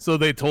 Okay. So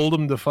they told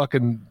him to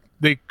fucking...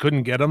 They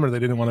couldn't get him or they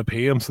didn't want to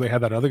pay him, so they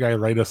had that other guy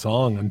write a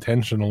song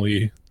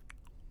intentionally.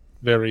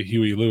 Very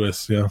Huey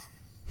Lewis, yeah.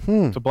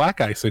 It's a black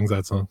guy sings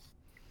that song.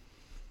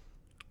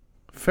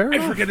 Fair I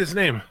enough. forget his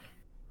name.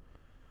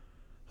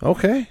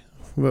 Okay.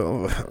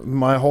 Well,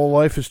 my whole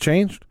life has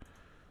changed.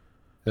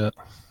 Yeah.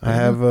 I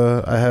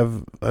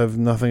have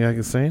nothing I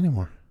can say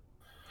anymore.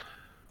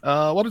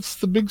 What is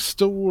the big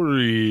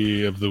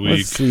story of the week?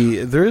 Let's see.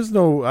 I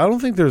don't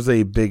think there's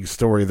a big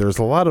story. There's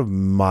a lot of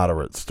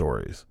moderate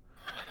stories.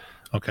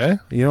 Okay.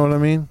 You know what I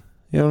mean?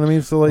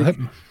 So, like,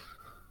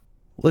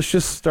 let's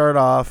just start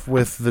off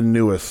with the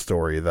newest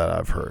story that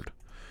I've heard.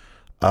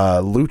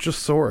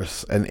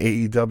 Luchasaurus and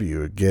AEW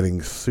are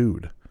getting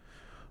sued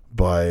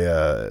by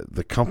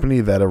the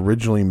company that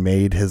originally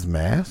made his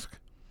mask.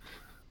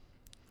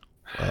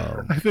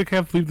 I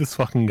can't believe this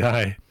fucking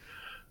guy.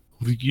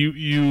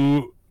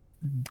 You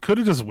could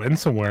have just went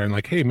somewhere and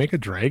like, hey, make a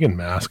dragon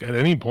mask at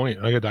any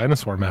point, like a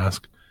dinosaur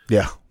mask.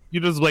 Yeah. You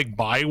just like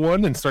buy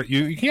one and start.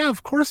 Yeah,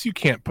 of course you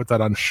can't put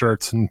that on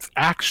shirts and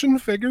action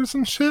figures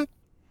and shit.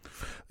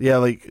 Yeah,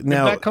 like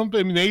now If that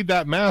company made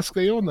that mask,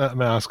 they own that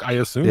mask, I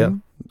assume. Yeah.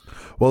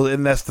 Well,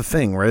 and that's the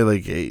thing, right?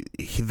 Like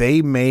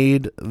they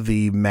made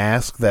the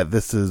mask that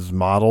this is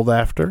modeled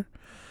after.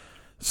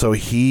 So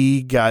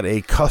he got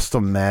a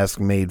custom mask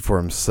made for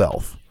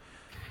himself.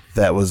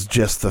 That was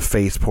just the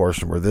face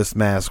portion, where this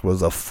mask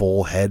was a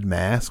full head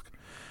mask.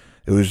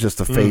 It was just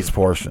the face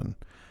portion.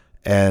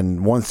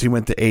 And once he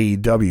went to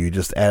AEW, he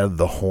just added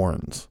the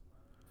horns.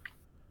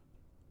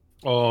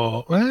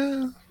 Oh,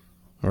 well,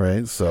 All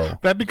right, so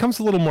that becomes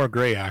a little more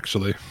gray,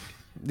 actually.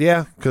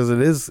 yeah, because it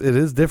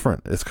is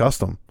different. It's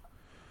custom.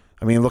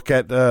 I mean, look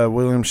at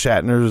William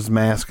Shatner's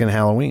mask in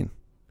Halloween.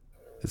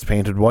 It's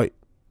painted white.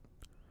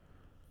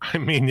 I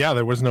mean, yeah,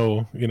 there was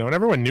no, and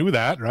everyone knew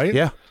that, right?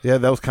 Yeah,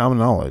 that was common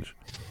knowledge.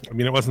 I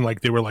mean, it wasn't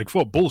like they were like,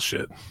 full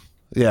bullshit.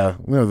 Yeah,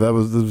 that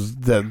was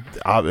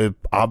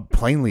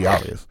plainly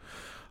obvious.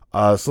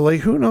 So,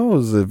 like, who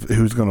knows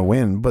who's going to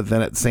win? But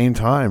then at the same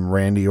time,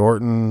 Randy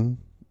Orton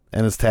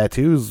and his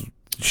tattoos,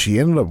 she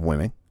ended up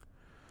winning.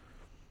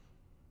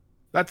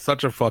 That's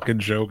such a fucking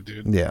joke,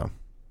 dude. Yeah,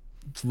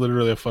 It's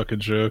literally a fucking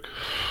joke.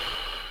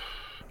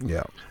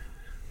 yeah.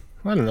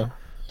 I don't know.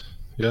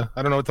 Yeah,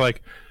 I don't know what to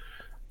like.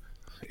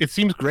 It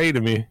seems gray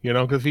to me,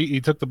 because he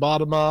took the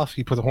bottom off,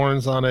 he put the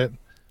horns on it,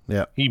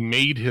 Yeah. he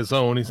made his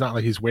own. He's not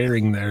like he's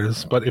wearing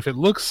theirs. But if it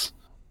looks,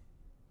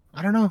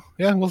 I don't know.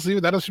 Yeah, we'll see.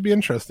 That should be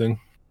interesting.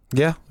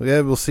 Yeah,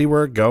 we'll see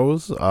where it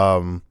goes. This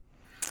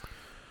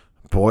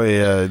actually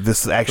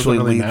Doesn't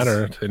really leads.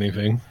 matter to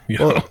anything.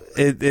 Well,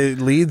 it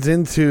leads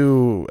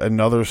into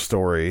another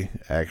story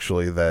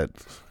actually that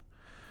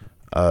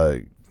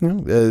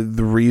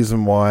the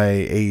reason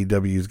why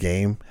AEW's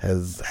game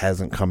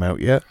hasn't come out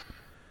yet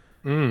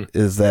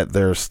is that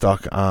they're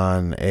stuck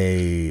on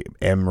a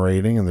M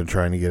rating and they're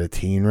trying to get a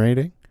teen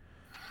rating.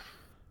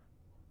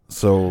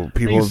 So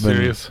people have been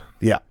serious?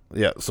 Yeah.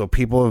 So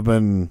people have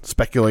been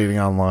speculating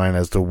online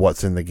as to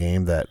what's in the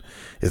game that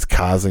is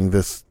causing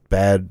this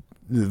bad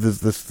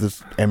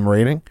this M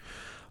rating.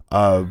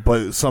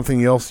 But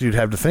something else you'd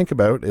have to think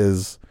about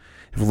is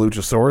if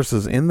Luchasaurus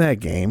is in that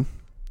game,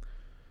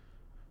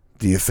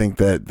 do you think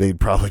that they'd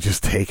probably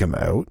just take him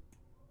out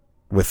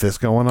with this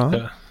going on?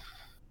 Yeah.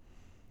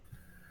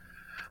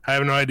 I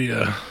have no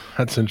idea.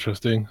 That's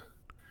interesting.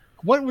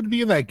 What would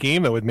be in that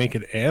game that would make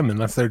it M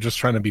unless they're just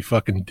trying to be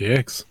fucking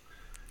dicks?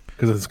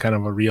 Because it's kind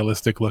of a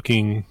realistic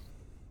looking.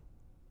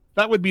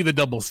 That would be the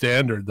double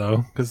standard, though.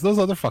 Because those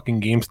other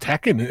fucking games,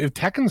 if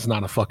Tekken's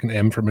not a fucking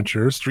M for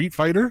mature, Street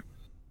Fighter,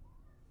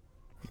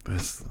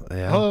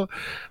 Yeah.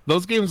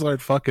 those games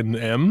aren't fucking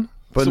M.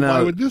 But So why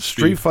now would this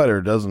Street be?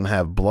 Fighter doesn't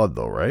have blood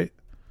though, right?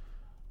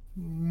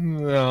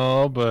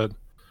 No, but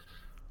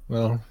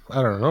well,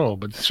 I don't know,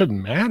 but it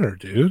shouldn't matter,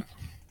 dude.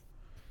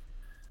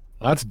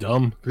 That's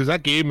dumb because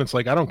that game, it's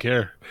like I don't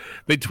care.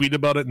 They tweet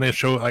about it and they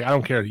show like I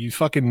don't care. You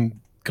fucking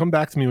come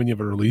back to me when you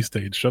have a release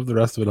date. Shove the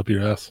rest of it up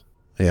your ass.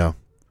 Yeah.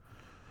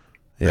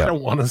 I Yeah.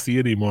 don't want to see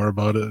any more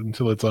about it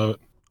until it's out.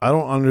 I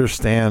don't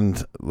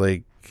understand,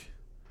 like,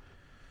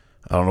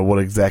 I don't know what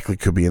exactly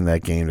could be in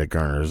that game that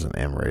garners an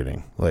M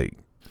rating. Like,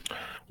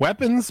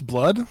 Weapons,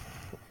 blood,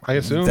 I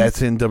assume.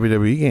 that's in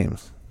WWE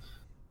games.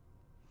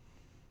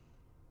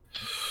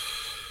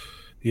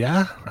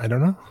 Yeah, I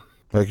don't know.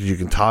 Like, you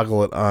can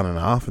toggle it on and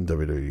off in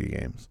WWE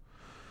games.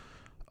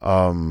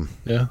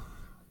 Yeah.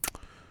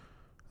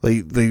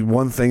 Like, the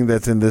one thing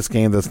that's in this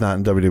game that's not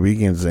in WWE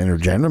games is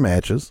intergender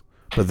matches.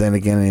 But then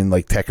again, in,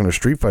 like, Tekken or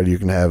Street Fighter, you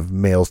can have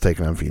males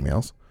taking on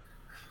females.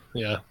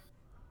 Yeah.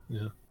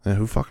 And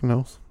who fucking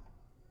knows?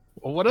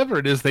 Well, whatever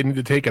it is, they need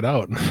to take it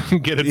out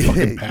and get it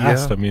fucking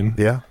passed. Yeah. I mean,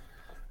 Yeah.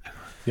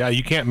 yeah,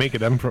 you can't make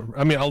it I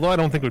mean, although I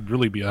don't think it would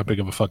really be that big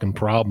of a fucking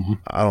problem.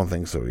 I don't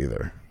think so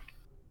either.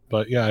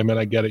 But yeah, I mean,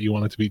 I get it. You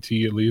want it to be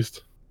T at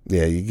least.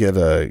 Yeah, you get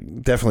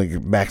definitely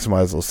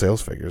maximize those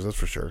sales figures, that's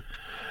for sure.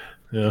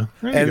 Yeah.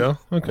 There And you go.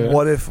 Okay.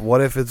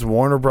 What if it's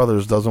Warner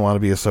Brothers doesn't want to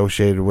be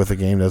associated with a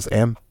game that's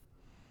M?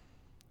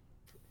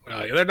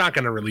 They're not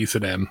going to release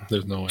it M.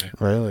 There's no way.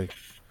 Really?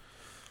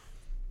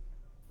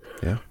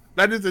 Yeah.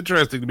 That is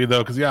interesting to me, though,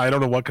 because, yeah, I don't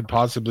know what could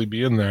possibly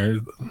be in there.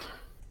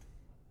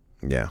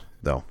 Yeah.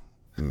 No.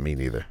 Me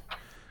neither.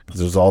 'Cause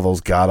there's all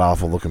those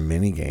god-awful looking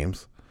mini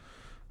games.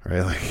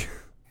 Right? Like,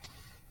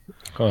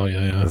 Oh,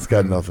 yeah. it's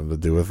got nothing to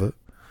do with it.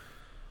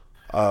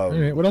 All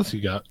right, what else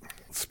you got?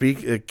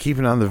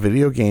 Keeping on the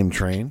video game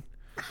train,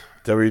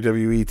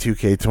 WWE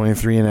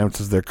 2K23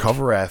 announces their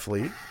cover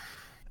athlete,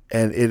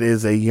 and it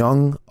is a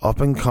young,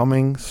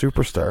 up-and-coming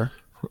superstar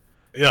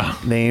Yeah.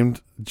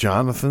 named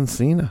Jonathan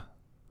Cena.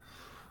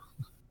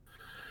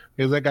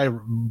 Has that guy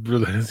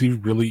has he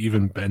really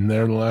even been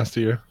there in the last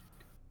year?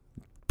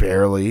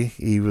 Barely.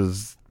 He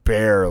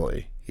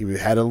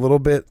had a little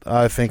bit,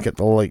 I think, at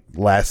the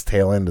last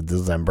tail end of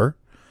December.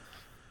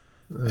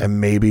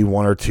 And maybe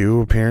one or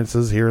two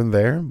appearances here and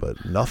there,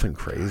 but nothing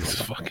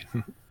crazy.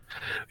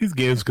 These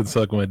games can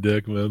suck my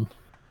dick, man.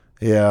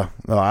 Yeah.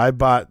 No, I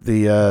bought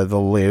the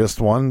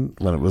latest one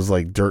when it was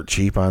like dirt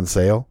cheap on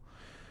sale,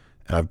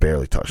 and I've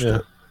barely touched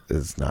it.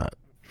 It's not.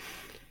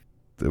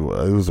 It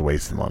was a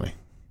waste of money.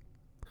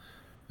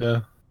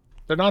 Yeah.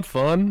 They're not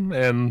fun,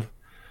 and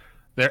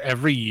they're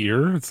every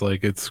year. It's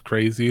like, it's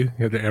crazy.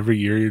 Every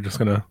year you're just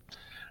gonna,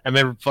 and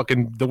they're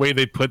fucking, the way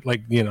they put,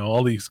 like, you know,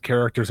 all these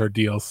characters are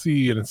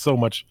DLC, and it's so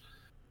much,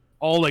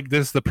 all like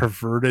this, the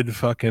perverted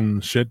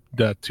fucking shit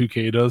that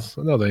 2K does.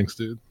 No thanks,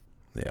 dude.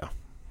 Yeah.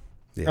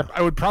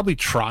 I would probably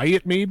try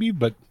it maybe,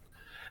 but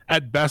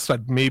at best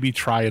I'd maybe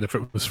try it if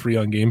it was free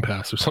on Game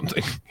Pass or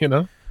something, you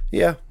know?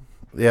 Yeah.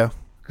 Yeah.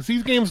 Because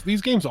these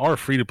games are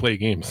free to play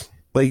games.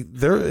 Like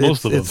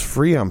it's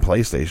free on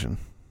PlayStation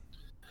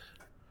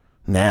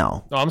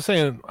now. No, I'm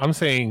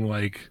saying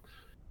like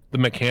the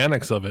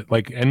mechanics of it,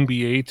 like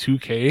NBA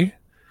 2K,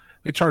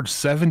 they charge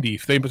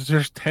 $70.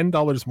 There's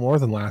 $10 more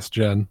than last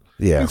gen.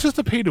 Yeah. It's just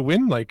a pay to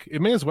win. Like,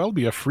 it may as well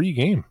be a free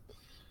game.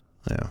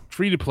 Yeah.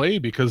 Free to play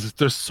because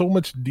there's so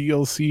much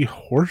DLC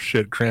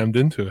horseshit crammed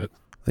into it.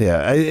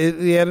 Yeah.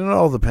 It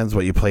all depends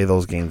what you play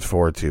those games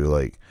for too.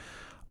 Like,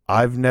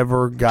 I've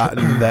never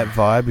gotten that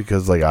vibe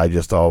because like I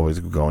just always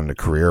go into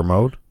career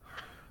mode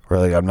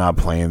where like I'm not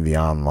playing the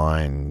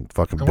online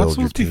fucking And build what's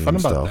your supposed to be team fun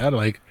about stuff. that?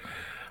 Like,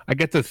 I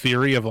get the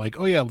theory of like,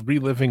 oh yeah,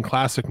 reliving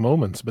classic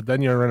moments, but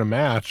then you're in a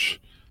match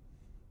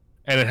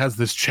and it has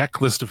this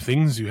checklist of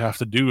things you have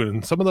to do,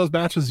 and some of those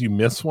matches you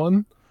miss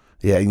one.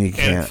 Yeah, and you And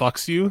can't. it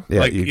fucks you.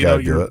 Yeah, like, you you know,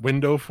 gotta do your it.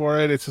 window for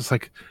it. It's just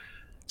like,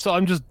 so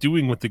I'm just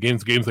doing what the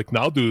game's like,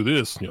 now do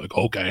this. And you're like,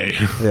 okay.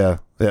 Yeah.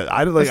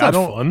 I That's not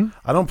don't. fun.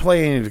 I don't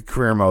play any of the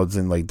career modes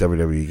in like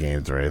WWE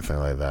games or anything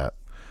like that.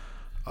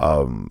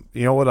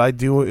 You know what I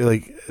do,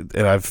 like,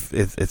 and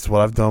it's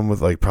what I've done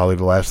with like probably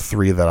the last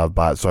 3 that I've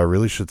bought. So I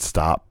really should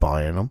stop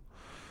buying them.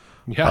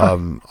 Yeah.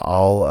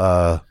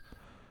 I'll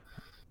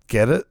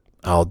get it.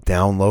 I'll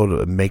download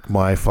it, make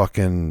my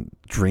fucking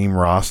dream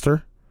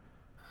roster,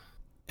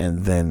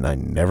 and then I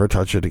never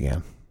touch it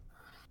again.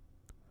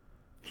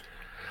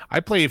 I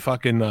played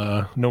fucking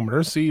No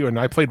Mercy, and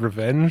I played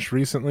Revenge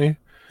recently.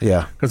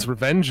 Yeah. Because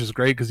Revenge is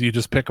great because you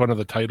just pick one of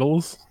the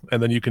titles,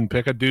 and then you can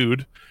pick a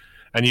dude,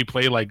 and you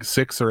play like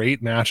 6 or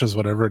 8 matches,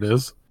 whatever it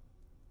is.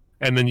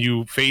 And then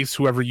you face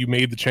whoever you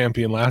made the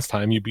champion last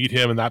time. You beat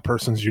him, and that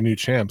person's your new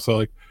champ. So,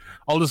 like,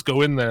 I'll just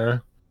go in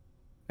there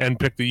and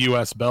pick the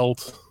US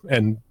belt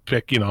and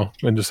pick, you know,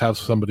 and just have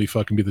somebody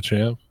fucking be the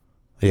champ.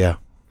 Yeah.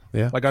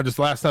 Yeah. Like,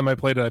 last time I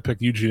played it, I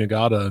picked Yuji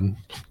Nagata and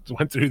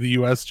went through the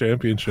US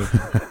championship.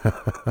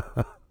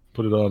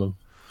 Put it on him.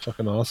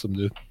 Fucking awesome,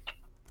 dude.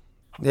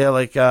 Yeah,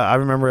 like I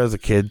remember as a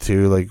kid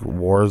too, like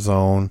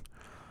Warzone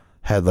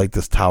had like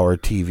this tower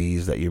of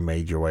TVs that you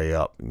made your way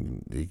up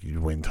and you'd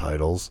win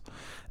titles.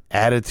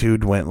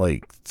 Attitude went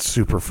like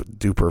super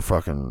duper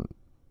fucking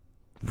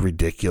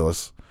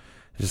ridiculous.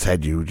 It just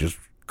had you just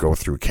go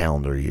through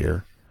calendar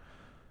year,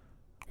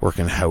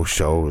 working house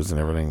shows and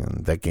everything,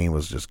 and that game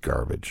was just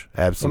garbage.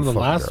 Absolutely. One of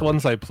the last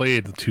ones I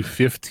played,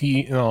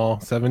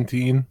 215,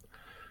 17,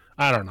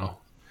 I don't know.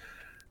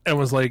 It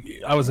was like,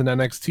 I was in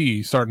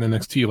NXT, starting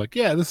NXT, like,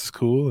 yeah, this is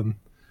cool. And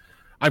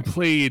I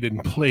played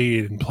and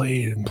played and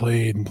played and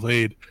played and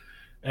played.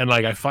 And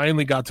like, I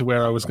finally got to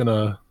where I was going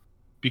to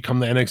become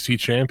the NXT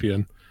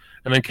champion.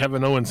 And then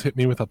Kevin Owens hit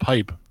me with a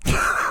pipe.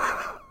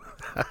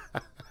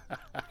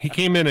 He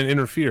came in and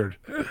interfered.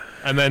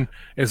 And then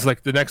it's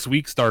like the next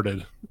week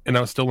started and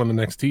I was still in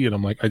NXT. And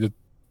I'm like,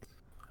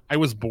 I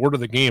was bored of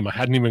the game. I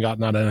hadn't even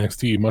gotten out of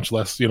NXT, much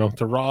less,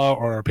 to Raw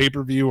or a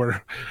pay-per-view.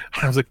 Or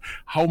I was like,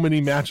 how many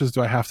matches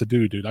do I have to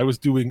do, dude?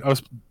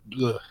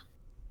 Ugh.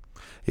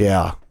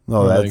 Yeah.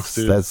 No, Thanks,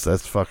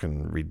 that's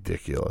fucking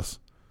ridiculous.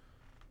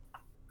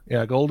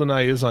 Yeah,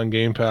 GoldenEye is on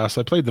Game Pass.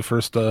 I played the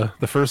first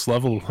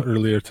level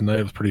earlier tonight.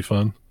 It was pretty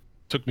fun.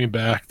 Took me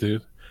back,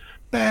 dude.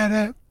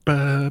 Yeah,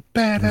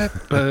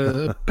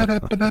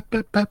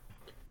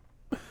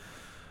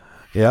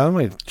 I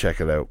might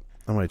check it out.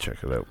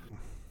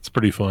 It's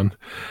pretty fun.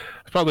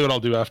 It's probably what I'll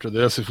do after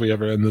this if we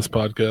ever end this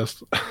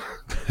podcast.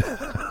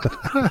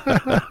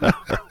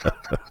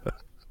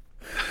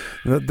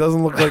 It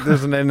doesn't look like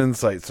there's an end in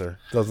sight, sir.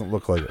 Doesn't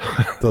look like it.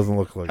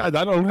 I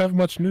don't have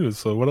much news,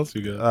 so what else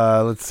you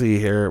got? Let's see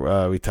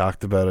here. We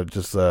talked about it.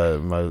 Just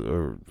it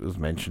was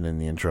mentioned in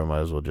the intro. Might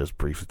as well just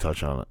briefly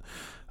touch on it.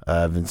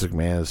 Vince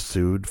McMahon is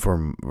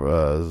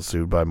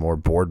sued by more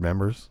board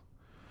members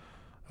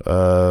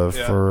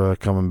for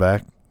coming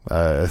back.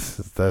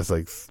 That's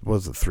like,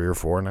 was it 3 or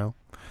 4 now?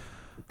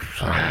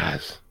 Yeah,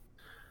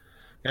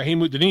 he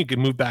moved. Didn't he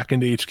move back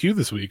into HQ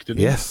this week? Didn't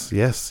he? Yes.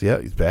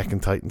 Yeah, he's back in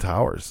Titan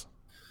Towers.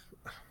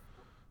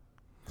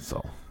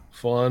 So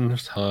fun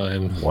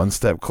time. One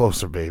step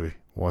closer, baby.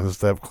 One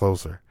step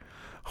closer.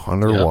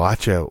 Hunter, Yeah.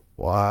 watch out.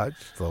 Watch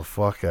the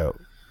fuck out.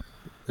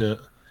 Yeah,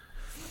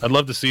 I'd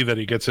love to see that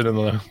he gets in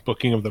the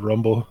booking of the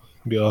Rumble.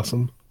 It'd be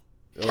awesome.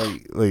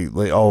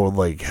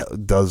 Like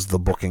does the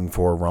booking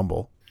for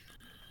Rumble.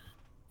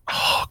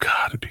 Oh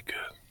God, it'd be good.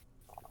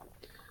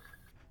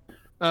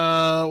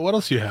 What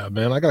else you have,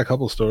 man? I got a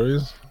couple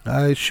stories.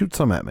 Shoot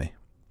some at me.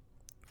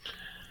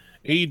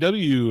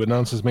 AEW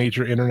announces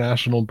major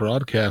international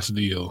broadcast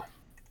deal.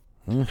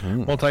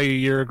 Mm-hmm.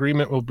 Multi-year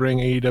agreement will bring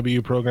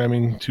AEW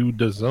programming to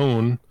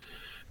DAZN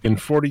in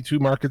 42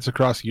 markets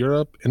across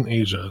Europe and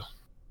Asia.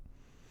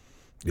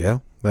 Yeah,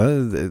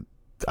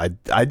 I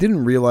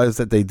didn't realize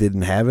that they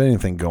didn't have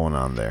anything going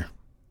on there.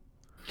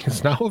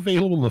 It's now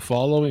available in the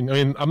following. I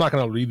mean, I'm not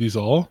going to read these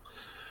all,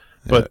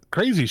 but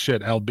crazy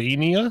shit.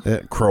 Albania.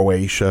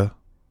 Croatia.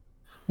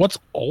 What's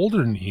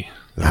Alderney?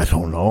 I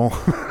don't know.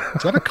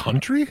 Is that a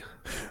country?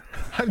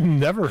 I've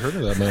never heard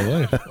of that in my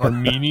life.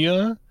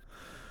 Armenia.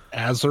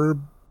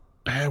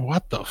 Azerbaijan.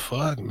 What the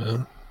fuck,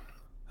 man?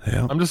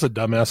 Yeah. I'm just a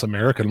dumbass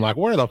American. I'm like,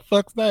 where the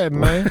fuck's that,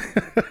 man?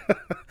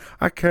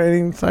 I can't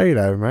even say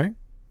that, man.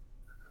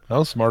 I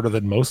was smarter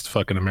than most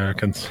fucking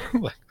Americans.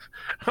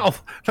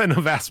 Than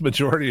the vast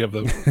majority of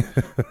them.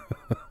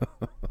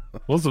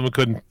 Most of them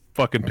couldn't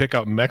fucking pick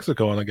out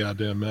Mexico on a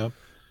goddamn map.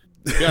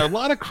 Yeah, a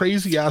lot of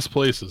crazy ass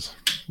places.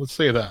 Let's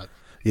say that.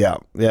 Yeah,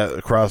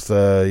 across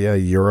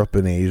Europe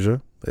and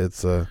Asia.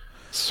 It's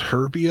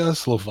Serbia,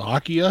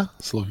 Slovakia,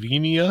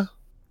 Slovenia.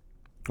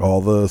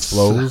 All the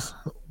slows.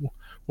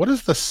 What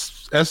is the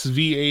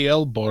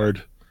SVAL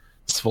board?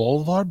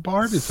 Svalbard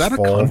Bard? Is that a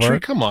Svalbard? country?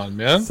 Come on,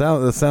 man.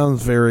 That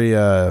sounds very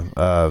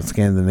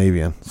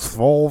Scandinavian.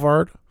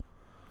 Svalbard.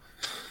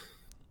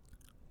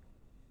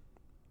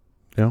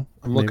 Yeah,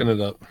 I'm looking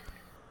it up.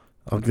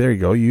 Oh, there you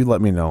go. You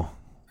let me know.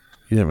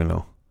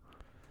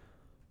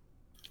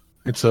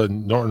 It's a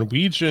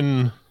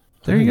Norwegian.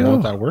 There you I don't go. know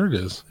what that word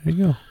is. There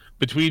you go.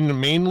 Between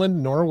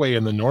mainland Norway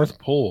and the North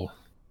Pole.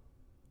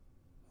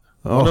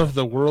 One Oh, of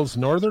the world's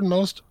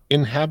northernmost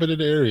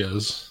inhabited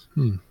areas.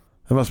 that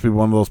must be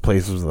one of those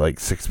places that like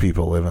 6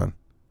 people live in.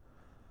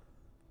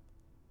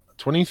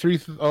 23.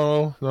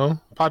 Oh, no.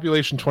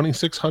 Population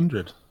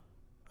 2,600.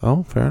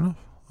 Oh, fair enough.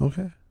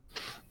 Okay.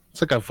 It's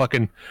like a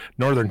fucking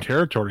Northern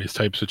Territories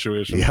type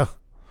situation. Yeah,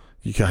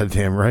 you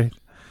goddamn right.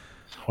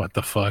 What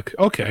the fuck?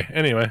 Okay.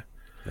 Anyway.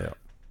 Yeah.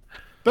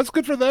 That's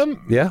good for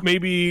them. Yeah.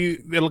 Maybe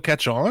it'll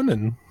catch on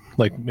and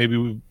like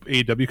maybe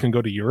AEW can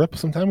go to Europe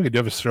sometime. We could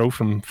have a show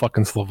from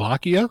fucking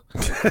Slovakia.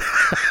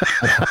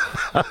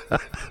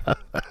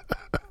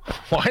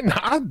 Why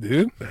not,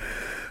 dude?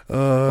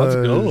 Let's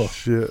go.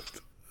 Shit.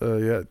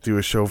 Yeah, do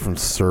a show from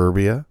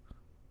Serbia.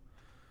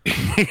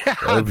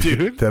 Yeah,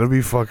 dude. That'll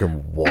be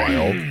fucking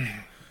wild.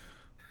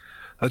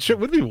 That shit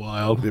would be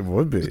wild. It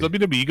would be. Does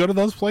WWE go to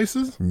those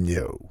places?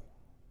 No.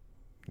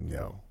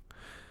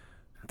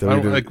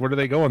 Like, where do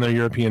they go on their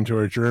European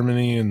tour?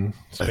 Germany and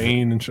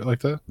Spain and shit like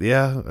that?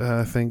 Yeah,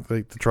 I think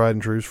like the tried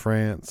and true's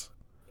France.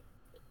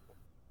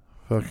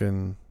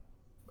 Fucking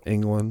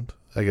England.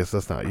 I guess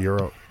that's not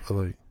Europe.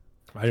 Like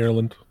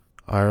Ireland.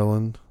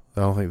 Ireland.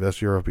 I don't think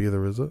that's Europe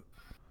either, is it?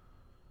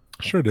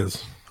 Sure it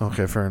is.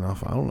 Okay, fair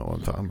enough. I don't know what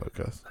I'm talking about,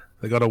 guys.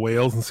 They go to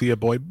Wales and see a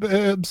boy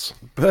Bibbs.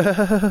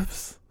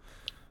 Babs.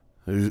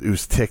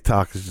 Whose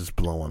TikTok is just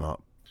blowing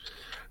up.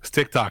 His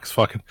TikTok's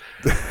fucking...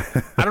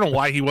 I don't know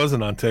why he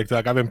wasn't on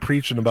TikTok. I've been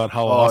preaching about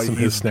how awesome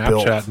his he's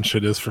Snapchat built. and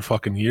shit is for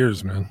fucking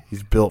years, man.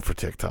 He's built for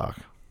TikTok.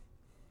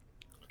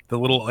 The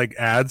little like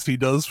ads he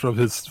does from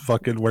his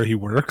fucking where he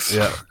works.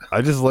 Yeah,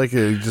 I just like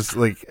it. Just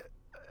like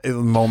at a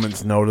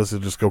moment's notice,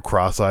 it just go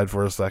cross-eyed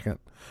for a second.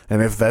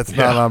 And if that's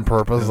not on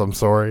purpose, I'm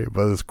sorry,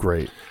 but it's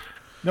great.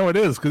 No, it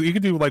is, because you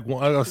could do like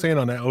I was saying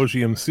on that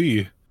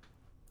OGMC.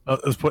 I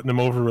was putting him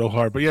over real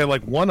hard, but yeah,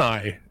 like one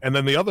eye and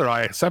then the other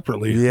eye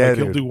separately. Yeah, like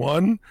he'll dude. do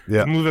one,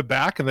 Yeah. move it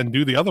back, and then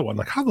do the other one.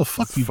 Like, how the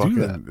fuck do you do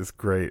that? It's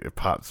great. It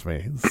pops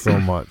me so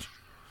much.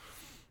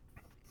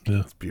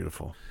 Yeah. It's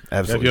beautiful. Yeah,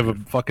 if Absolutely. you have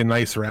a fucking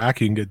nice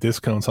rack, you can get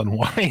discounts on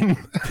wine.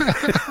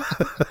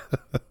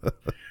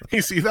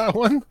 You see that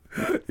one?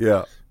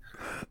 Yeah.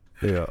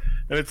 Yeah.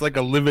 And it's like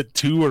a Limit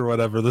 2 or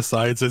whatever. The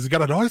sign says, you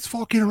got a nice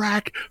fucking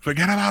rack.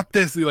 Forget about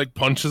this. He like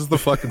punches the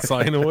fucking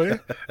sign away.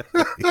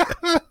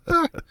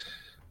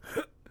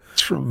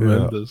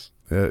 Tremendous.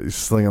 Yeah, you're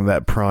slinging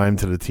that prime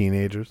to the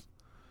teenagers.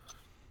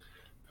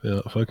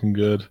 Yeah, fucking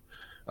good.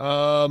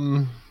 So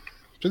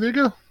there you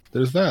go.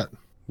 There's that.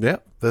 Yeah,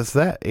 that's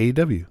that.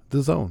 AEW,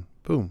 The Zone.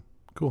 Boom.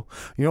 Cool.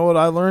 You know what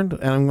I learned?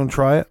 And I'm going to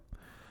try it.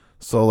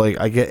 So, like,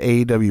 I get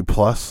AEW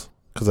Plus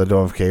because I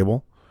don't have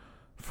cable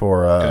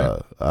for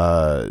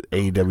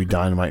AEW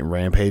Dynamite and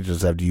Rampage. I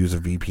just have to use a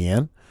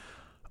VPN.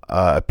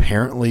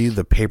 Apparently,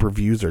 the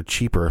pay-per-views are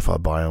cheaper if I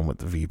buy them with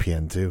the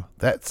VPN, too.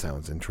 That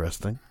sounds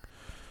interesting.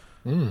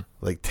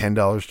 Like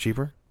 $10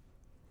 cheaper?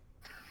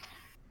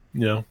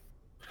 Yeah. Well,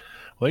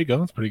 there you go.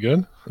 That's pretty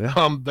good.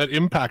 Yeah. That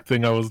Impact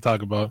thing I was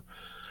talking about.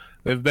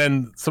 They've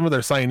been, some of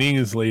their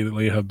signees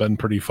lately have been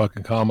pretty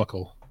fucking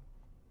comical.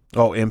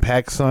 Oh,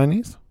 Impact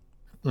signees?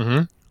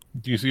 Mm-hmm.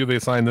 Do you see who they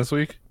signed this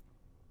week?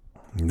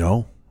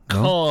 No.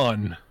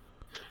 Khan.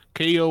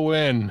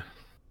 K-O-N.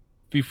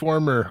 The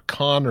former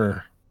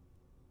Connor.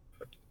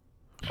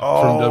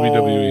 Oh,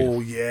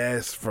 WWE.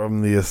 yes,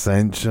 from the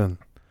Ascension.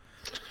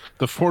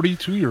 The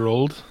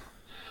 42-year-old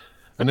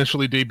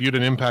initially debuted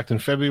in Impact in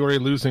February,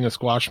 losing a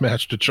squash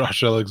match to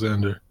Josh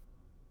Alexander.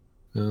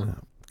 Yeah.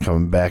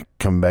 Coming back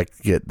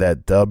to get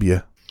that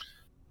W.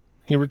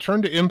 He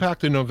returned to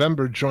Impact in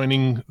November,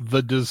 joining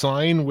The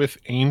Design with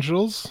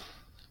Angels.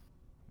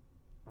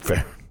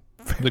 Fair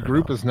The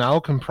group is now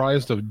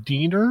comprised of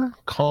Diener,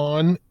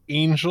 Khan,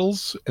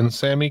 Angels, and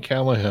Sammy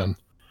Callahan.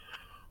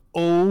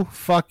 Oh,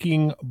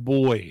 fucking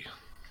boy.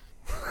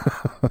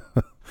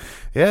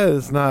 Yeah,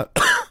 it's not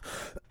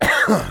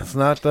it's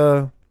not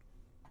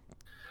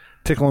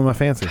tickling my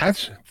fancy.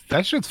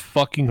 That shit's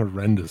fucking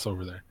horrendous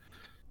over there.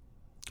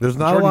 There's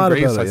not Jordan a lot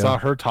Grace, about I it. saw Yeah.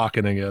 her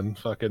talking again.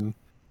 Fucking,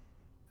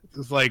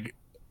 it's like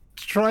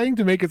trying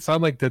to make it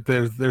sound like that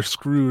they're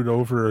screwed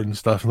over and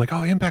stuff. And like,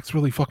 oh, Impact's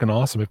really fucking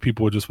awesome if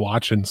people would just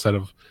watch instead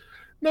of.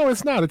 No,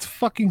 it's not. It's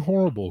fucking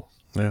horrible.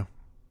 Yeah.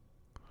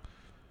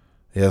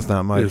 Yeah, it's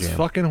not my It's jam.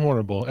 fucking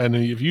horrible. And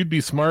if you'd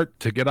be smart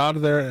to get out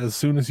of there as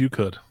soon as you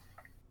could.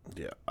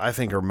 Yeah, I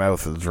think her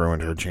mouth has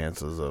ruined her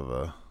chances of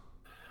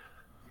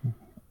going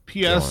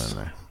P.S. in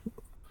there.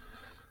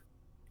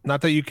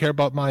 Not that you care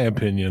about my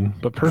opinion,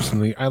 but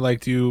personally, I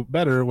liked you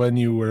better when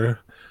you were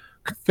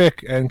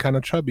thick and kind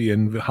of chubby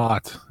and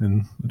hot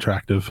and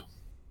attractive.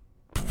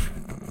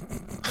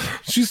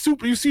 She's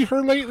super. You see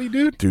her lately,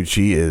 dude? Dude,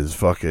 she is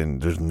fucking.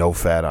 There's no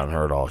fat on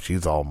her at all.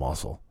 She's all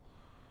muscle.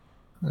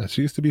 Yeah,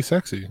 she used to be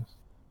sexy.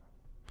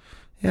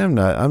 Yeah,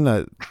 I'm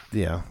not.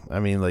 Yeah, I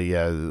mean, like,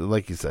 yeah,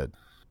 like you said,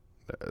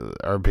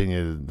 our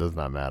opinion does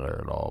not matter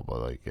at all.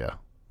 But like, yeah,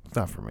 it's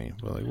not for me.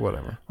 But like,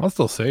 whatever. I'll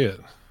still say it.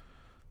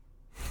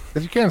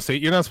 Because you can't say,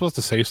 you're not supposed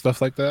to say stuff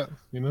like that,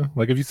 you know?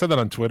 Like, if you said that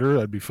on Twitter,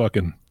 I'd be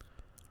fucking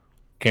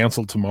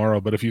canceled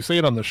tomorrow. But if you say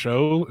it on the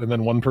show and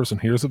then one person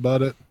hears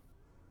about it,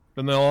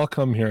 then they'll all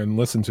come here and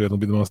listen to it. It'll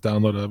be the most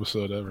downloaded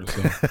episode ever.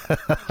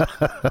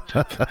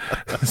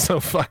 So, so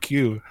fuck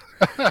you.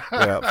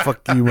 Yeah,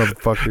 fuck you,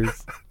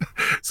 motherfuckers.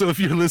 So if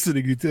you're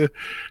listening to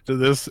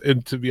this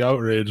and to be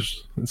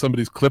outraged and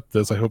somebody's clipped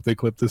this, I hope they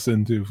clip this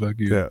in too. Fuck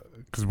you. Yeah,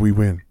 because we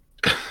win.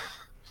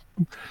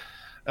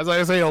 As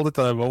I say all the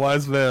time, a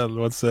wise man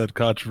once said,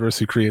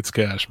 controversy creates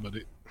cash,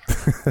 buddy.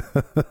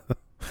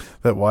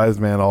 That wise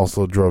man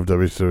also drove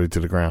WCW to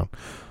the ground.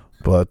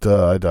 But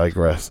I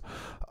digress.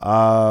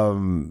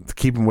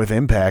 Keeping with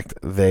Impact,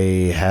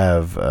 they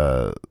have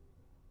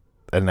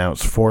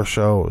announced 4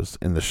 shows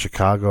in the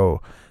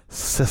Chicago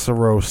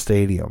Cicero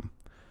Stadium.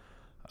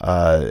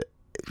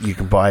 You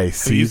can buy a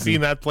season. Have you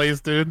seen that place,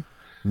 dude?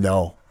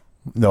 No,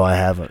 I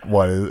haven't.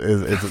 What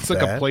is it? It's like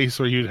bad? a place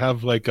where you'd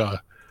have like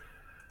a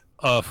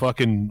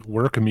fucking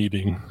work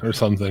meeting or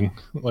something.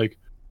 Like,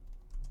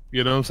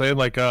 you know what I'm saying?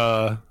 Like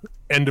a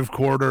end of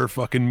quarter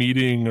fucking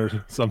meeting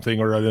or something,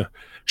 or a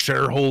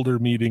shareholder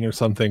meeting or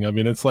something. I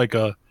mean, it's like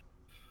it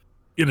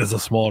is a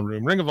small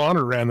room. Ring of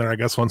Honor ran there, I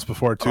guess, once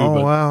before too. Oh,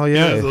 but wow,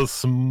 yeah. it is a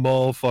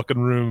small fucking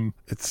room.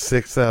 It's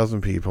 6,000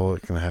 people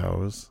it can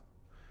house.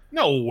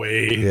 No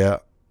way. Yeah.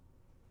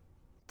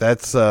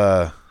 That's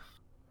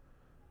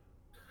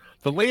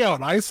The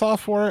layout I saw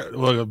for it,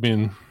 well, I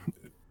mean,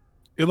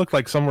 it looked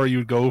like somewhere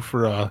you'd go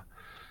for a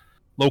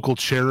local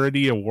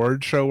charity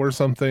award show or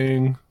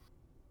something.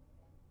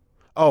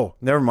 Oh,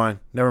 never mind.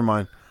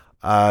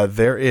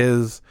 There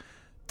is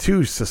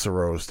 2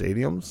 Cicero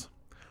stadiums.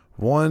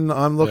 One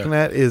I'm looking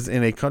at is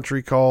in a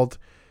country called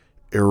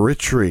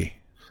Eritrea.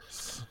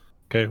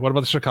 Okay, what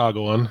about the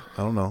Chicago one?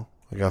 I don't know.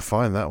 I gotta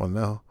find that one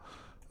now.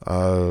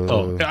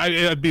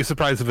 I'd be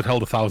surprised if it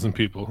held 1,000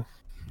 people.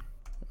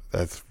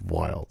 That's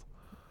wild.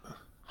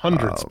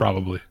 Hundreds,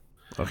 probably.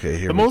 Okay,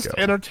 here The we most go.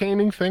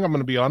 entertaining thing, I'm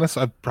going to be honest,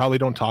 I probably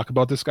don't talk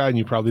about this guy, and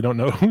you probably don't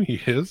know who he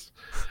is.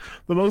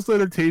 The most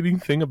entertaining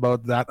thing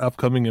about that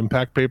upcoming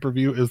Impact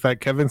pay-per-view is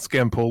that Kevin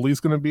Scampoli is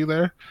going to be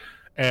there,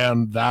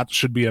 and that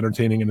should be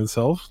entertaining in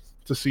itself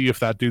to see if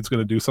that dude's going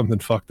to do something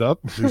fucked up.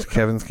 Who's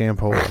Kevin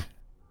Scampoli?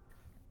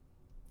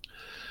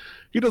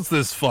 He does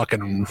this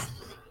fucking,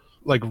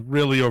 like,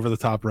 really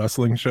over-the-top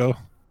wrestling show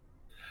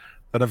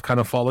that I've kind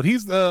of followed.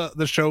 He's the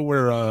show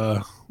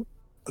where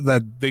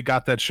that they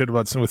got that shit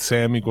about with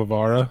Sammy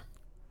Guevara.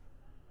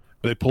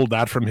 They pulled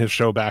that from his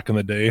show back in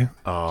the day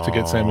to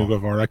get Sammy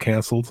Guevara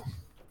canceled.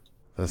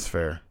 That's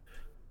fair.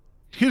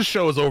 His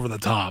show is over the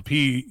top.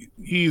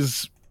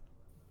 He's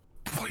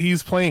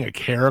playing a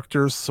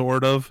character,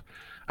 sort of.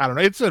 I don't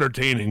know. It's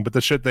entertaining, but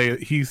the shit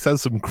he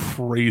says some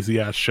crazy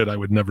ass shit I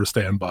would never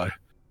stand by.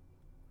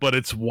 But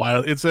it's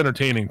wild. It's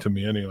entertaining to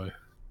me anyway.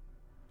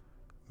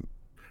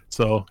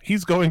 So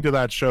he's going to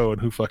that show, and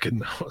who fucking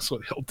knows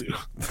what he'll do.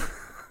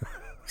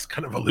 He's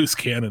kind of a loose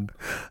cannon.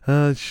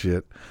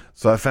 Shit.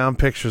 So I found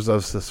pictures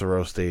of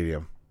Cicero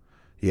Stadium.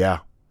 Yeah.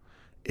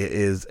 It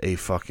is a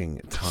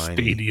fucking tiny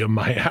Stadium,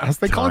 my ass.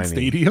 They call it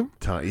stadium?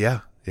 Yeah.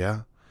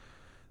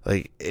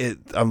 Like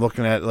I'm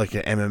looking at like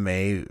an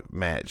MMA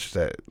match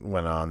that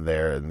went on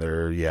there, and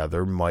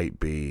there might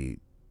be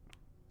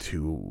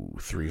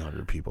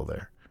 200-300 people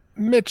there.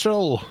 Mitch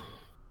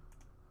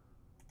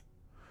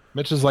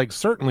is like,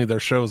 certainly their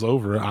show's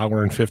over an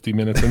hour and 50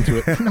 minutes into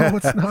it. No,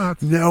 it's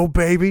not. No,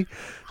 baby.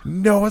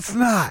 No, it's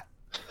not.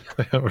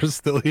 We're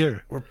still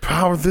here. We're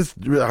power this.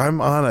 I'm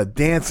on a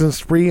dancing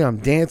spree. I'm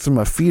dancing.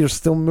 My feet are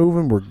still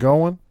moving. We're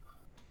going.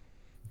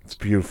 It's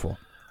beautiful.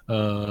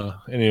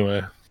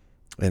 Anyways,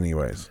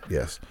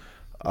 yes.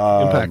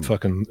 Impact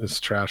fucking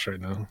is trash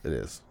right now. It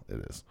is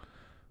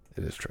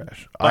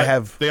trash.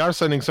 But they are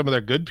sending some of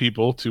their good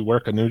people to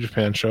work a New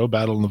Japan show,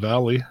 Battle in the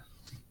Valley.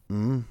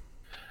 Current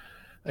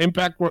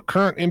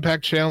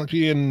Impact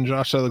champion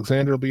Josh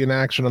Alexander will be in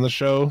action on the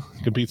show.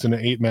 He competes in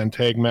an 8-man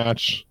tag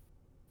match.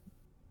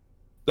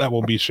 That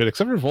won't be shit,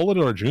 except for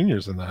Volador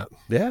Jr.'s in that.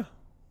 Yeah,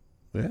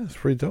 it's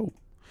pretty dope.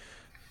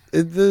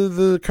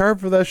 The card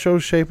for that show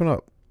is shaping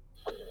up.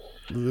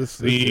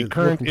 The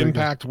current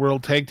Impact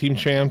World Tag Team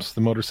Champs,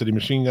 the Motor City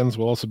Machine Guns,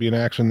 will also be in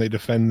action. They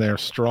defend their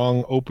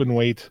strong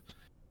open-weight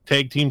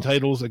tag team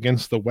titles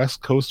against the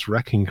West Coast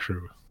Wrecking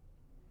Crew.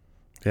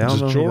 Yeah,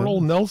 which is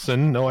Jorel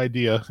Nelson, no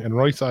idea, and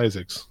Royce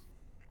Isaacs.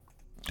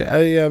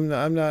 I'm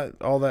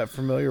not all that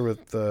familiar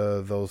with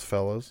those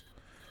fellas.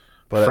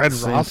 But Fred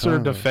Rosser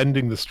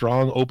defending the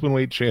strong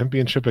openweight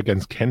championship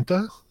against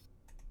Kenta.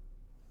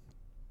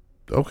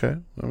 Okay,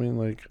 I mean,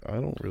 like, I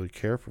don't really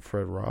care for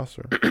Fred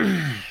Rosser.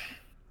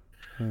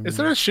 Is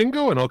there a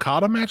Shingo and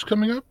Okada match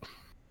coming up?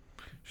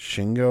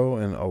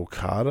 Shingo and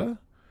Okada?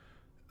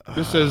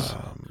 This is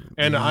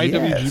an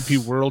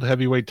IWGP World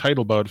Heavyweight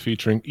title bout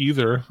featuring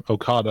either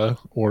Okada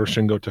or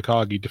Shingo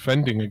Takagi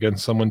defending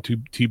against someone to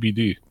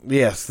TBD.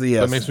 Yes.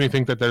 That makes me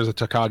think that there's a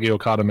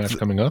Takagi-Okada match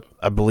coming up.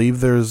 I believe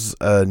there's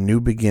a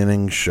New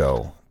Beginning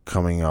show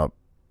coming up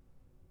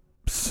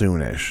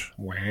soonish.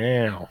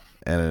 Wow.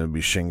 And it'll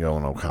be Shingo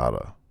and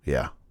Okada.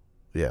 Yeah,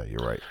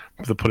 you're right.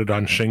 To put it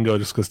on Shingo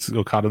just because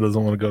Okada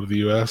doesn't want to go to the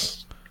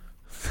U.S.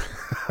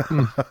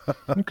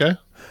 Okay.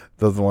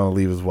 Doesn't want to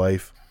leave his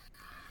wife.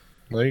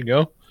 There you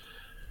go.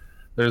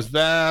 There's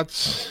that.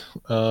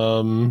 We're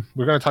going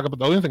to talk about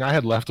the only thing I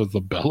had left was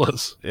the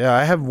Bellas. Yeah,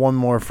 I have one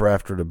more for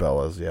after the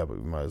Bellas. Yeah, but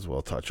we might as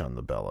well touch on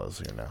the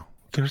Bellas here now.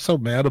 They're so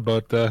mad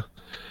about the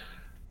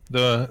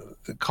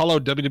call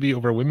out WWE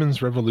over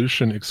Women's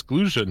Revolution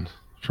exclusion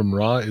from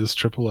Raw is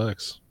Triple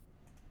X.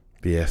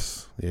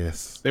 Yes.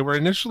 They were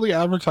initially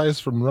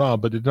advertised from Raw,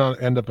 but did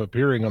not end up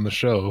appearing on the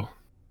show.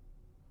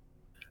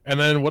 And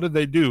then what did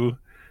they do?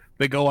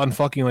 They go on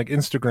fucking like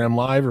Instagram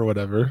Live or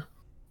whatever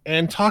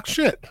and talk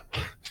shit.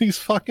 These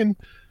fucking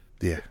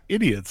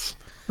idiots.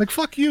 Like,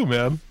 fuck you,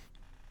 man.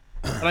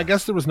 And I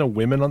guess there was no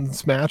women on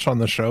this match on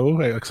the show.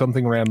 Like,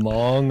 something ran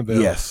long.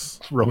 Yes.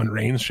 Roman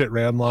Reigns shit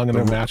ran long and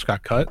their match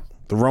got cut.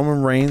 The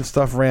Roman Reigns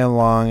stuff ran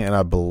long, and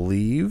I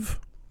believe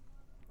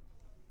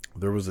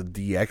there was a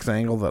DX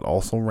angle that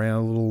also ran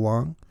a little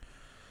long.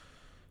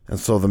 And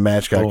so the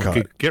match got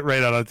cut. Get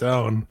right out of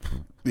town.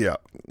 Yeah.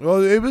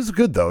 Well, it was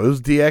good, though. It was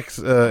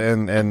DX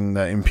and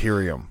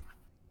Imperium.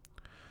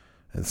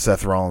 And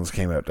Seth Rollins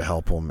came out to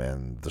help him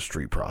and the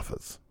Street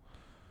Profits.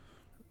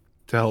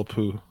 To help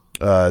who?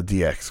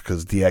 DX,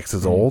 because DX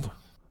is old.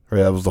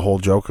 Right, that was the whole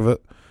joke of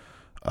it.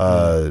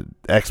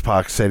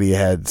 X-Pac said he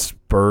had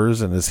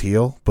spurs in his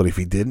heel, but if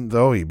he didn't,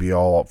 though, he'd be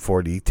all up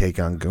for the take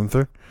on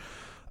Gunther.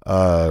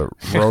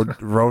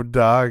 Road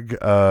Dogg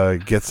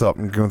gets up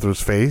and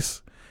Gunther's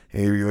face,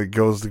 and he like,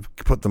 goes to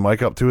put the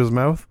mic up to his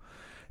mouth,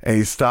 and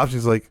he stops.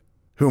 He's like,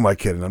 "Who am I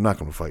kidding? I'm not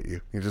going to fight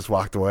you." He just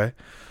walked away.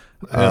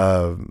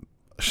 Yeah.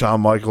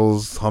 Shawn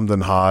Michaels hummed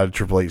and hawed.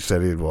 Triple H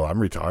said, "Well, I'm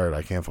retired.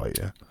 I can't fight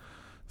you."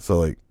 So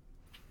like,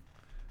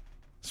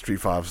 Street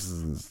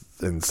Profits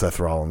and Seth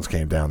Rollins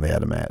came down. They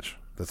had a match.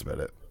 That's about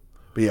it.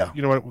 But yeah,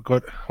 You know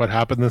what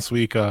happened this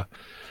week?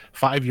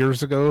 5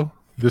 years ago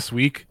this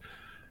week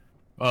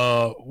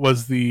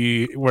was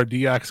where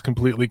DX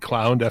completely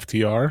clowned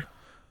FTR.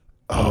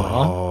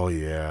 oh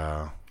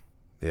yeah,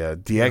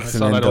 DX I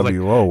saw and that, I was like-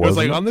 NWO. It was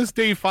like wasn't on this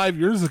day 5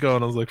 years ago,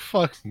 and I was like,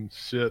 "Fucking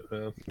shit,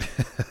 man."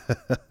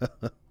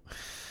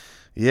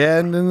 Yeah,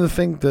 and then to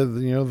think that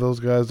those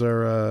guys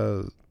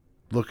are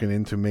looking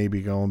into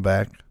maybe going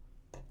back.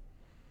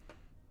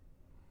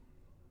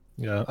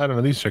 Yeah, I don't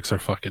know. These chicks are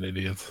fucking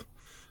idiots.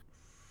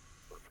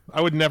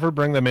 I would never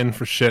bring them in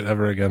for shit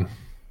ever again.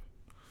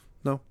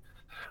 No.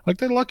 Like,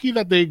 they're lucky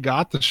that they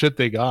got the shit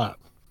they got,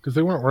 because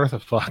they weren't worth a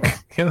fuck,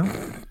 you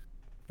know?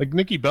 Like,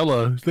 Nikki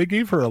Bella, they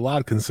gave her a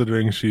lot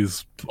considering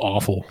she's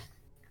awful.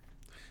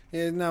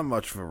 Yeah, not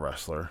much of a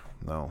wrestler,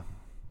 no.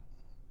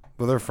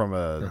 But they're from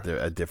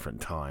a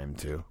different time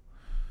too.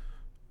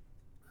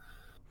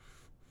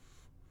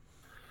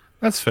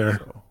 That's fair.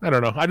 I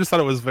don't know. I just thought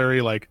it was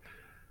very, like,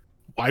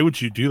 why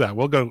would you do that?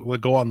 We'll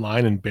go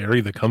online and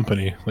bury the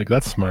company. Like,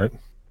 that's smart.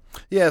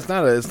 Yeah, it's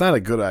not a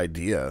good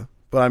idea.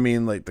 But I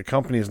mean, like, the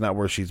company's not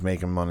where she's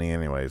making money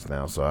anyways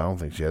now, so I don't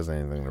think she has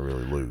anything to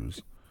really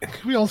lose.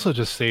 Can we also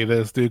just say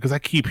this, dude? Because I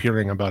keep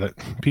hearing about it.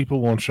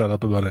 People won't shut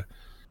up about it.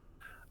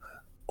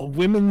 A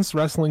women's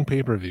wrestling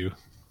pay-per-view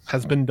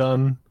has been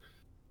done.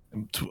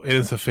 It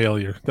is a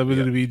failure.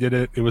 WWE did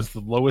it. It was the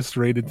lowest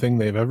rated thing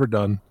they've ever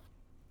done.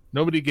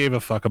 Nobody gave a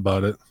fuck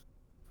about it.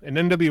 And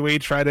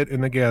NWA tried it,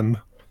 and again,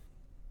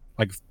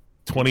 like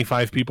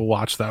 25 people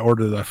watched that,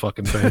 ordered that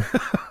fucking thing.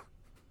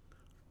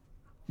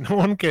 No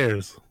one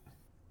cares.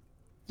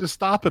 Just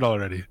stop it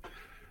already.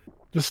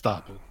 Just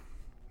stop it.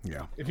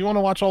 Yeah. If you want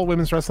to watch all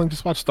women's wrestling,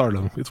 just watch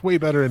Stardom. It's way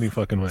better any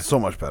fucking way. So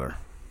much better.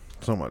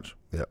 So much.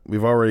 Yeah.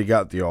 We've already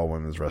got the all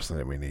women's wrestling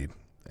that we need,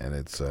 and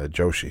it's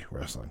Joshi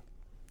wrestling.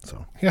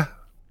 So Yeah,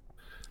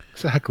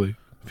 exactly.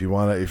 if you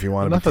want to be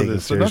Enough taken of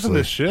this. seriously, Enough of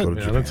this shit, go to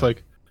man. Japan. It's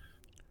like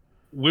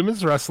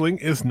women's wrestling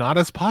is not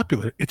as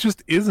popular. It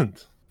just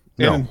isn't.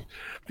 No. And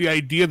the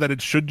idea that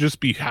it should just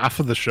be half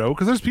of the show,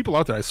 because there's people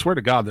out there, I swear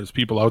to God, there's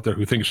people out there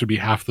who think it should be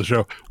half the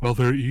show. Well,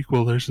 they're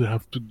equal. They should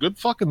have good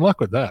fucking luck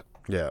with that.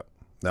 Yeah.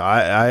 No,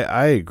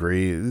 I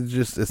agree.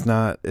 It's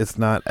not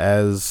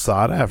as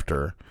sought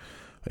after.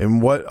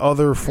 In what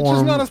other It's form?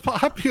 just not as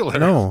popular.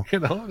 No. You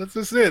know, that's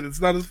just it. It's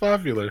not as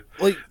popular.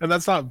 Like, And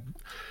that's not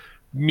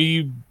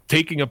me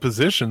taking a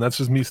position. That's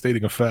just me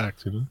stating a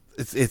fact, you know?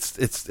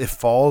 it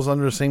falls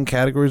under the same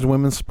category as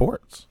women's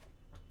sports.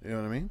 You know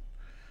what I mean?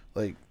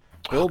 Like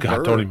Bill God,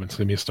 Burr. don't even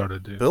get me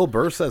started, dude. Bill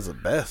Burr says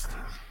it best.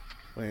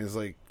 I mean, he's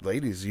like,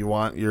 ladies, you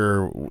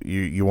wonder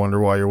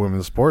why your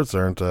women's sports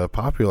aren't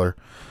popular.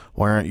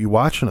 Why aren't you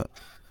watching it?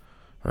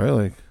 Right?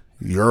 Like,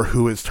 you're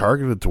who it's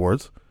targeted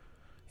towards.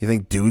 You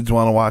think dudes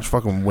want to watch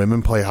fucking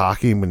women play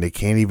hockey when they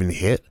can't even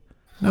hit?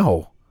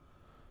 No.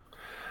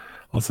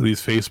 Also,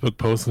 these Facebook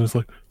posts, and it's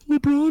like,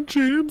 LeBron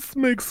James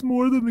makes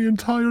more than the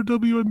entire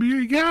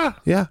WNBA. Yeah,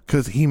 Yeah,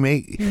 because he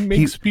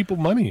makes people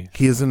money.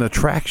 he is an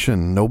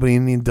attraction. Nobody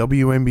in the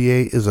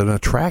WNBA is an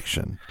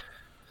attraction.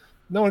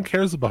 No one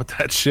cares about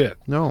that shit.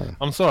 No.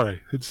 I'm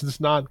sorry. It's just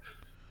not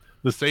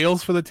the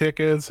sales for the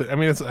tickets. I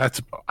mean,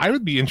 I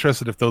would be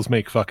interested if those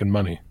make fucking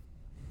money.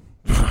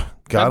 God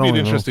That'd be an only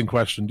knows. interesting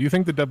question. Do you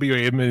think the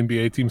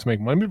WNBA teams make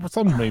money?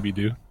 Some maybe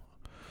do.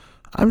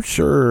 I'm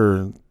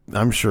sure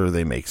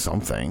they make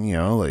something,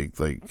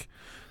 like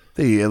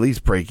they at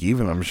least break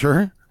even, I'm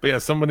sure. But yeah,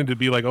 somebody to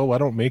be like, oh, I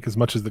don't make as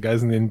much as the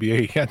guys in the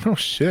NBA. Yeah, no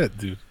shit,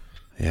 dude.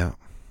 Yeah.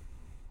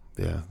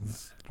 Yeah.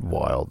 It's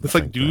wild. to It's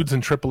like think dudes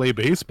in AAA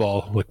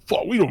baseball. Like,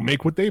 fuck, we don't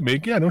make what they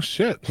make. Yeah, no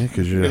shit. that. Yeah,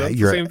 because You know, it's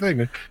you're the same thing.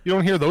 You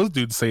don't hear those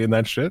dudes saying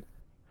that shit.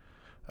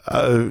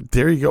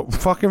 there you go.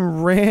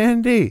 Fucking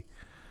Randy.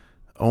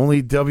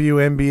 Only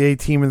WNBA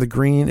team in the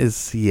green is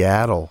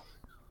Seattle.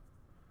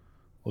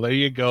 Well, there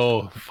you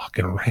go.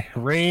 Fucking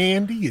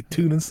Randy, you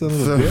tuning son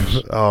of a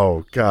bitch.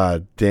 Oh,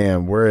 god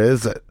damn. Where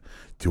is it?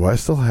 Do I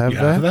still have You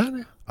that? have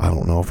that? I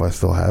don't know if I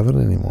still have it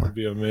anymore. I'd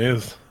be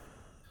amazed.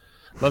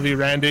 Love you,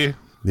 Randy.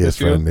 Yes, Miss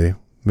you. Randy.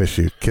 Miss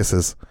you.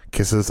 Kisses.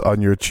 Kisses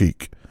on your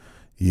cheek.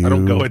 You I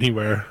don't go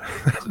anywhere.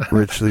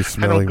 richly I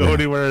smelling don't go man.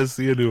 anywhere to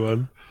see a new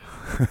one.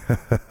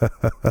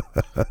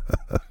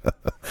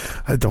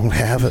 I don't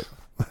have it.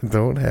 I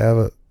don't have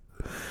it.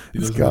 He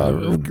It's doesn't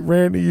have gone. it.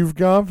 Randy, you've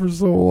gone for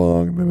so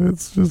long that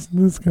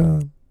it's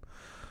gone.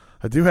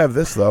 I do have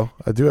this though.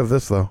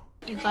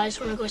 You guys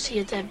want to go see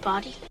a dead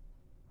body?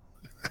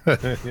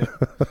 Yeah.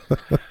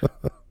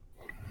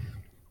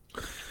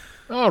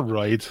 All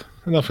right.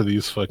 Enough of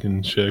these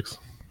fucking chicks.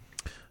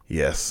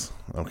 Yes.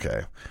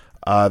 Okay.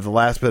 The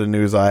last bit of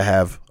news I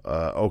have,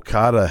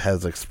 Okada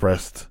has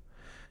expressed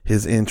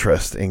his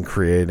interest in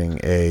creating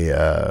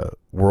a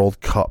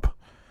World Cup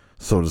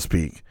so to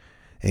speak.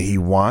 And he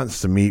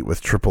wants to meet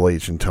with Triple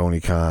H and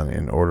Tony Khan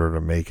in order to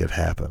make it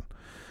happen.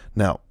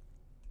 Now,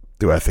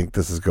 do I think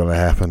this is going to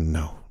happen?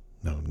 No,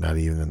 not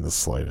even in the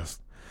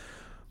slightest.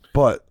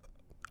 But,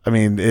 I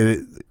mean,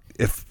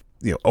 if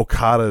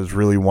Okada is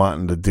really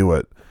wanting to do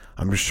it,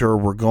 I'm sure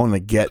we're going to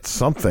get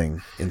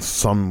something in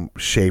some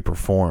shape or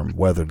form,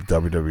 whether the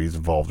WWE is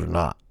involved or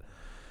not.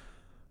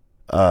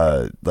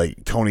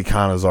 Like Tony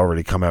Khan has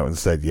already come out and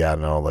said, yeah,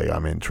 no, like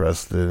I'm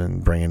interested in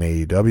bringing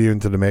AEW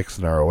into the mix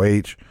and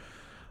ROH.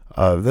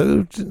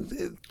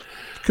 It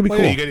could be cool.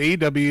 Yeah, you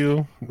get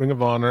AEW, Ring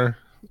of Honor,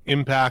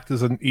 Impact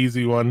is an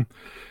easy one.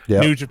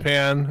 Yep. New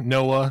Japan,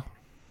 Noah.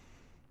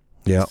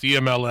 Yeah.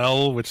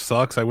 CMLL, which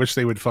sucks. I wish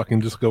they would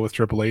fucking just go with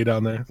AAA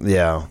down there.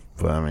 Yeah,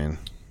 but I mean,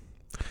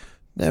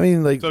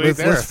 like, So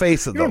let's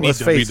face it, You though. don't need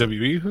Let's face it.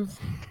 WWE.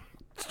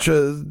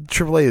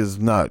 AAA is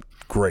not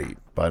great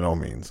by no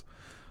means,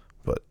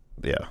 but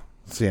yeah,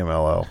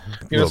 CMLL.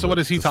 So what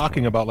is he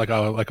talking about? Like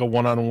a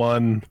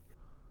one-on-one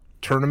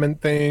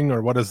tournament thing,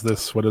 or what is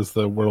this? What is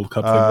the World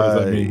Cup thing? What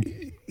does that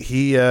mean?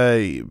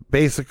 He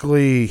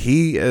basically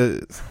he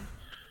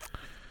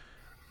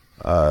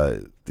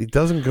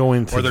doesn't go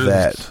into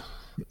that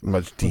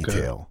much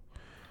detail,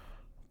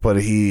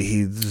 but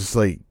he just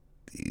like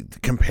he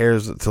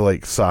compares it to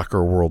like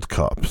soccer World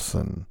Cups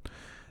and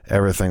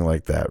everything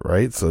like that,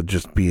 right? So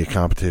just be a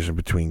competition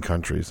between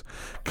countries,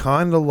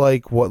 kind of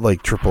like what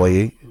like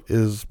AAA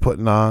is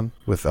putting on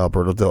with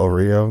Alberto Del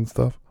Rio and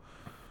stuff.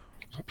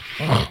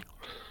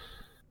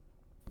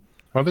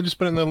 Why don't they just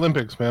put it in the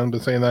Olympics, man? I've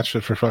been saying that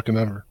shit for fucking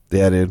ever.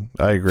 Yeah, dude,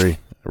 I agree.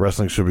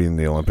 Wrestling should be in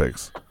the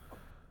Olympics.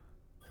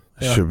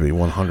 Yeah. Should be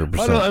 100%.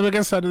 I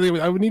guess I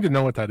would need to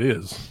know what that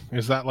is.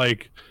 Is that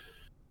like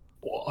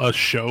a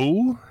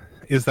show?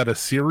 Is that a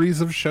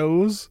series of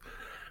shows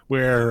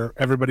where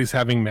everybody's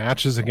having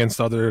matches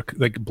against other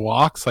like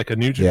blocks, like a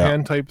New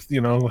Japan type,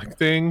 like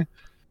thing?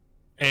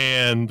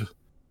 And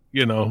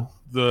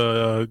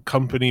the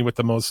company with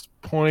the most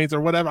points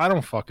or whatever. I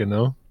don't fucking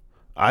know.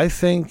 I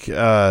think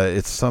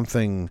it's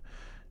something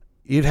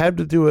you'd have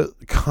to do it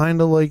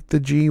kind of like the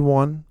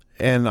G1,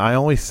 and I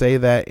only say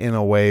that in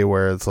a way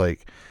where it's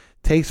like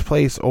takes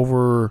place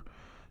over,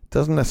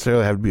 doesn't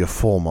necessarily have to be a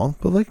full month,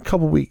 but like a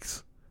couple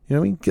weeks. You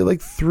know what I mean? Get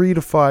like 3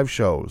 to 5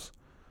 shows.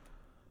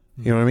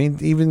 You know what I mean?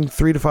 Even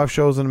 3 to 5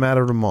 shows in a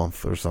matter of a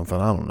month or something.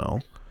 I don't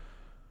know.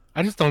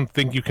 I just don't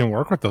think you can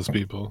work with those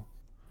people.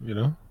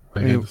 Oh,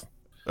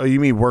 you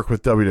mean work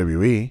with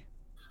WWE?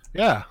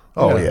 Yeah.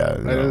 Oh yeah.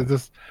 No.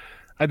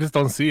 I just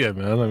don't see it,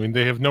 man. I mean,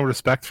 they have no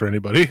respect for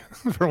anybody,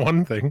 for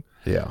one thing.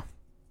 Yeah.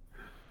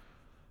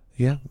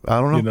 Yeah,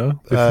 I don't know.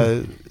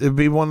 It'd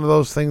be one of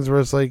those things where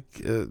it's like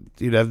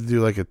you'd have to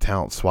do like a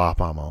talent swap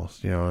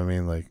almost. You know what I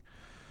mean? Like,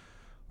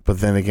 but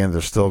then again,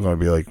 they're still going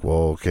to be like,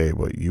 well, okay,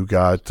 but you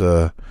got,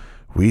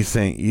 we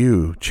sent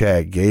you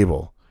Chad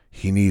Gable.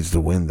 He needs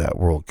to win that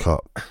World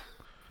Cup.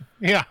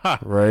 Yeah.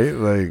 Right?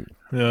 Like,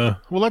 yeah.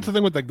 Well, that's the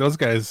thing with like those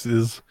guys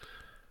is.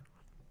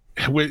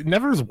 It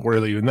never is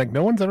really like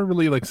no one's ever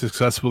really like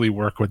successfully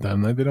worked with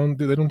them. Like, they don't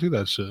do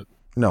that shit.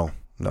 No.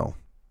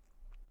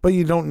 But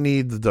you don't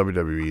need the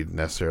WWE to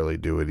necessarily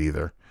do it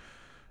either.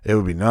 It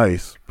would be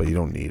nice, but you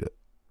don't need it.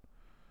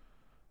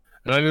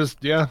 And I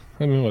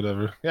mean,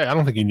 whatever. Yeah, I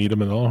don't think you need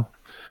them at all.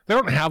 They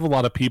don't have a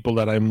lot of people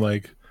that I'm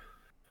like,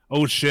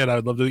 oh shit,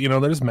 I'd love to.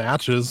 There's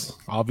matches,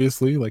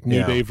 obviously, like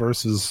New Day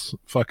versus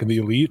fucking the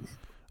Elite.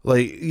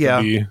 Like,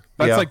 yeah,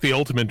 that's like the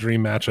ultimate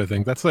dream match. I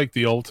think that's like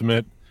the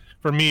ultimate.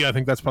 For me, I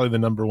think that's probably the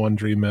number one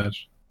dream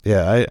match.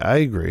 Yeah, I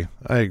agree.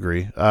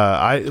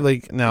 I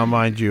like now,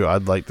 mind you,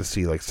 I'd like to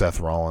see like Seth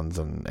Rollins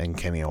and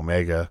Kenny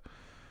Omega.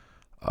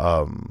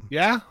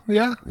 Yeah.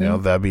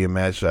 That'd be a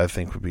match that I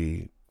think would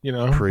be pretty.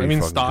 I mean,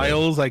 fucking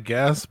Styles, good. I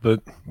guess,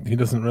 but he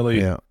doesn't really.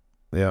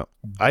 Yeah.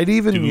 I'd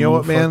even, do you know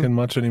what, man? Fucking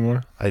much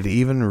anymore. I'd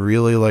even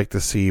really like to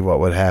see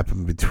what would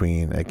happen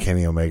between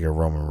Kenny Omega and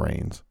Roman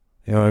Reigns.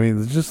 You know what I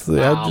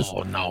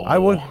mean? No. I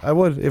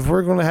would. If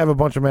we're going to have a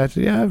bunch of matches,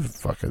 yeah,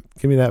 fuck it.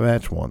 Give me that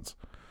match once.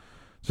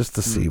 Just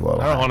to see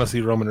what. I don't want to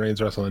see Roman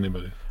Reigns wrestle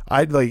anybody.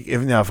 I'd like,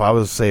 if I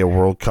was, say, a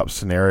World Cup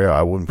scenario,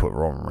 I wouldn't put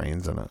Roman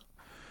Reigns in it.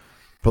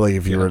 But, like,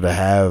 if you were to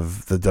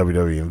have the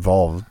WWE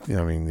involved,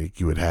 I mean, like,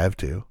 you would have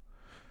to.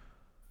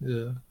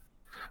 Yeah.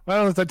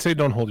 Well, I'd say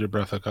don't hold your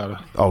breath,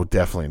 Okada. Oh,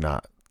 definitely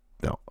not.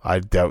 No, I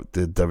doubt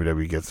the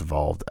WWE gets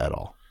involved at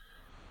all.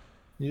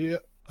 Yeah.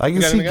 I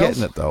can see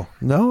getting else? it, though.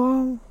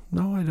 No,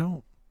 I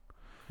don't.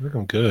 I think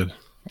I'm good.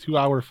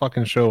 2-hour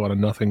fucking show on a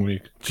nothing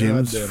week.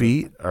 Jim's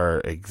feet are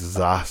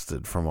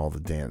exhausted from all the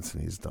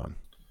dancing he's done.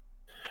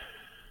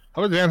 I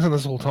was dancing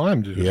this whole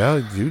time, dude.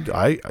 Yeah, dude.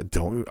 I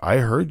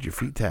heard your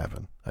feet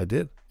tapping. I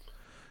did.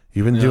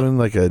 You've been doing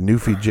like a new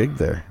feet jig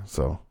there,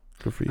 so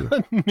good for you.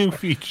 New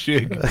feet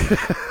jig.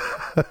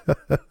 There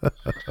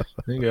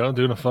you go,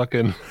 doing a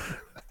fucking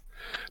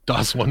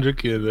Das Wonder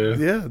Kid there.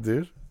 Yeah,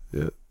 dude.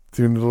 Yeah,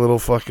 doing the little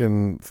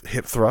fucking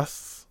hip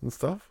thrusts and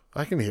stuff.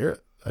 I can hear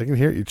it.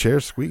 Your chair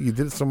squeak. You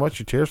did it so much,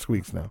 your chair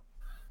squeaks now.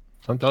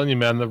 I'm telling you,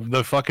 man,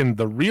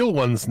 the real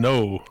ones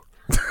know.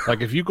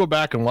 Like, if you go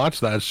back and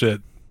watch that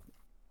shit,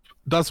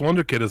 Das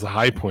Wonder Kid is a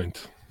high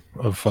point.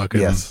 of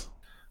fucking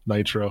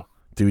Nitro.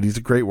 Dude, he's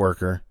a great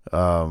worker.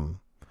 And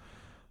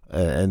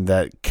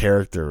that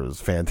character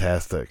was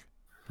fantastic. It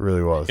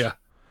really was. Yeah.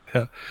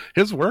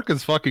 His work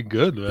is fucking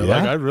good, man. Yeah.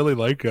 Like, I really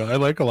like I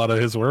like a lot of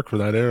his work for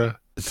that era.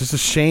 It's just a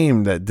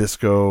shame that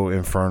Disco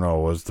Inferno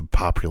was the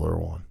popular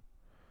one.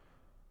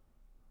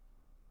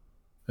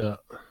 Yeah.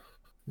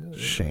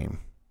 Shame.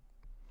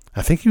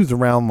 I think he was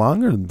around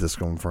longer than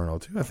Disco Inferno,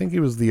 too. I think he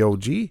was the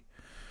OG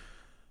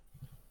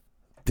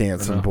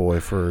dancing boy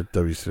for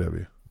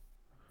WCW.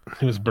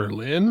 He was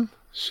Berlin?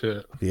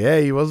 Shit. Yeah,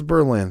 he was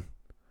Berlin.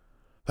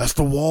 That's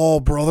the wall,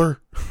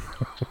 brother.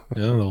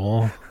 Yeah, the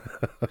wall.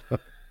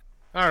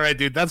 All right,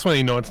 dude. That's when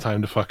you know it's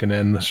time to fucking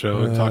end the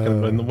show. Talking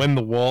about when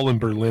the wall in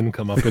Berlin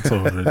come up, it's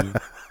over, dude.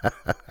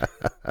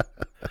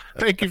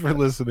 Thank you for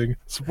listening,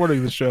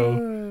 supporting the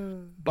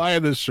show,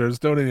 buying the shirts,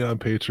 donating on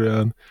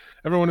Patreon.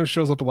 Everyone who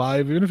shows up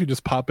live, even if you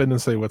just pop in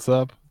and say what's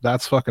up,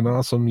 that's fucking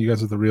awesome. You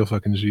guys are the real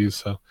fucking G's.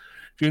 So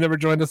if you've never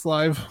joined us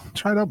live,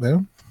 try it out,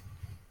 man.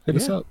 Hit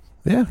us up.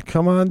 Yeah,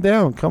 come on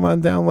down. Come on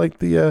down like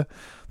the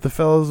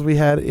fellows we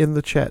had in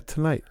the chat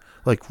tonight.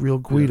 Like Real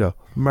Guido,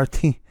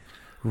 Martin,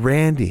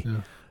 Randy,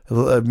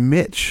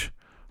 Mitch,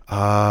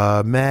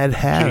 Mad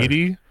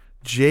Hatter.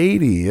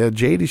 JD. Yeah,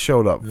 JD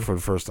showed up for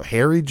the first time.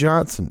 Harry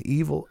Johnson,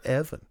 Evil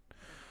Evan.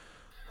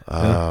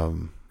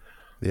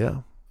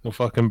 Yeah. No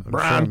fucking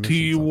Brian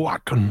T.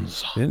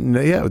 Watkins.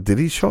 Did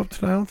he show up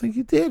tonight? I don't think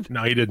he did.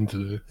 No, he didn't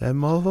today. That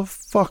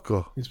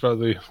motherfucker. He's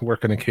probably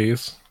working a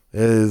case.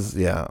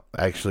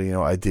 Actually,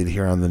 I did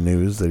hear on the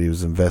news that he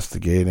was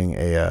investigating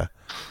a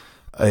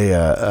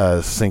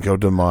Cinco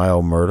de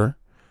Mayo murder,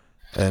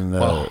 and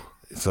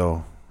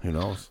so who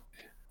knows?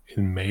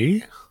 In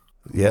May?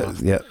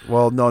 Yeah.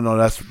 Well, no,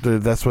 that's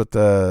what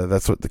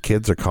the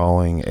kids are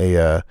calling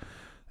a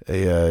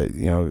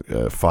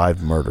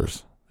 5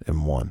 murders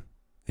in one.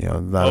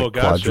 Not a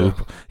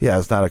quadruple. Yeah,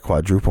 it's not a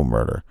quadruple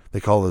murder. They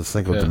call it a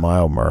Cinco de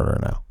Mayo murder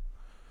now.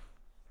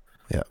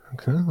 Yeah.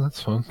 Okay,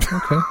 that's fun.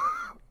 Okay.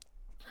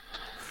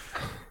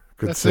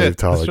 Good save,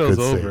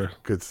 Tyler.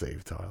 Good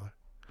save, Tyler.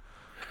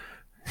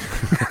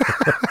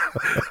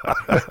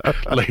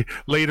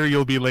 Later,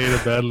 you'll be laying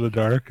in bed in the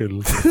dark,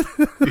 and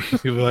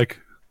you'll be like,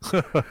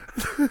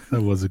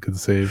 "That was a good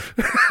save."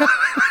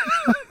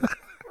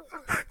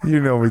 You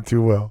know me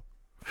too well.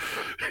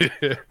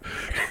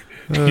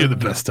 You're the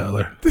best,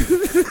 Tyler.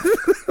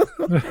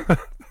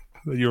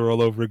 You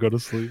roll over and go to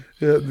sleep.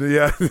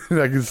 Yeah,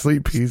 I can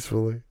sleep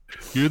peacefully.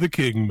 You're the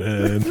king,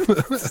 man.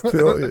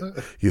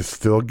 You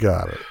still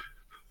got it.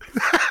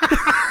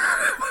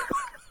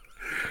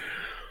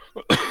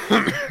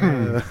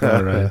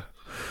 All right.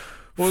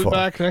 We'll be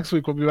back next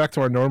week. We'll be back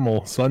to our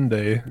normal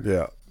Sunday.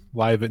 Yeah.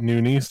 Live at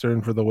noon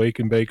Eastern for the Wake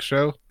and Bake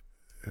show.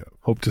 Yeah.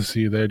 Hope to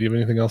see you there. Do you have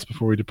anything else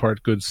before we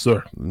depart, good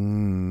sir?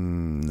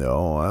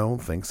 No, I don't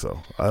think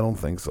so. I'm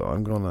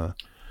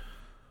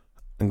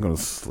gonna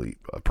sleep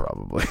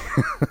probably.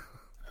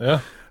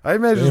 Yeah. I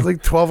imagine it's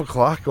like 12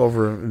 o'clock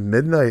over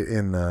midnight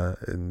in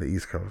the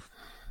East Coast.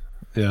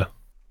 Yeah.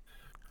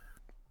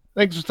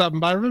 Thanks for stopping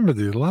by. Remember,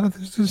 dude, a lot of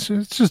this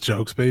it's just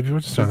jokes, baby.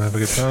 We're just trying to have a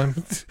good time.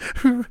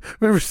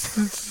 Remember,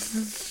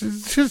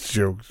 it's just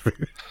jokes,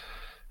 baby.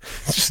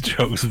 It's just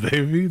jokes,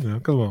 baby. No,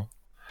 come on.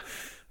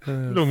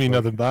 You don't mean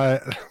nothing by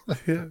it.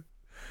 Yeah.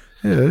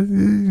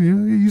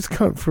 You use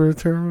cunt for a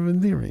term of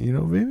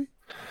endearment, baby.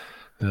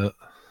 Yeah.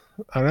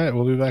 All right,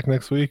 we'll be back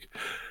next week.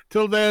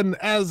 Till then,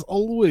 as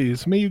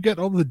always, may you get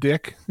all the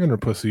dick and or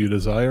pussy you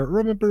desire.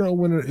 Remember, a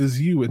winner is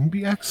you, and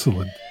be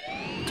excellent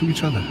to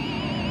each other.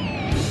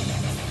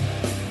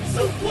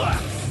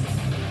 Suplex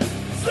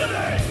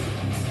City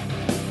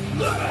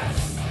Limits.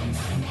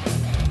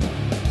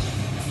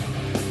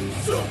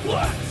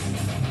 Suplex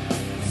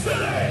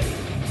City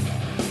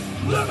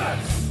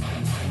Limits.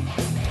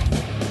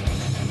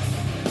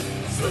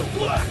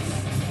 Suplex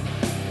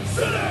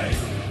City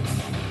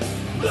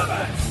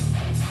Limits.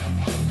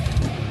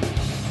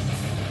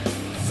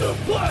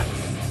 Suplex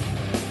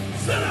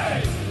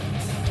City